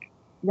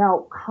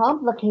 Now,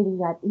 complicating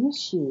that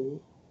issue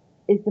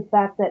is the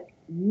fact that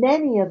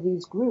many of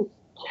these groups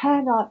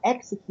cannot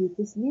execute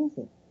this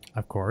music.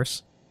 Of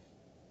course.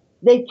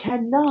 They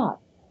cannot.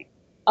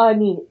 I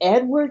mean,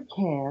 Edward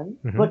can,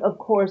 Mm-hmm. but of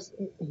course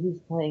he's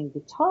playing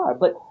guitar.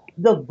 But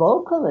the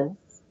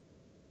vocalists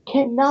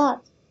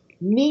cannot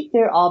meet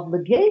their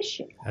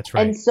obligation. That's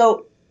right. And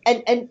so,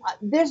 and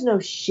there's no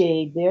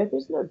shade there.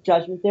 There's no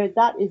judgment there.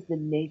 That is the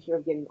nature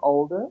of getting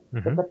older,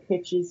 Mhm. that the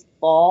pitches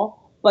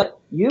fall. But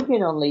you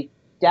can only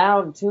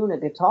down tune a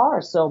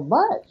guitar so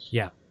much.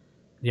 Yeah,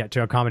 to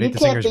You accommodate the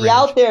can't singer's be range.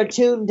 out there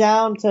tuned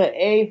down to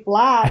A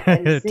flat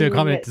and To singing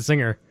accommodate it. the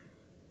singer.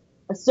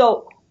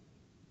 So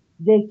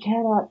they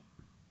cannot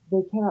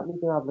meet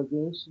their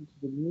obligation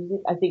to the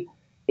music. I think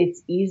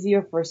it's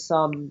easier for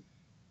some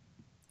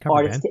Cover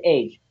artists band. to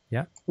age.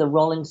 Yeah. The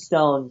Rolling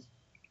Stones.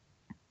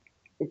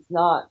 It's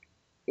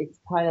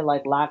kind of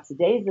like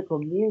lackadaisical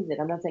music.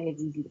 I'm not saying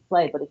it's easy to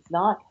play, but it's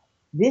not.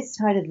 This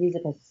kind of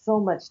music has so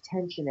much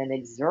tension and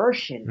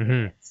exertion in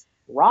Mhm. it.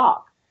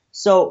 Rock.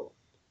 So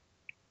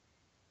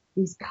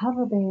these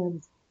cover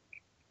bands,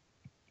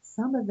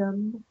 some of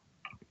them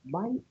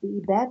might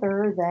be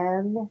better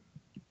than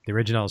The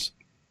originals.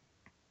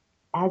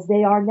 as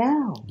they are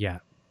now. Yeah,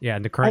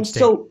 in the current And state.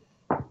 so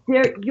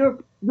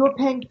you're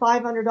paying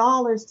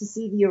 $500 to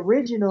see the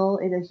original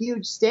in a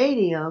huge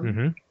stadium.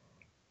 Mm-hmm.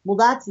 Well,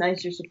 that's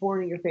nice. You're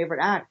supporting your favorite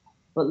act.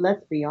 But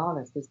let's be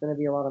honest, there's going to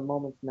be a lot of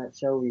moments in that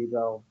show where you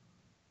go,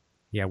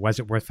 Yeah, was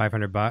it worth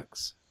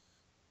 $500?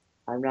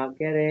 I'm not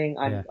kidding.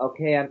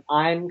 Yeah.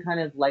 I'm kind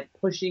of like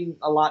pushing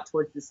a lot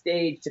towards the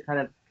stage to kind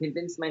of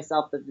convince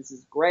myself that this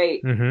is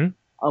great. Mm-hmm.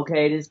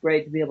 Okay, it is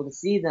great to be able to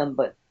see them,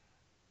 but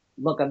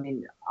look, I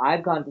mean,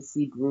 I've gone to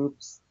see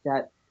groups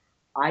that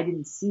I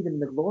didn't see them in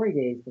the glory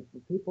days, but for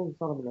people who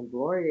saw them in the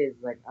glory days,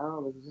 like,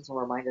 oh, this is just a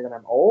reminder that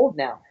I'm old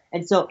now.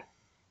 And so,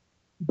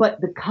 but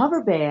the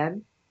cover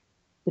band,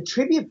 the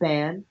tribute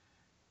band,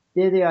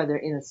 there they are. They're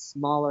in a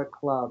smaller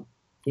club.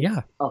 It's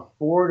Yeah.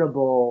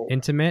 affordable.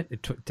 Intimate.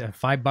 It took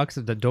 $5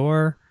 at the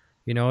door.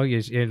 You know,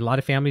 a lot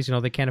of families, you know,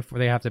 they can't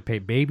afford. They have to pay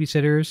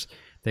babysitters.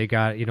 They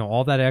got, you know,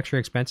 all that extra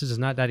expenses is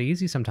not that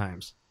easy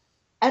sometimes.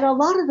 And a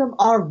lot of them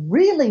are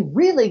really,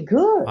 really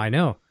good. I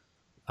know.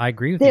 I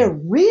agree with They're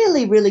you.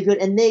 really, really good.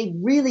 And they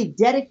really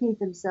dedicate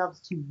themselves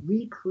to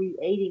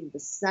recreating the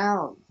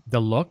sound. The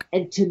look.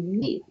 And to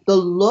me, the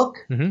look,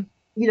 Mhm.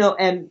 you know,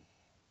 and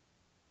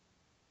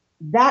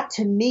that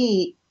to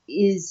me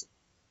is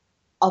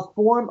a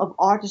form of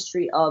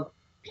artistry of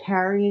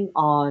carrying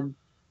on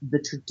the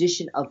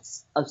tradition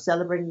of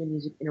celebrating the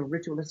music in a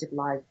ritualistic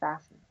live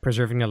fashion.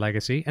 Preserving the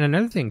legacy. And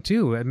another thing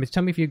too, I mean,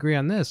 tell me if you agree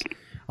on this.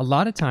 A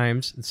lot of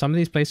times, some of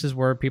these places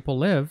where people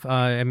live,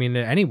 I mean,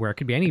 anywhere, it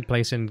could be any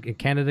place in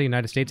Canada,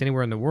 United States,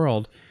 anywhere in the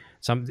world.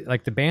 Some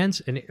like the bands,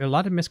 and a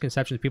lot of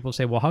misconceptions. People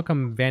say, well, how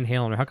come Van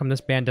Halen, or how come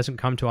this band doesn't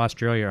come to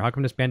Australia, or how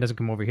come this band doesn't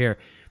come over here?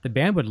 The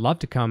band would love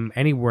to come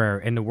anywhere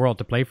in the world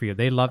to play for you.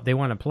 They want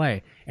to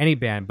play any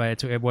band, but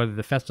it's whether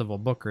the festival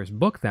bookers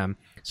book them.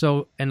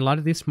 So in a lot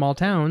of these small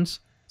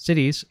towns,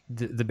 cities,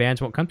 the bands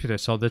won't come to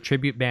this. So the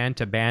tribute band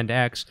to band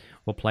X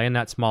will play in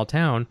that small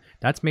town.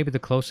 That's maybe the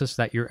closest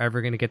that you're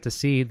ever going to get to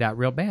see that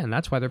real band.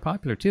 That's why they're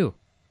popular too.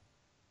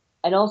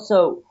 And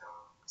also,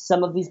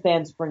 some of these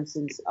bands, for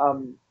instance,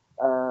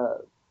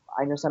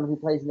 I know someone who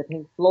plays in the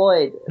Pink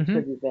Floyd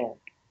tribute band.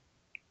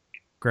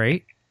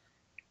 Great.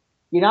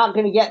 You're not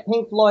going to get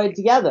Pink Floyd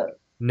together.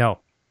 No.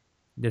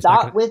 It's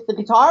Not with the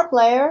guitar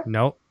player.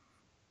 No.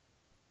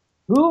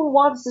 Who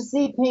wants to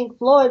see Pink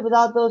Floyd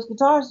without those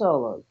guitar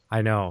solos?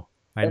 I know.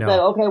 It's like,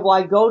 okay, well,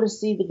 I go to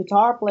see the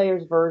guitar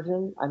player's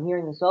version. I'm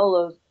hearing the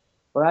solos,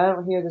 but I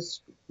don't hear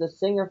the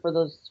singer for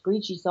those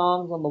screechy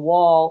songs on the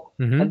wall,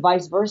 Mhm. and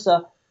vice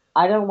versa.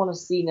 I don't want to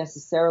see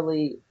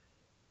necessarily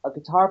a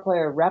guitar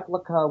player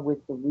replica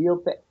with the real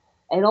band.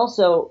 And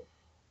also,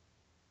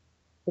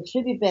 the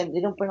tribute band,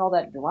 they don't bring all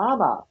that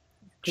drama.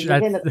 'Cause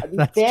again, these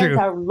That's bands true.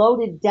 are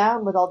loaded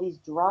down with all these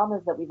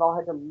dramas that we've all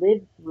had to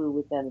live through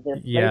with them. They're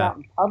played Yeah. out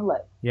in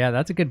public. Yeah,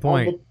 that's a good And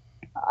point.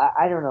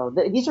 I don't know.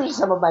 These are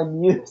some of my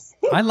music.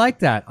 I like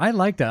that.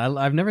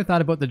 I've never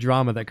thought about the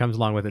drama that comes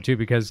along with it too,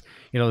 because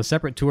you know the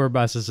separate tour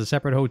buses, the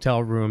separate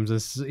hotel rooms,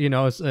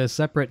 a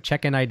separate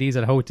check-in IDs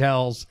at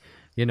hotels.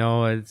 You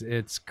know,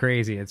 it's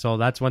crazy. And so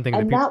that's one thing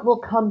And that people, that will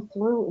come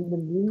through in the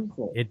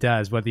music. it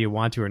does, whether you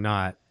want to or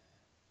not.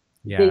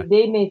 Yeah.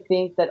 They may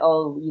think that,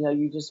 oh, you know,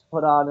 you just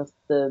put on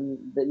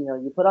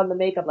you put on the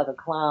makeup like a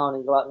clown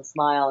and go out and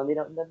smile, and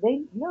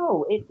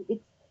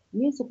it's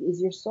music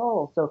is your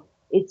soul. So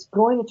it's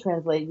going to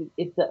translate.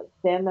 If the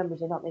band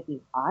members are not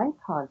making eye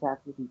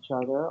contact with each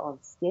other on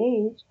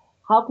stage,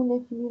 how can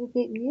they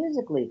communicate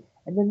musically?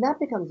 And then that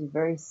becomes a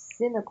very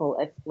cynical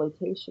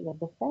exploitation of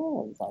the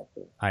fans, I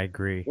think. I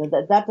agree. You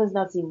know, that does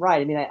not seem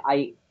right. I mean,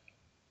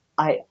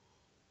 I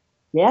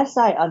yes,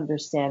 I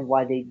understand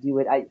why they do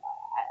it.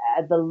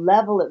 At the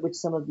level at which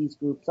some of these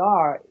groups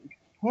are, it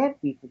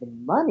can't be for the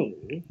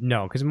money.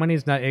 No, because money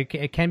is not.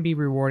 It can be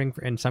rewarding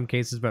in some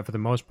cases, but for the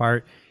most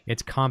part,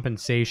 it's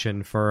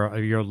compensation for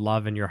your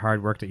love and your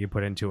hard work that you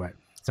put into it.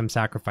 Some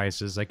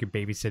sacrifices, like your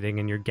babysitting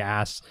and your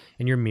gas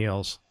and your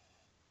meals.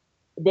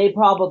 They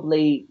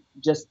probably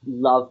just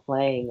love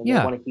playing and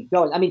they want to keep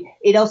going. I mean,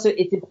 it's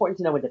important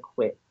to know when to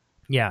quit.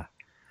 Yeah.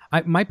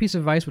 My piece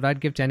of advice, what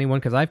I'd give to anyone,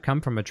 because I've come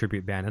from a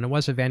tribute band, and it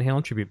was a Van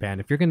Halen tribute band.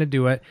 If you're going to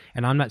do it,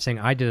 and I'm not saying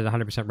I did it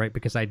 100% right,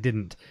 because I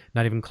didn't,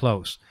 not even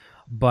close.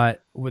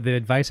 But with the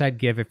advice I'd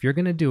give, if you're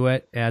going to do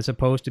it, as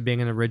opposed to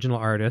being an original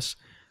artist,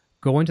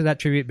 go into that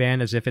tribute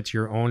band as if it's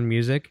your own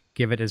music.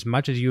 Give it as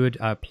much as you would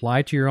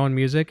apply to your own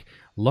music.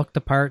 Look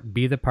the part,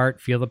 be the part,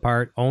 feel the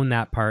part, own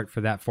that part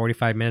for that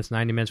 45 minutes,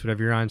 90 minutes,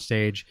 whatever you're on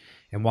stage,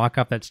 and walk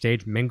up that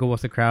stage, mingle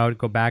with the crowd,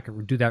 go back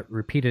and do that,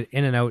 repeat it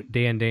in and out,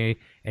 day and day,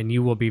 and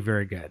you will be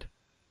very good.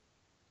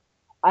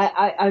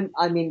 I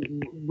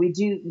mean,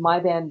 my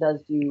band does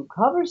do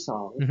cover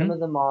songs. Mm-hmm. Some of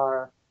them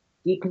are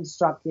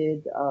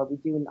deconstructed. We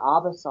do an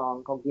ABBA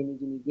song called Gimme,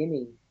 Gimme,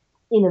 Gimme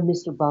in a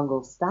Mr.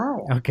 Bungle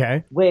style.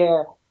 Okay.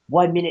 Where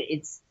 1 minute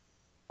it's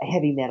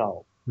heavy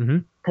metal.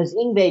 Because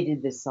Yngwie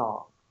did this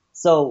song.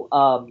 So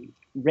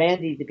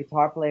Randy, the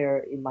guitar player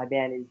in my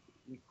band, is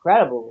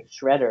incredible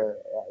shredder.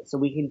 So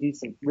we can do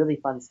some really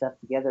fun stuff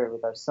together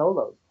with our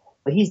solos.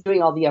 But he's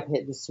doing all the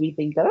the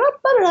sweeping,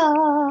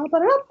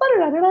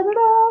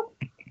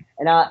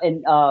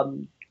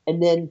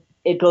 and then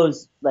it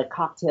goes like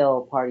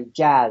cocktail party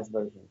jazz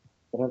version,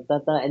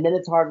 and then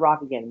it's hard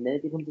rock again, and then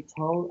it becomes a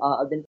tone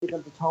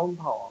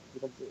poem,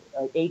 it becomes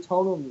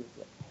atonal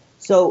music.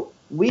 So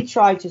we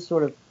try to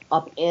sort of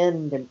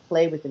upend and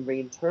play with and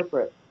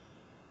reinterpret.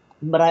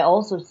 But I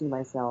also see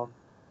myself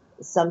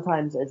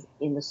sometimes as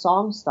in the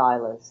song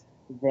stylist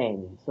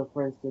vein. So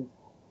for instance,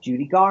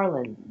 Judy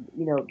Garland,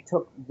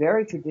 took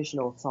very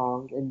traditional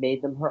songs and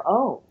made them her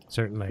own.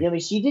 Certainly. I mean,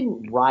 she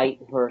didn't write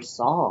her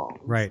songs.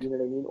 Right. You know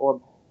what I mean?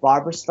 Or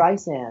Barbra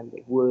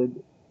Streisand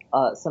would,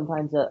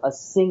 sometimes a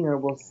singer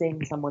will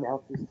sing someone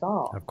else's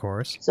song. Of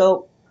course.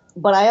 So,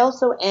 but I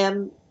also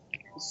am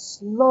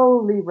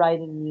slowly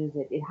writing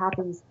music. It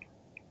happens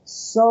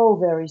so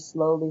very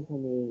slowly for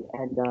me.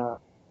 And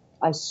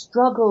I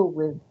struggle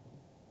with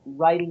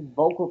writing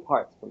vocal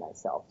parts for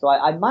myself. So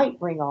I might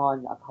bring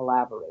on a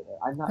collaborator.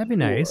 I'm not That'd be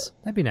sure. nice.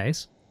 That'd be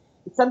nice.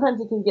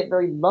 Sometimes it can get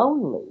very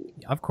lonely.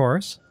 Of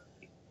course.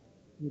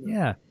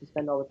 Yeah. To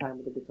spend all the time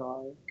with the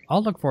guitar.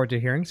 I'll look forward to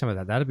hearing some of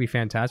that. That'd be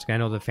fantastic. I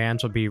know the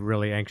fans will be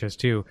really anxious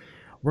too.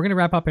 We're going to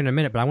wrap up in a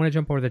minute, but I want to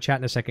jump over to the chat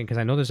in a second because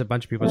I know there's a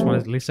bunch of people. I just want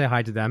to at least say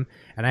hi to them.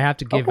 And I have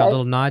to give a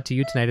little nod to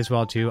you tonight as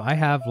well, too. I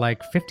have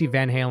like 50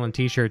 Van Halen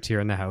t-shirts here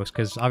in the house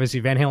because obviously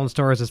Van Halen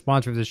Store is a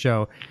sponsor of the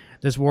show.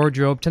 This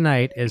wardrobe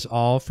tonight is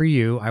all for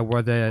you. I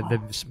wore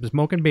the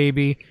Smokin'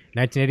 Baby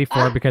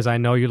 1984 because I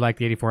know you like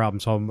the 84 album.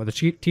 So the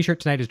t-shirt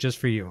tonight is just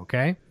for you,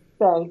 okay?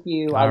 Thank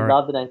you. I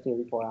love the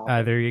 1984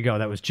 album. There you go.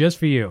 That was just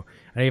for you.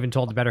 I even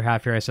told the better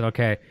half here, I said,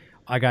 okay,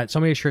 I got so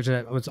many shirts, and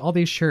it was all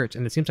these shirts,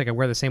 and it seems like I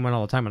wear the same one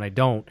all the time, and I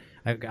don't.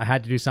 I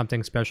had to do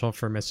something special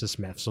for Mrs.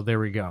 Smith, so there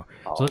we go.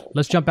 So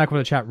let's jump back over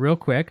the chat real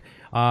quick.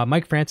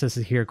 Mike Francis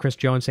is here. Chris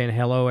Jones saying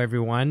hello,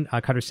 everyone.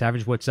 Cutter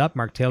Savage, what's up?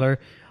 Mark Taylor,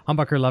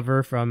 Humbucker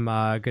Lover from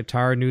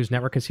Guitar News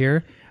Network is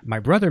here. My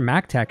brother,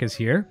 Mac Tech, is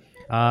here.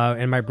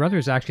 And my brother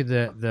is actually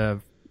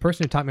the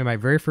person who taught me my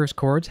very first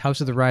chords. House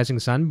of the Rising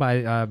Sun,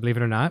 by believe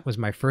it or not, was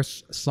my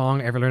first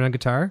song I ever learned on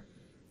guitar.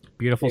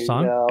 Beautiful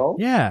song.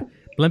 Yeah.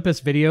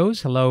 Blimpus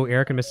Videos, hello,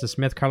 Eric and Mrs.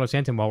 Smith, Carlos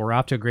Anton. Well, we're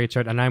off to a great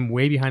start, and I'm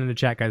way behind in the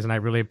chat, guys, and I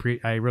really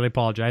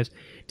apologize.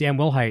 Dan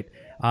Wilhite,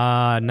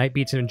 Night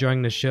Beats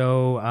enjoying the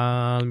show.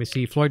 Let me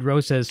see. Floyd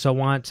Rose says, so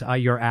want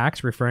your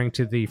axe, referring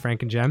to the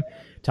Frank and Gem.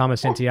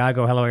 Thomas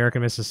Santiago, hello, Eric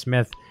and Mrs.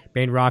 Smith.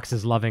 Bane Rocks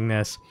is loving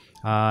this.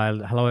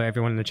 Hello,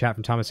 everyone in the chat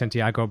from Thomas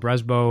Santiago.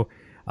 Bresbo,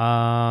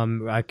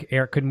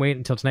 Eric couldn't wait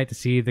until tonight to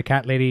see the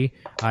cat lady.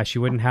 She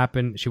wouldn't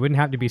happen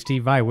to be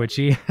Steve Vai, would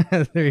she?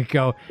 There you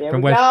go. There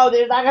we go.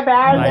 There's like a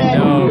comparison. I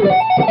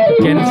know.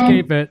 Can't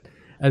escape it.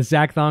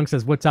 Zach Thong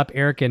says, what's up,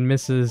 Eric and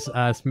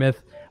Mrs.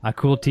 Smith? A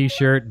cool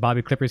t-shirt.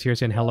 Bobby Clippers here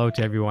saying hello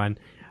to everyone.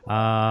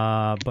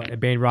 But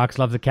Bane Rocks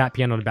loves the cat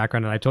piano in the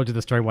background, and I told you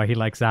the story why he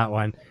likes that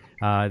one.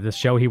 The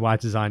show he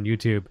watches on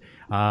YouTube.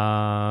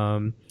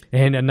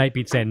 And a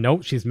Nightbeat saying,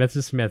 nope, she's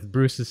Mrs. Smith.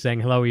 Bruce is saying,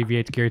 hello,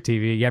 EVH Gear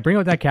TV. Yeah, bring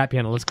out that cat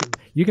piano.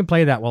 You can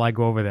play that while I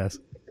go over this.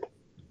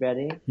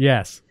 Ready?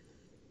 Yes.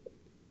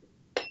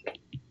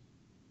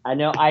 I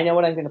know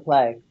what I'm going to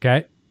play.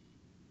 Okay.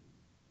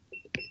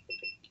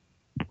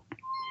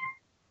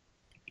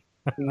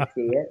 Can you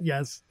see it?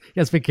 Yes.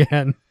 Yes, we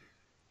can.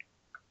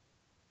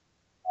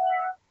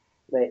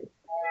 Wait.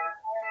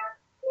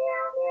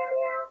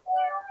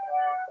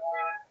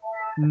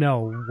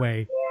 No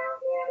way.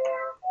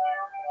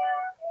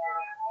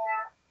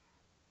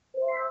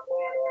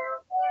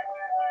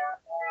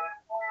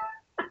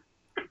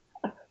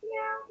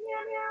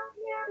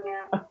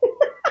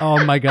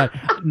 Oh my God.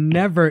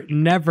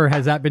 Never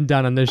has that been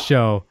done on this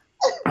show.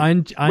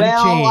 Unchained.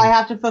 Well, I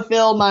have to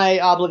fulfill my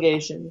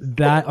obligations.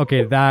 That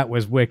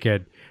was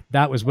wicked.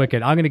 That was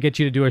wicked. I'm going to get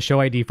you to do a show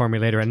ID for me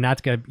later, and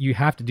you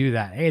have to do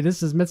that. Hey,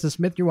 this is Mrs.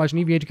 Smith. You're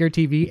watching EVH Gear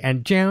TV,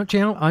 and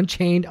channel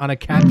Unchained on a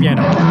cat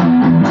piano.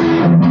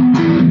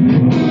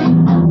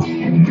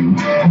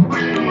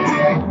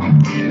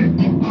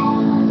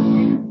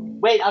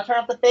 Wait, I'll turn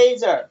off the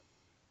phaser,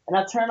 and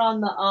I'll turn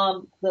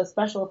on the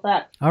special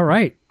effect. All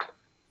right.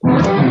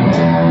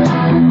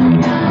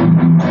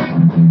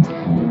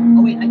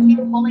 Oh wait, I keep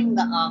pulling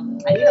the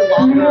I need a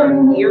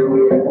longer ear.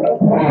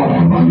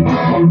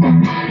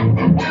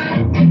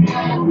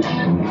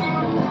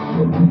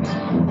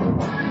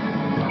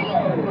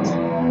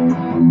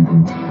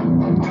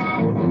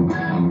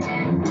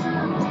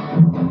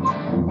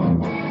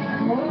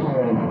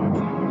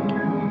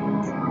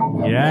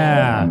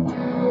 Yeah.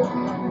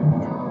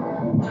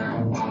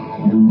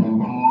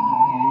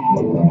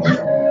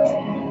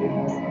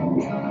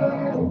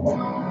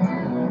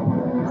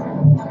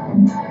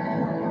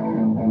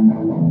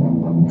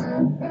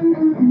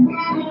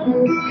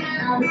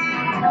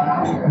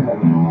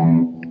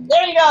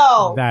 There you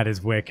go. That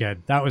is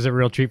wicked. That was a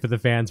real treat for the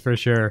fans for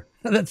sure.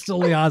 That's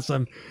totally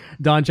awesome.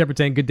 Don Shepard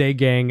saying, good day,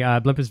 gang.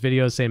 Blimpus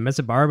Videos saying, Miss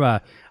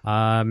Barba,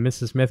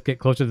 Mrs. Smith, get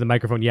closer to the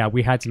microphone. Yeah,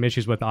 we had some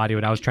issues with audio,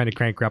 and I was trying to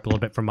crank her up a little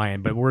bit from my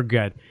end, but we're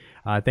good.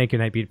 Thank you,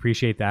 Nightbeat.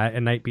 Appreciate that.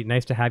 And Nightbeat,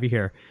 nice to have you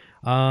here.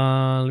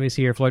 Let me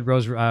see here. Floyd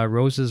Rose,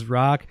 Roses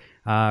Rock.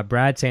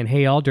 Brad saying,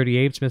 hey, all Dirty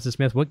Apes, Mrs.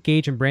 Smith, what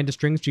gauge and brand of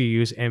strings do you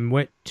use, and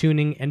what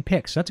tuning and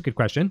picks? That's a good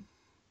question.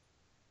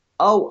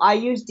 Oh, I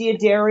use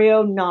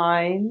D'Addario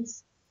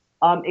 9s,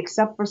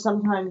 except for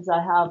sometimes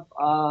I have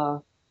a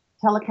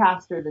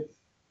Telecaster that's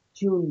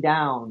tuned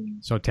down.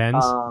 So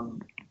 10s?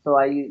 So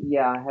I use,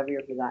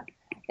 heavier for that.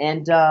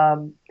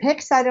 And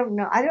picks, I don't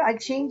know. I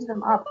change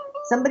them up.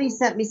 Somebody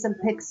sent me some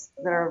picks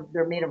they're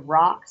made of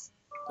rocks.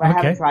 I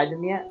haven't tried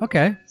them yet.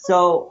 Okay.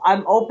 So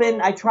I'm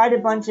open. I tried a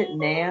bunch at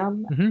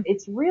NAMM. Mm-hmm.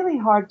 It's really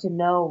hard to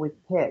know with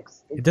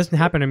picks. It doesn't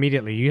happen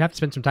immediately. You have to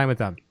spend some time with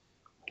them.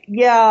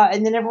 Yeah,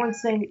 and then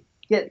everyone's saying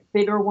get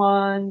bigger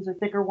ones or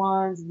thicker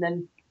ones, and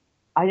then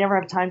I never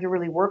have time to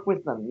really work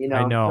with them, you know.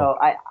 I know. So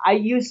I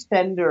use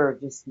Fender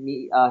just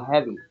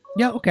heavy.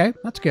 Yeah, okay.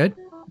 That's good.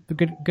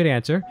 Good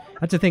answer.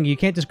 That's the thing. You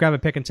can't just grab a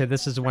pick and say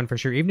this is the one for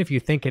sure. Even if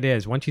you think it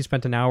is, once you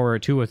spent an hour or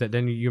two with it,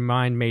 then your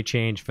mind may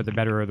change for the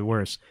better or the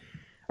worse.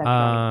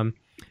 Let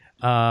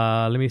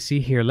me see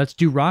here. Let's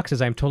do rocks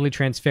as I'm totally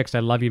transfixed. I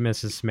love you,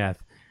 Mrs.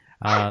 Smith.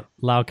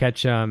 Lau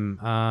Ketchum.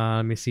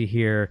 Let me see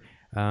here.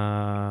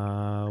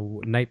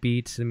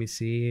 Nightbeat. Let me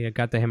see. I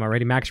got the him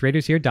already. Max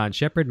Rader's here. Don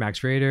Shepard.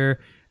 Max Rader.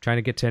 Trying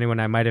to get to anyone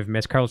I might have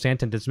missed. Carlos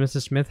Anton. Does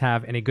Mrs. Smith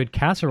have any good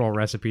casserole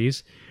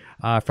recipes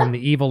from the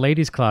Evil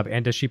Ladies Club?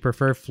 And does she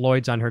prefer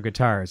Floyd's on her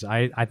guitars?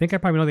 I think I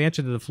probably know the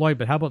answer to the Floyd,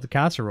 but how about the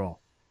casserole?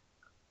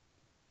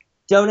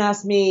 Don't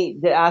ask me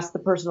to ask the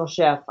personal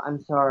chef.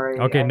 I'm sorry.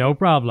 Okay, no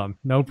problem.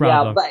 No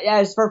problem. Yeah, but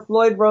as for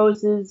Floyd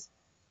Roses,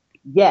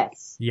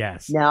 yes.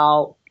 Yes.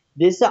 Now,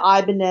 this is an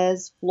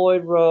Ibanez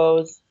Floyd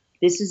Rose.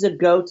 This is a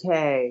Gote.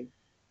 A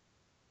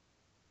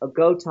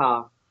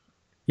Gotop.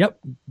 Yep.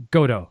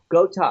 Goto.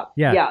 Gotop.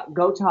 Yeah. Yeah,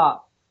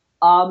 Gotop.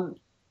 I'm,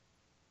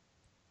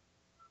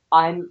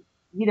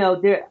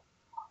 there.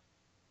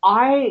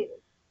 I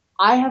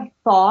have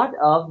thought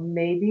of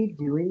maybe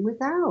doing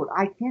without.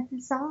 I can't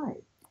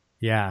decide.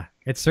 Yeah,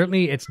 it's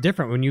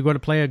different when you go to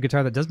play a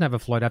guitar that doesn't have a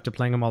Floyd after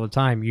playing them all the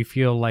time. You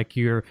feel like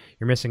you're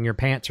missing your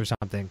pants or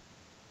something.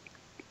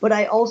 But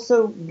I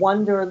also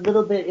wonder a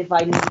little bit if I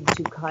need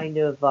to kind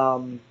of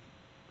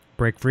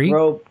break free,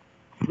 grow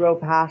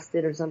past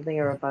it or something,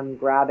 or if I'm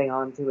grabbing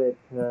onto it.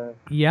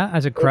 Yeah,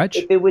 as a crutch.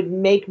 If it would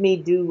make me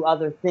do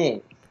other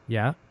things.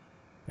 Yeah,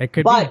 it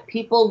could. But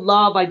people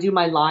love. I do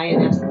my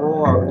lioness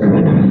roar.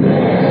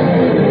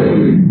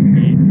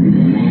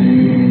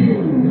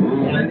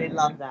 They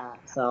love that.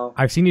 So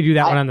I've seen you do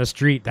that one on the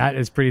street. That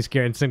is pretty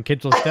scary. And some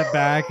kids will step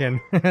back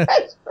and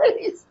that's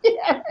pretty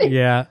scary.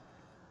 Yeah.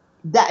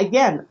 That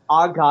again,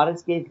 our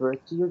goddess gave birth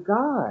to your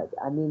god.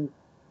 I mean,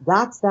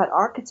 that's that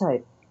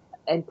archetype.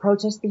 And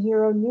Protest the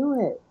Hero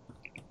knew it.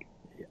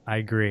 I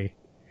agree.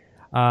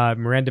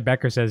 Miranda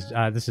Becker says,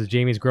 this is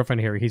Jamie's girlfriend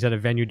here. He's at a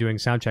venue doing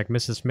sound check.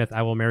 Mrs. Smith,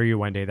 I will marry you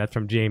one day. That's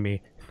from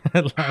Jamie.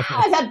 I've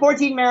had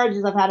 14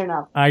 marriages. I've had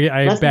enough.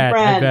 I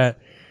bet.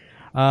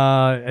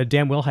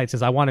 Dan Wilhite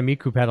says, I want a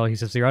Miku pedal. He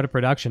says, they're out of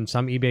production.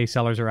 Some eBay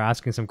sellers are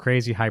asking some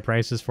crazy high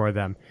prices for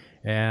them.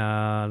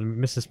 And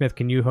Mrs. Smith,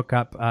 can you hook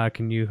up?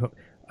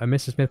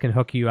 Mrs. Smith can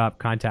hook you up.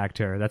 Contact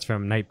her. That's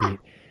from Nightbeat.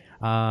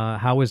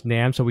 How was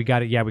NAMM? So we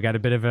got it. Yeah, we got a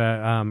bit of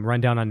a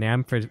rundown on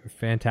NAMM.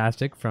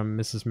 Fantastic from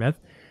Mrs. Smith.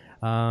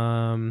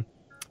 And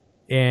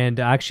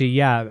actually,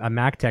 yeah, a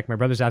MacTech. My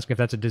brother's asking if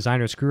that's a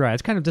designer screw eye.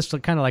 It's kind of just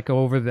kind of like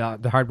over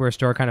the hardware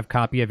store kind of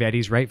copy of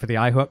Eddie's, right, for the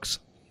eye hooks.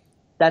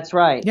 That's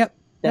right. Yep.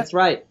 That's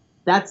right.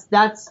 That's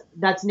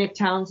Nick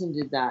Townsend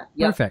did that.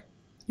 Yep. Perfect.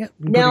 Yep.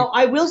 Now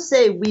I will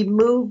say we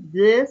moved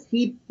this.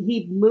 He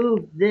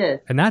moved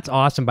this, and that's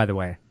awesome, by the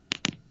way.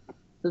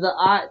 So the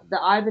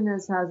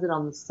Ibanez has it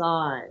on the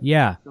side.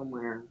 Yeah.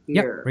 Somewhere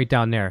Yep, here. right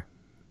down there.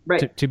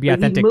 Right. To be But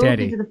authentic he moved to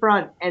Eddie. it to the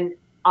front, and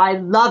I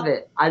love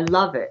it. I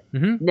love it.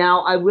 Mm-hmm.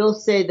 Now, I will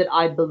say that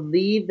I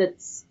believe that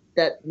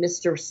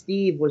Mr.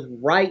 Steve was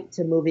right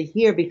to move it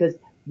here because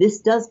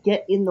this does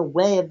get in the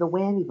way of the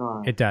whammy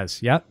bar. It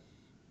does. Yep.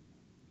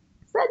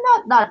 It's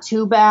not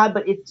too bad,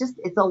 but it's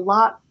a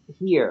lot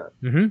here.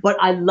 Mm-hmm. But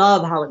I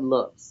love how it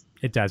looks.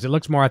 It does. It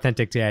looks more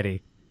authentic to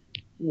Eddie.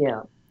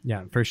 Yeah.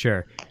 Yeah, for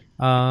sure.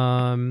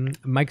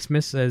 Mike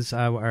Smith says,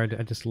 or I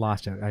just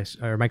lost it.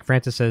 Or Mike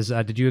Francis says,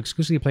 did you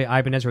exclusively play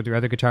Ibanez, or are there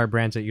other guitar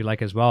brands that you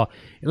like as well?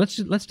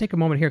 Let's take a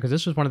moment here because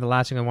this was one of the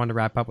last things I wanted to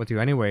wrap up with you.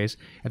 Anyways,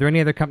 are there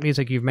any other companies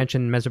like you've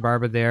mentioned,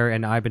 Mezzabarba there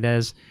and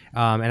Ibanez?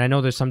 And I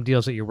know there's some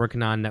deals that you're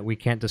working on that we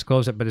can't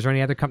disclose it, but is there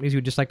any other companies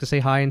you'd just like to say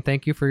hi and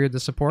thank you for the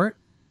support?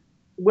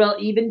 Well,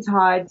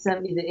 Eventide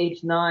sent me the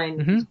H9,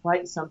 which Mm-hmm. is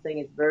quite something.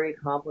 It's very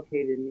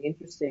complicated and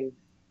interesting.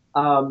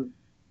 And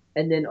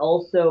then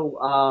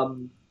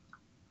also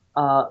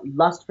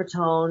Lust for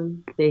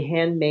Tone. They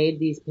handmade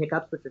these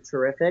pickups, which are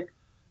terrific.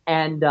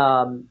 And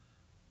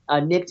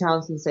Nick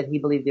Townsend said he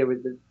believed they were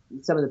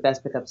some of the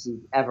best pickups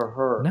he's ever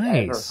heard.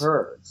 Nice.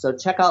 So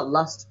check out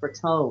Lust for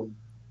Tone.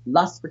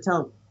 Lust for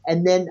Tone.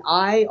 And then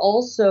I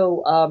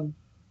also,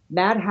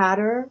 Mad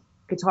Hatter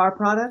Guitar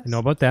Products. I know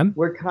about them.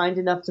 We're kind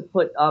enough to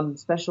put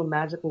special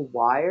magical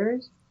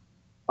wires,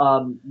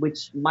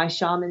 which my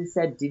shaman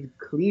said did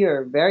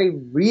clear, very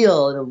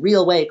real, in a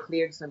real way,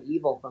 cleared some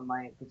evil from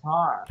my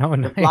guitar. Oh, The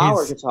nice.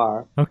 flower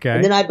guitar. Okay.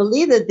 And then I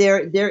believe that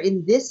they're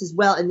in this as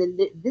well. And then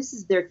this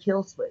is their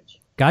kill switch.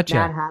 Gotcha.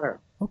 Mad Hatter.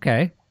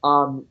 Okay.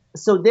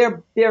 So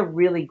they're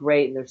really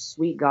great, and they're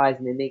sweet guys,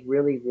 and they make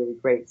really, really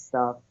great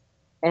stuff.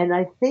 And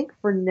I think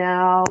for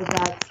now,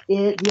 that's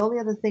it. The only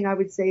other thing I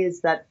would say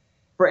is that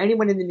for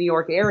anyone in the New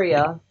York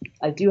area,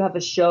 I do have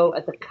a show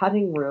at the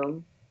Cutting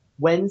Room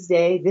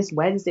this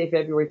Wednesday,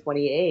 February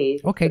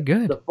 28th. Okay,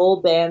 good. The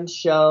full band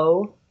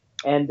show.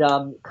 And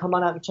come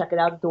on out and check it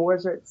out.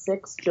 Doors are at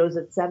 6, shows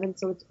at 7,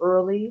 so it's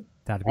early.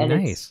 That'd be And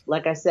nice. it's,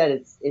 like I said,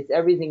 it's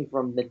everything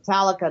from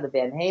Metallica to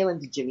Van Halen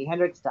to Jimi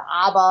Hendrix to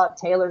ABBA,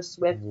 Taylor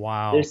Swift.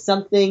 Wow. There's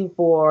something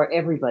for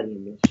everybody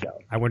in this show.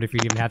 I wonder if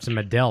you'd even have some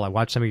Adele. I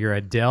watched some of your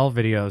Adele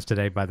videos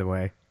today, by the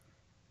way.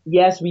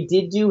 Yes, we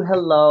did do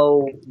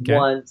Hello Okay.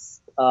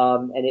 once,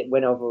 and it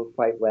went over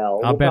quite well.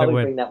 I'll We'll bet it probably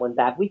would. bring that one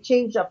back. We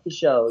changed up the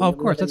show. Oh, of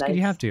We course. have a That's good.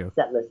 You nice have to.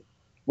 Set list.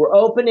 We're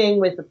opening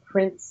with a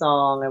Prince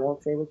song. I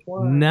won't say which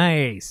one.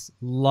 Nice.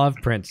 Love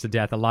Prince to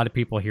death. A lot of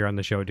people here on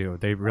the show do.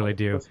 They really Of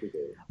do. course we do.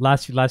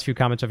 Last few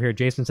comments over here.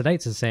 Jason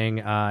Sedites is saying,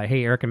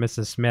 hey, Eric and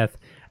Mrs. Smith.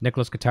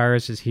 Nicholas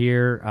Guitars is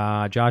here.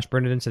 Josh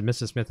Bernardin said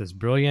Mrs. Smith is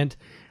brilliant.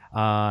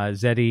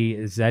 Zeddy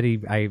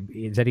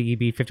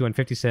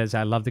EB5150 says,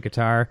 I love the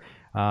guitar.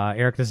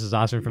 Eric, this is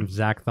awesome from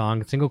Zach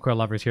Thong. Single Coil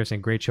Lovers here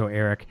saying, great show,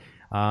 Eric.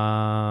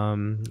 Let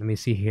me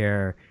see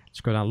here.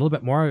 Scroll down a little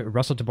bit more.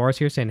 Russell Taboris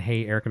here saying,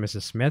 hey, Eric and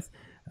Mrs. Smith.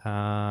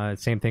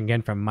 Same thing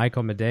again from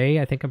Michael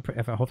Madej. I think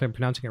hopefully I'm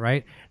pronouncing it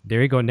right.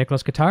 There you go,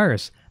 Nicholas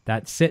Guitars.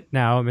 That's it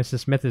now. Mrs.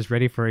 Smith is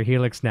ready for a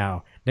Helix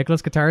now.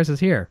 Nicholas Guitars is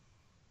here.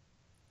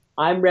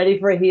 I'm ready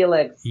for a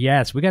Helix.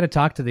 Yes, we got to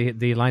talk to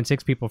the Line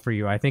 6 people for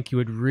you. I think you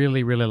would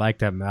really, really like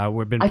them.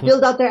 We've been I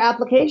filled out their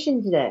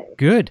application today.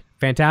 good,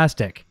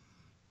 fantastic.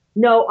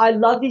 No, I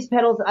love these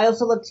pedals. I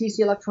also love TC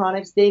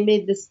Electronics. They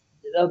made this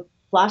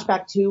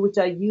Flashback 2, which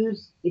I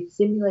use. It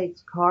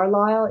simulates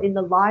Carlisle in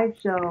the live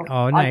show.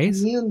 Oh, nice. I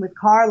commune with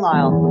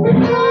Carlisle.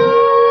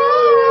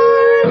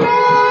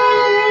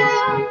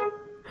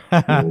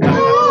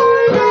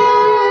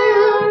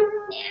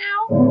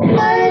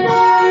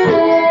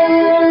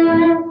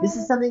 This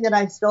is something that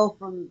I stole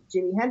from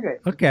Jimi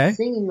Hendrix. Okay. He's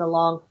singing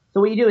along. So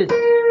what you do is.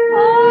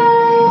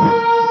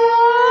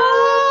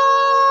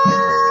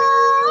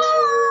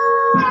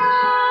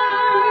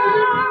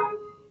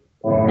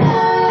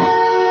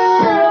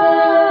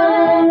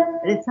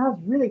 And it sounds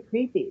really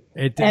creepy.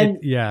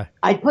 Yeah.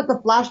 I put the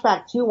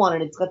Flashback 2 on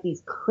and it's got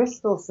these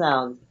crystal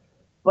sounds.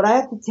 But I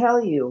have to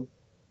tell you,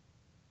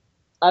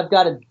 I've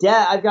got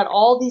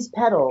all these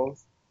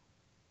pedals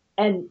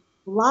and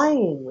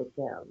flying with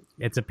them.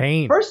 It's a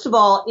pain. First of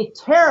all, it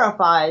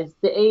terrifies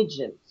the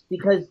agents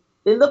because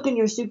they look in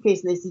your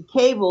suitcase and they see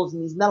cables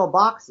in these metal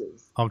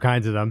boxes. All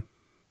kinds of them.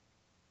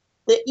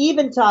 The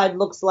Eventide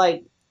looks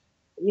like,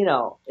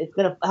 it's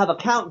going to have a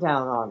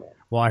countdown on it.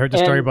 Well, I heard the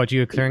story about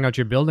you clearing out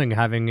your building,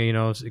 having,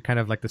 kind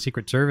of like the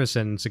Secret Service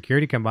and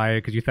security come by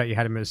because you thought you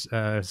had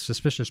a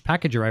suspicious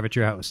package arrive at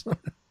your house.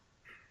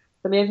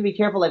 I mean, you have to be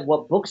careful, like,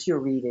 what books you're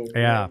reading. You know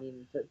Yeah. what I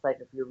mean, it's like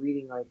if you're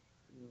reading, like,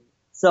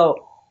 so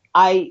do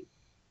I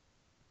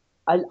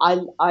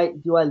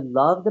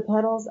love the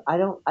pedals? I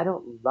don't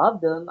love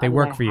them. They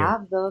work I for you.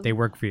 have them. They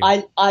work for you.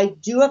 I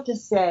do have to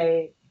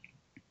say,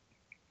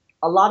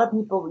 a lot of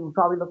people, you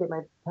probably look at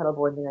my pedal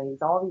board and think I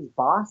use all these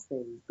Boss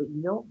things, but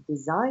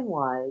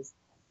design-wise,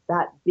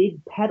 that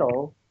big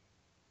pedal,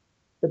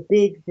 the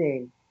big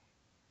thing,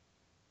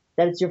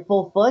 that it's your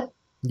full foot.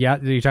 Yeah,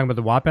 are you talking about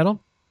the wah pedal?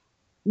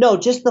 No,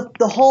 just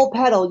the whole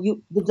pedal,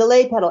 the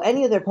delay pedal,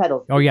 any of their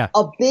pedals. Oh, yeah.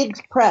 A big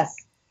press.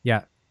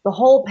 Yeah. the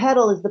whole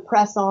pedal is the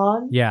press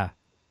on. Yeah.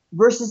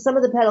 Versus some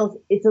of the pedals,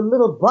 it's a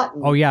little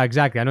button. Oh yeah,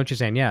 exactly. I know what you're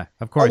saying. Yeah,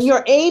 of course. And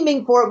you're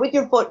aiming for it with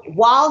your foot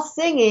while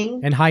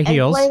singing and high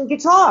heels and playing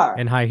guitar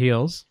and high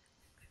heels.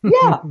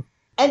 Yeah,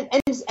 and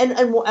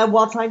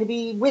while trying to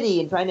be witty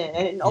and trying to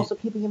and also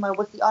keeping in mind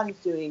what's the audience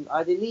doing?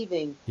 Are they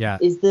leaving? Yeah.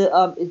 Is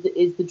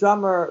the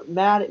drummer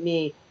mad at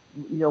me?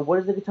 You know, what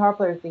is the guitar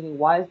player thinking?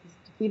 Why is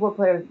the keyboard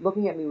player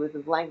looking at me with a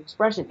blank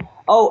expression?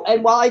 Oh,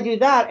 and while I do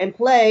that and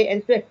play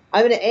and spin,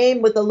 I'm going to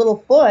aim with a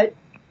little foot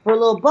for a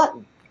little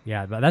button.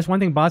 Yeah, but that's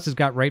one thing Boss has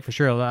got right for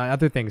sure.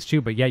 Other things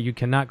too, but yeah, you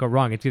cannot go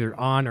wrong. It's either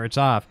on or it's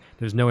off.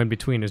 There's no in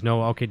between. There's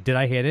no, okay, did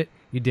I hit it?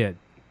 You did.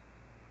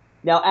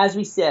 Now, as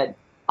we said,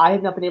 I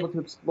have not been able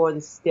to explore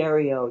the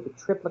stereo, the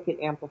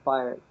triplicate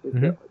amplifier,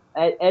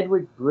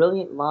 Edward's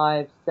brilliant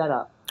live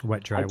setup.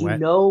 Wet, dry, I do wet.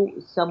 know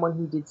someone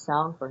who did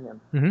sound for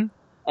him.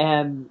 Mm-hmm.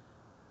 And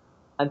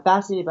I'm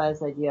fascinated by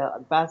this idea.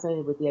 I'm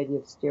fascinated with the idea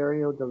of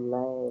stereo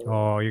delay.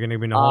 Oh, you're going to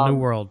be in a whole new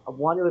world. I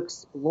want to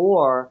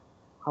explore.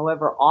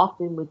 However,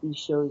 often with these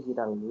shows, you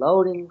gotta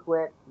load in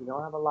quick. You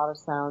don't have a lot of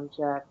sound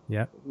check.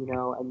 Yeah. You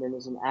know, and then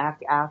there's an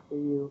act after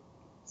you.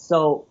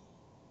 So,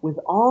 with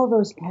all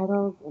those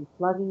pedals and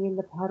plugging in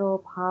the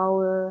pedal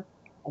power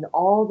and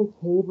all the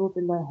cables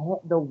and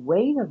the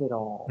weight of it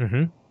all,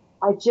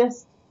 I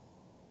just,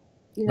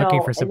 you know,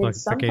 looking for and then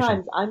simplification.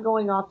 sometimes I'm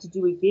going off to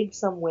do a gig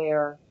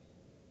somewhere.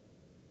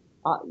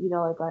 You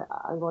know, like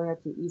I'm going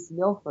out to East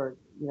Milford,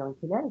 you know, in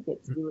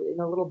Connecticut to do it in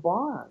a little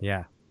bar.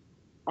 Yeah.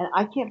 And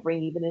I can't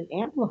bring even an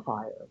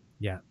amplifier.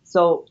 Yeah.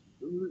 So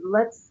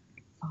let's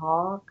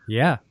talk.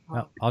 Yeah.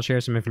 I'll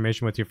share some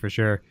information with you for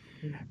sure.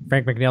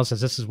 Frank McNeil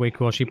says this is way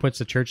cool. She puts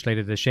the church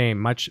lady to shame.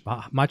 Much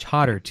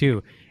hotter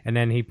too. And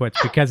then he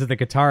puts, because of the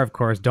guitar, of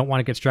course, don't want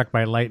to get struck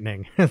by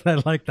lightning.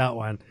 I like that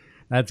one.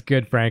 That's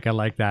good, Frank. I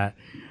like that.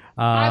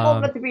 I'm old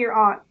enough to be your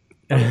aunt.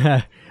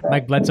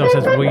 Mike Bledsoe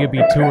says, will you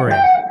be touring?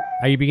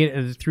 Are you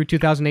beginning through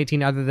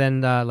 2018? Other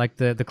than like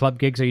the club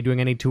gigs, are you doing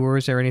any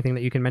tours or anything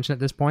that you can mention at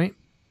this point?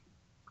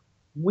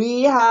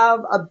 We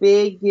have a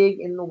big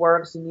gig in the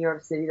works in New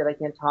York City that I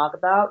can't talk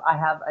about. I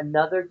have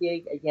another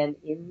gig, again,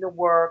 in the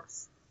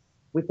works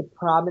with a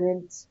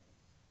prominent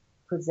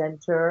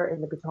presenter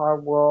in the guitar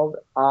world.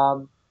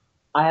 I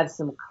have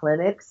some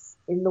clinics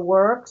in the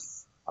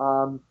works.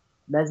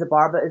 Meza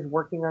Barba is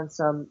working on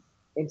some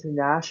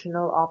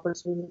international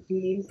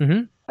opportunities.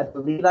 I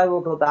believe I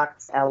will go back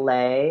to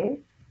LA.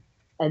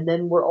 And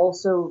then we're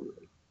also,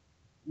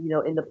 you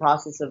know, in the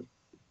process of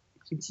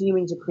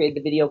continuing to create the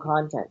video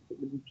content.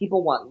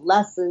 People want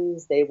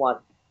lessons, they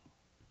want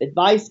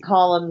advice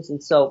columns,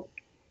 and so,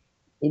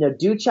 you know,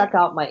 do check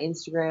out my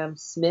Instagram,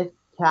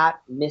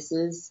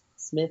 Mrs.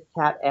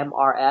 Smithcat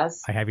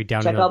MRS. I have you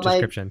down in the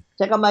description.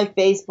 Check out my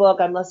Facebook.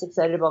 I'm less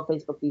excited about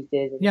Facebook these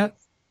days.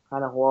 It's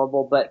kind of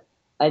horrible, but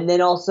and then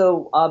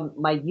also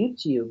my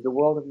YouTube, The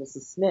World of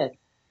Mrs. Smith. I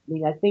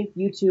mean, I think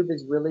YouTube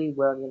is really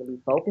where I'm going to be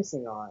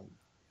focusing on.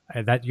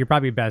 That you're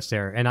probably best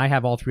there, and I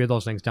have all three of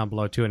those links down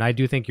below too. And I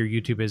do think your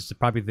YouTube is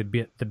probably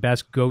the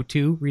best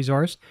go-to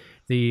resource.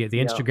 The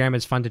Instagram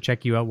is fun to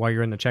check you out while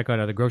you're in the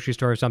checkout at the grocery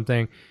store or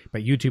something,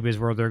 but YouTube is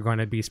where they're going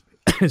to be,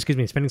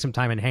 spending some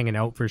time and hanging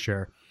out for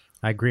sure.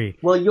 I agree.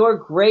 Well, you're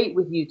great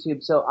with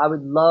YouTube, so I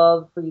would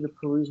love for you to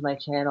peruse my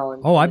channel.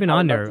 And I've been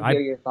on there. To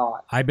hear your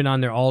thoughts. I've been on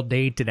there all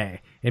day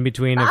today. In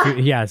between,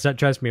 so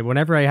trust me.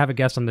 Whenever I have a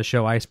guest on the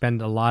show, I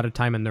spend a lot of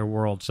time in their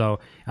world. So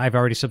I've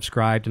already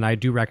subscribed, and I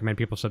do recommend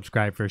people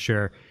subscribe for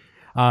sure.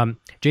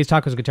 Jay's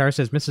Tacos Guitar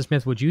says, Mrs.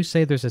 Smith, would you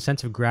say there's a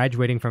sense of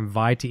graduating from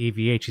Vi to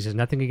EVH? He says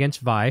nothing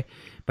against Vi,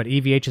 but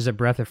EVH is a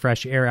breath of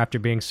fresh air after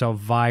being so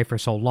Vi for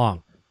so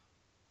long.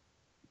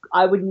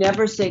 I would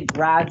never say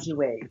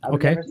graduate. I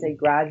would never say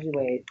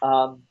graduate.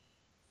 I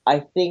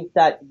think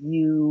that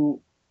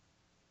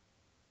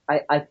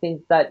I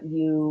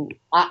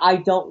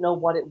don't know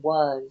what it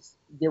was.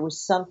 There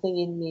was something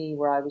in me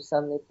where I was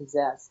suddenly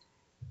possessed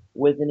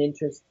with an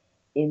interest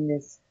in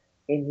his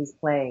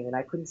playing, and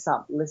I couldn't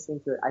stop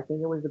listening to it. I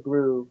think it was the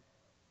groove.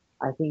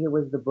 I think it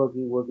was the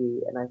boogie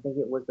woogie, and I think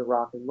it was the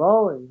rock and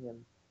roll in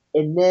him.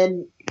 And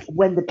then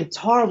when the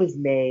guitar was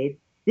made,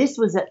 this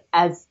was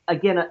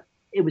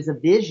it was a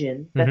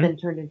vision that then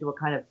turned into a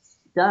kind of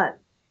stunt,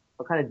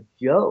 a kind of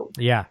joke.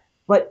 Yeah.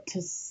 But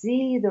to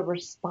see the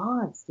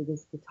response to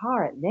this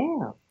guitar at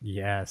NAMM,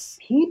 yes,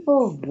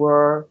 people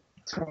were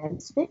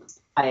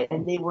transfixed by it,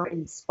 and they were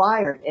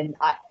inspired. And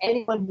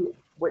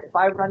if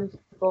I run into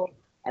people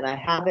and I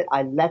have it,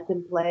 I let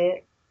them play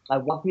it. I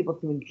want people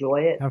to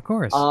enjoy it. Of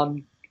course.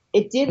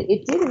 It did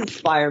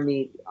inspire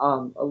me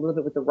a little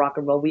bit with the rock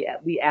and roll. We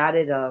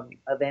added a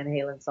Van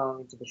Halen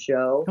song into the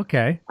show.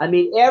 Okay. I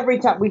mean, every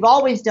time we've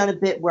always done a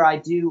bit where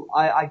I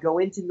go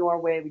into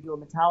Norway, we do a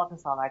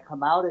Metallica song, I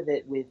come out of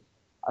it with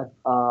a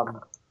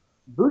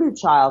Voodoo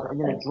Child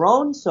and then a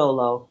drone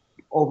solo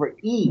over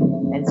E,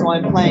 and so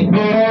I'm playing.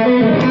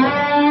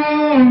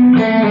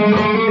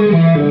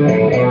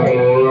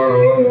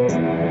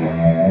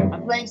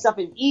 I'm playing stuff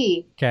in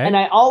E, and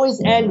I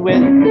always end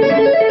with.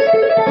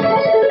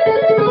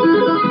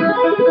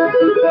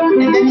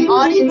 And then the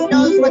audience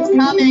knows what's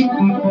coming.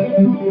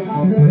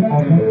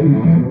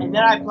 And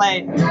then I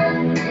play.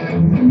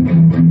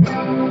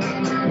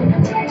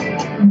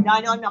 Now,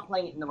 I know I'm not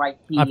playing it in the right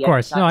key. Of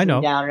course. No, I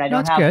know. Down, and I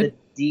don't That's have good. the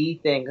D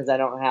thing because I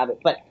don't have it.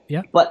 But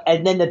Yeah.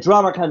 And then the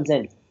drummer comes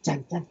in.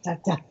 Dun, dun, dun,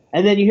 dun,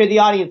 and then you hear the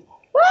audience.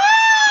 Woo!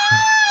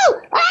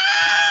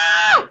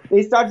 Ah!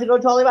 They start to go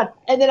totally wild.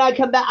 And then I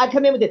come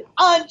in with it.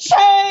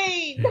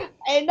 Unchained!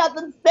 And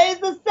nothing stays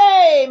the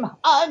same.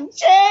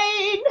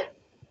 Unchained!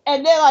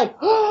 And they're like,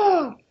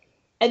 oh!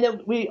 And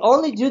then we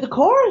only do the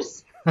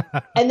chorus.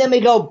 And then we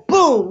go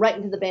boom right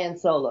into the band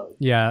solo.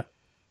 Yeah.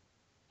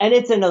 And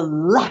it's an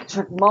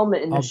electric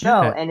moment in the I'll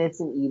show, bet. and it's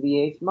an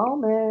EVH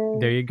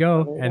moment. There you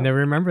go. And then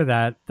remember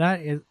that.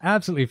 That is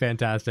absolutely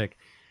fantastic.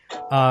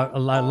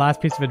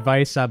 Last piece of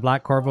advice,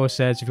 Black Corvo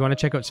says, if you want to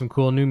check out some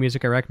cool new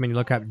music, I recommend you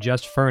look up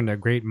Just Fern, a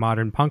great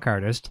modern punk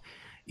artist.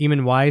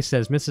 Eamon Wise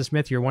says, Mrs.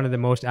 Smith, you're one of the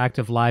most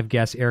active live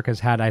guests Erica's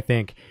had, I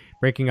think.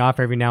 Breaking off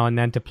every now and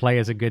then to play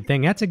is a good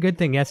thing. That's a good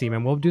thing, yes,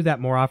 Eamon. We'll do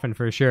that more often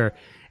for sure.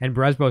 And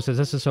Bresbo says,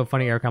 this is so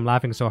funny, Erica. I'm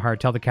laughing so hard.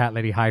 Tell the cat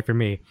lady hi for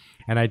me.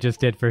 And I just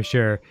did for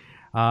sure.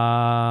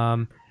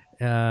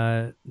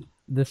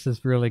 This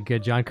is really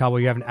good. John Cobble,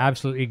 you have an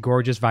absolutely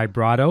gorgeous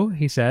vibrato,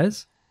 he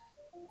says.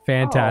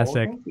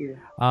 Fantastic. Oh, thank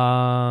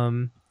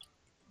you.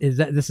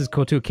 This is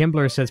cool too.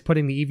 Kimbler says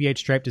putting the EVH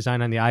stripe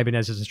design on the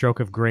Ibanez is a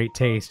stroke of great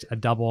taste, a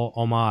double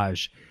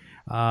homage.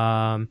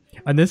 And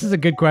this is a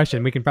good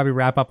question. We can probably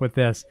wrap up with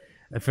this.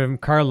 From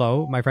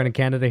Carlo, my friend in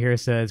Canada here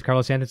says,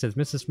 Carlos Santos says,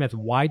 Mrs. Smith,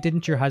 why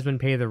didn't your husband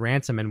pay the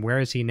ransom and where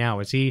is he now?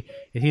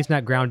 He's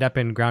not ground up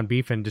in ground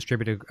beef and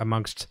distributed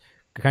amongst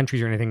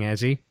countries or anything,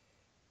 is he?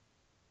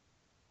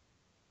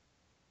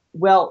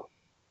 Well,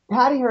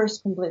 Patty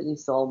Hearst completely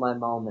stole my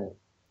moment.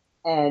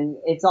 And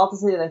it's all to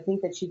say that I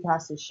think that she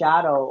cast a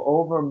shadow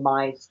over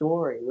my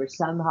story, where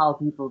somehow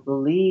people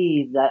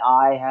believe that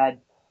I had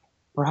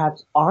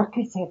perhaps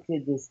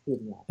architected this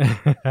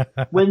kidnapping,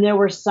 when there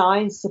were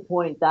signs to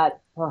point that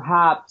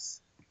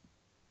perhaps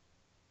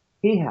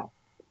he had.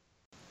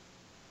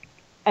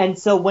 And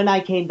so when I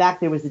came back,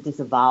 there was a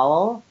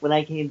disavowal. When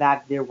I came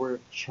back, there were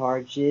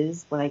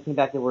charges. When I came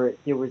back, there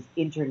was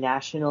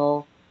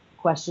international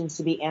questions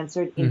to be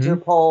answered,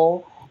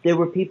 Interpol. There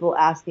were people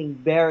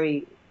asking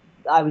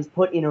I was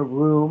put in a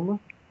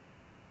room,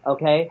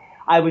 okay?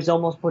 I was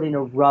almost put in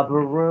a rubber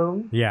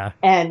room. Yeah.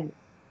 And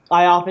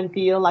I often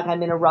feel like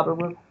I'm in a rubber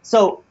room.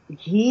 So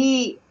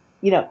that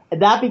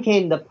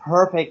became the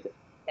perfect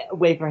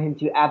way for him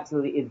to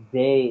absolutely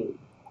evade.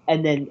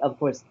 And then, of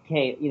course,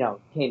 came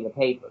the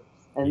papers.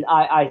 And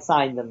I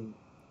signed them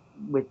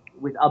with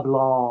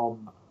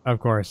aplomb.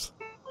 Of course.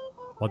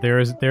 Well,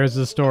 there's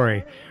the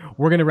story.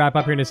 We're going to wrap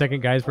up here in a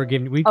second, guys. We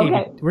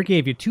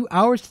gave you 2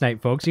 hours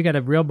tonight, folks. You got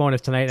a real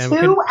bonus tonight. And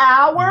 2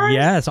 hours?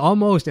 Yes,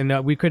 almost.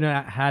 And we couldn't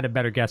have had a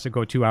better guest to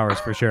go 2 hours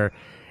for sure.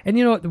 And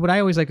you know what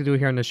I always like to do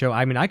here on the show?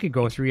 I mean, I could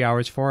go 3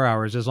 hours, 4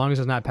 hours, as long as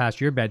it's not past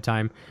your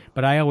bedtime.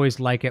 But I always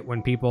like it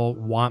when people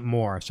want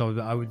more. So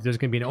there's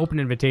going to be an open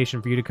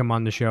invitation for you to come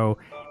on the show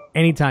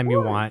anytime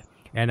you want.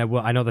 And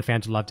I know the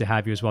fans would love to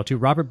have you as well, too.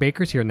 Robert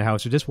Baker's here in the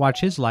house, so just watch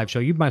his live show.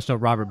 You must know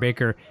Robert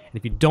Baker. And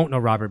if you don't know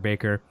Robert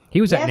Baker, he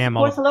was at NAMM. Of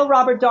course. Hello,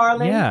 Robert,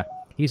 darling. Yeah,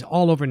 he's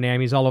all over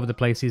NAMM. He's all over the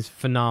place. He's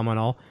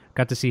phenomenal.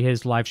 Got to see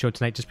his live show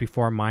tonight just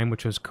before mine,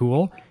 which was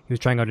cool. He was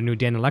trying out a new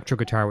Dan Electro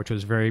guitar, which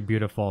was very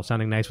beautiful,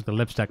 sounding nice with the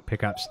lipstick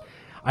pickups.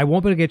 I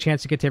won't be able to get a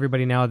chance to get to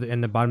everybody now in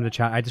the bottom of the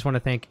chat. I just want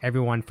to thank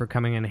everyone for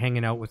coming and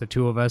hanging out with the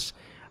two of us.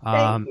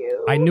 Thank you.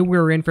 I knew we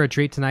were in for a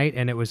treat tonight,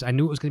 and I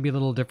knew it was going to be a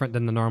little different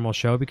than the normal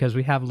show because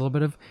we have a little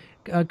bit of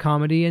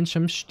comedy and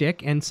some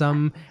shtick and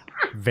some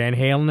Van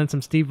Halen and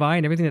some Steve Vai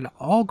and everything that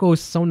all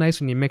goes so nice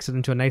when you mix it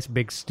into a nice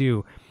big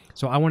stew.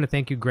 So I want to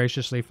thank you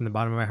graciously from the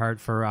bottom of my heart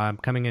for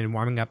coming in and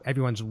warming up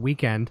everyone's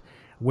weekend.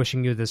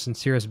 Wishing you the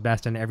sincerest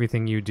best in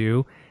everything you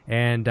do.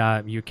 And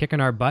you're kicking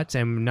our butts,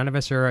 and none of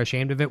us are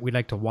ashamed of it. We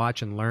like to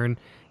watch and learn.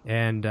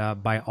 And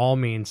by all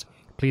means,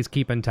 please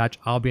keep in touch.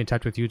 I'll be in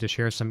touch with you to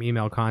share some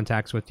email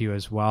contacts with you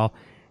as well.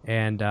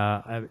 And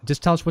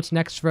just tell us what's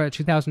next for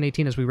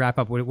 2018 as we wrap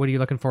up. What are you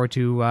looking forward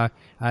to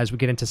as we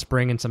get into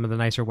spring and some of the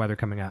nicer weather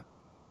coming up?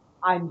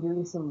 I'm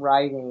doing some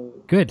writing.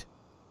 Good.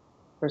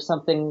 For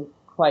something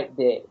quite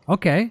big.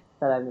 Okay.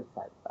 That I'm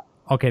excited about.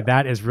 Okay,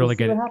 that is really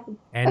good.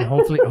 And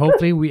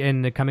hopefully, we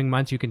in the coming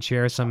months you can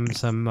share some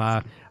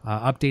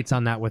updates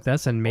on that with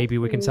us, and maybe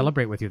we can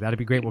celebrate with you. That'd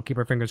be great. We'll keep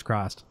our fingers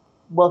crossed.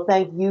 Well,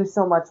 thank you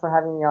so much for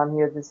having me on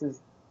here. This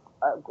is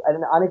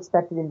an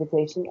unexpected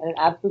invitation and an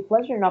absolute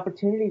pleasure, an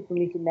opportunity for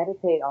me to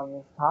meditate on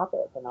this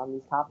topic and on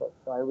these topics.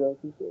 So I really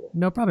appreciate it.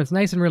 No problem. It's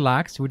nice and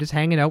relaxed. We're just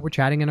hanging out. We're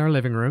chatting in our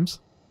living rooms.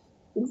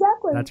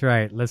 Exactly. That's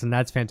right. Listen,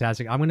 that's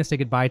fantastic. I'm going to say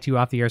goodbye to you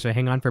off the air, so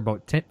hang on for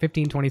about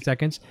 15, 20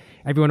 seconds.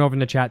 Everyone over in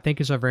the chat, thank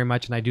you so very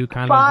much, and I do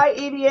kindly... Bye,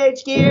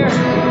 EVH Gear!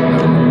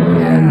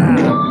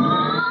 Yeah.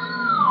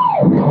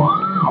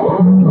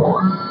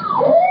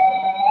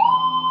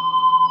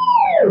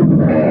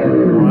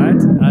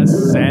 What a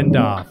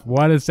send-off.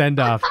 What a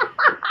send-off.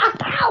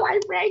 I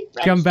break.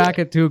 Come back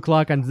at 2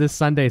 o'clock on this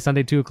Sunday,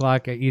 2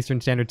 o'clock at Eastern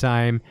Standard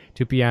Time,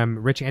 2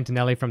 p.m. Rich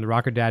Antonelli from the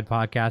Rocker Dad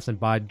podcast and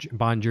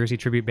Bon Jersey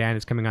Tribute Band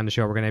is coming on the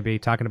show. We're going to be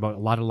talking about a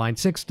lot of Line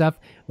 6 stuff,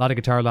 a lot of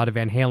guitar, a lot of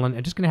Van Halen,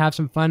 and just going to have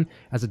some fun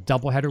as a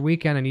doubleheader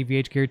weekend on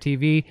EVH Gear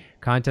TV.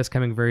 Contest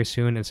coming very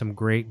soon and some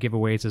great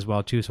giveaways as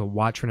well, too. So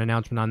watch for an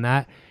announcement on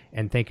that.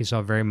 And thank you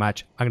so very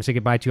much. I'm going to say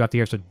goodbye to you off the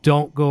air, so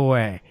don't go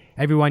away.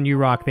 Everyone, you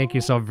rock. Thank you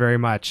so very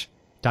much.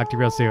 Talk to you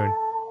real soon.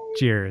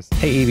 Cheers.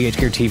 Hey, EVH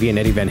Gear TV and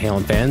Eddie Van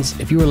Halen fans.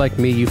 If you are like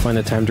me, you find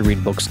the time to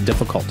read books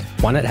difficult.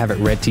 Why not have it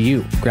read to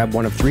you? Grab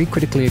one of 3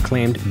 critically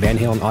acclaimed Van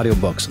Halen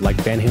audiobooks like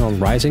Van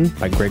Halen Rising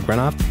by Greg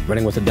Renoff,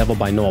 Running with the Devil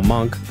by Noel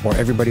Monk, or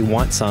Everybody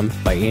Wants Some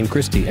by Ian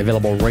Christie,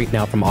 available right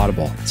now from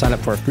Audible. Sign up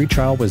for a free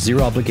trial with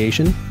 0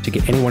 obligation to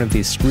get any one of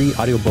these 3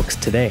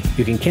 audiobooks today.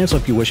 You can cancel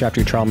if you wish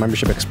after your trial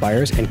membership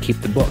expires and keep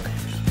the book.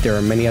 There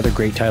are many other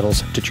great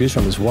titles to choose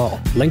from as well.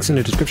 Links in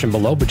the description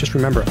below, but just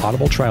remember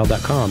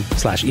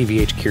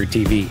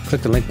audibletrial.com/EVHGearTV.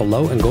 Click the link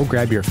below and go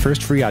grab your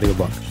first free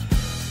audiobook.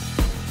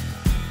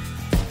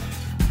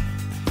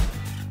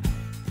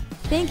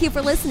 Thank you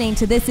for listening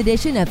to this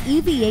edition of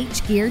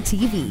EVH Gear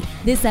TV.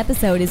 This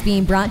episode is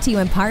being brought to you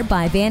in part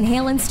by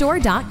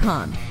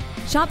VanHalenStore.com.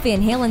 Shop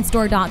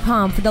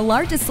VanHalenStore.com for the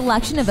largest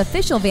selection of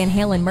official Van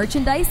Halen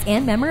merchandise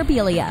and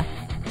memorabilia.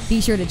 Be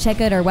sure to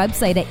check out our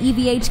website at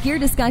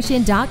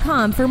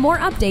evhgeardiscussion.com for more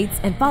updates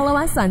and follow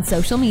us on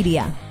social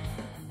media.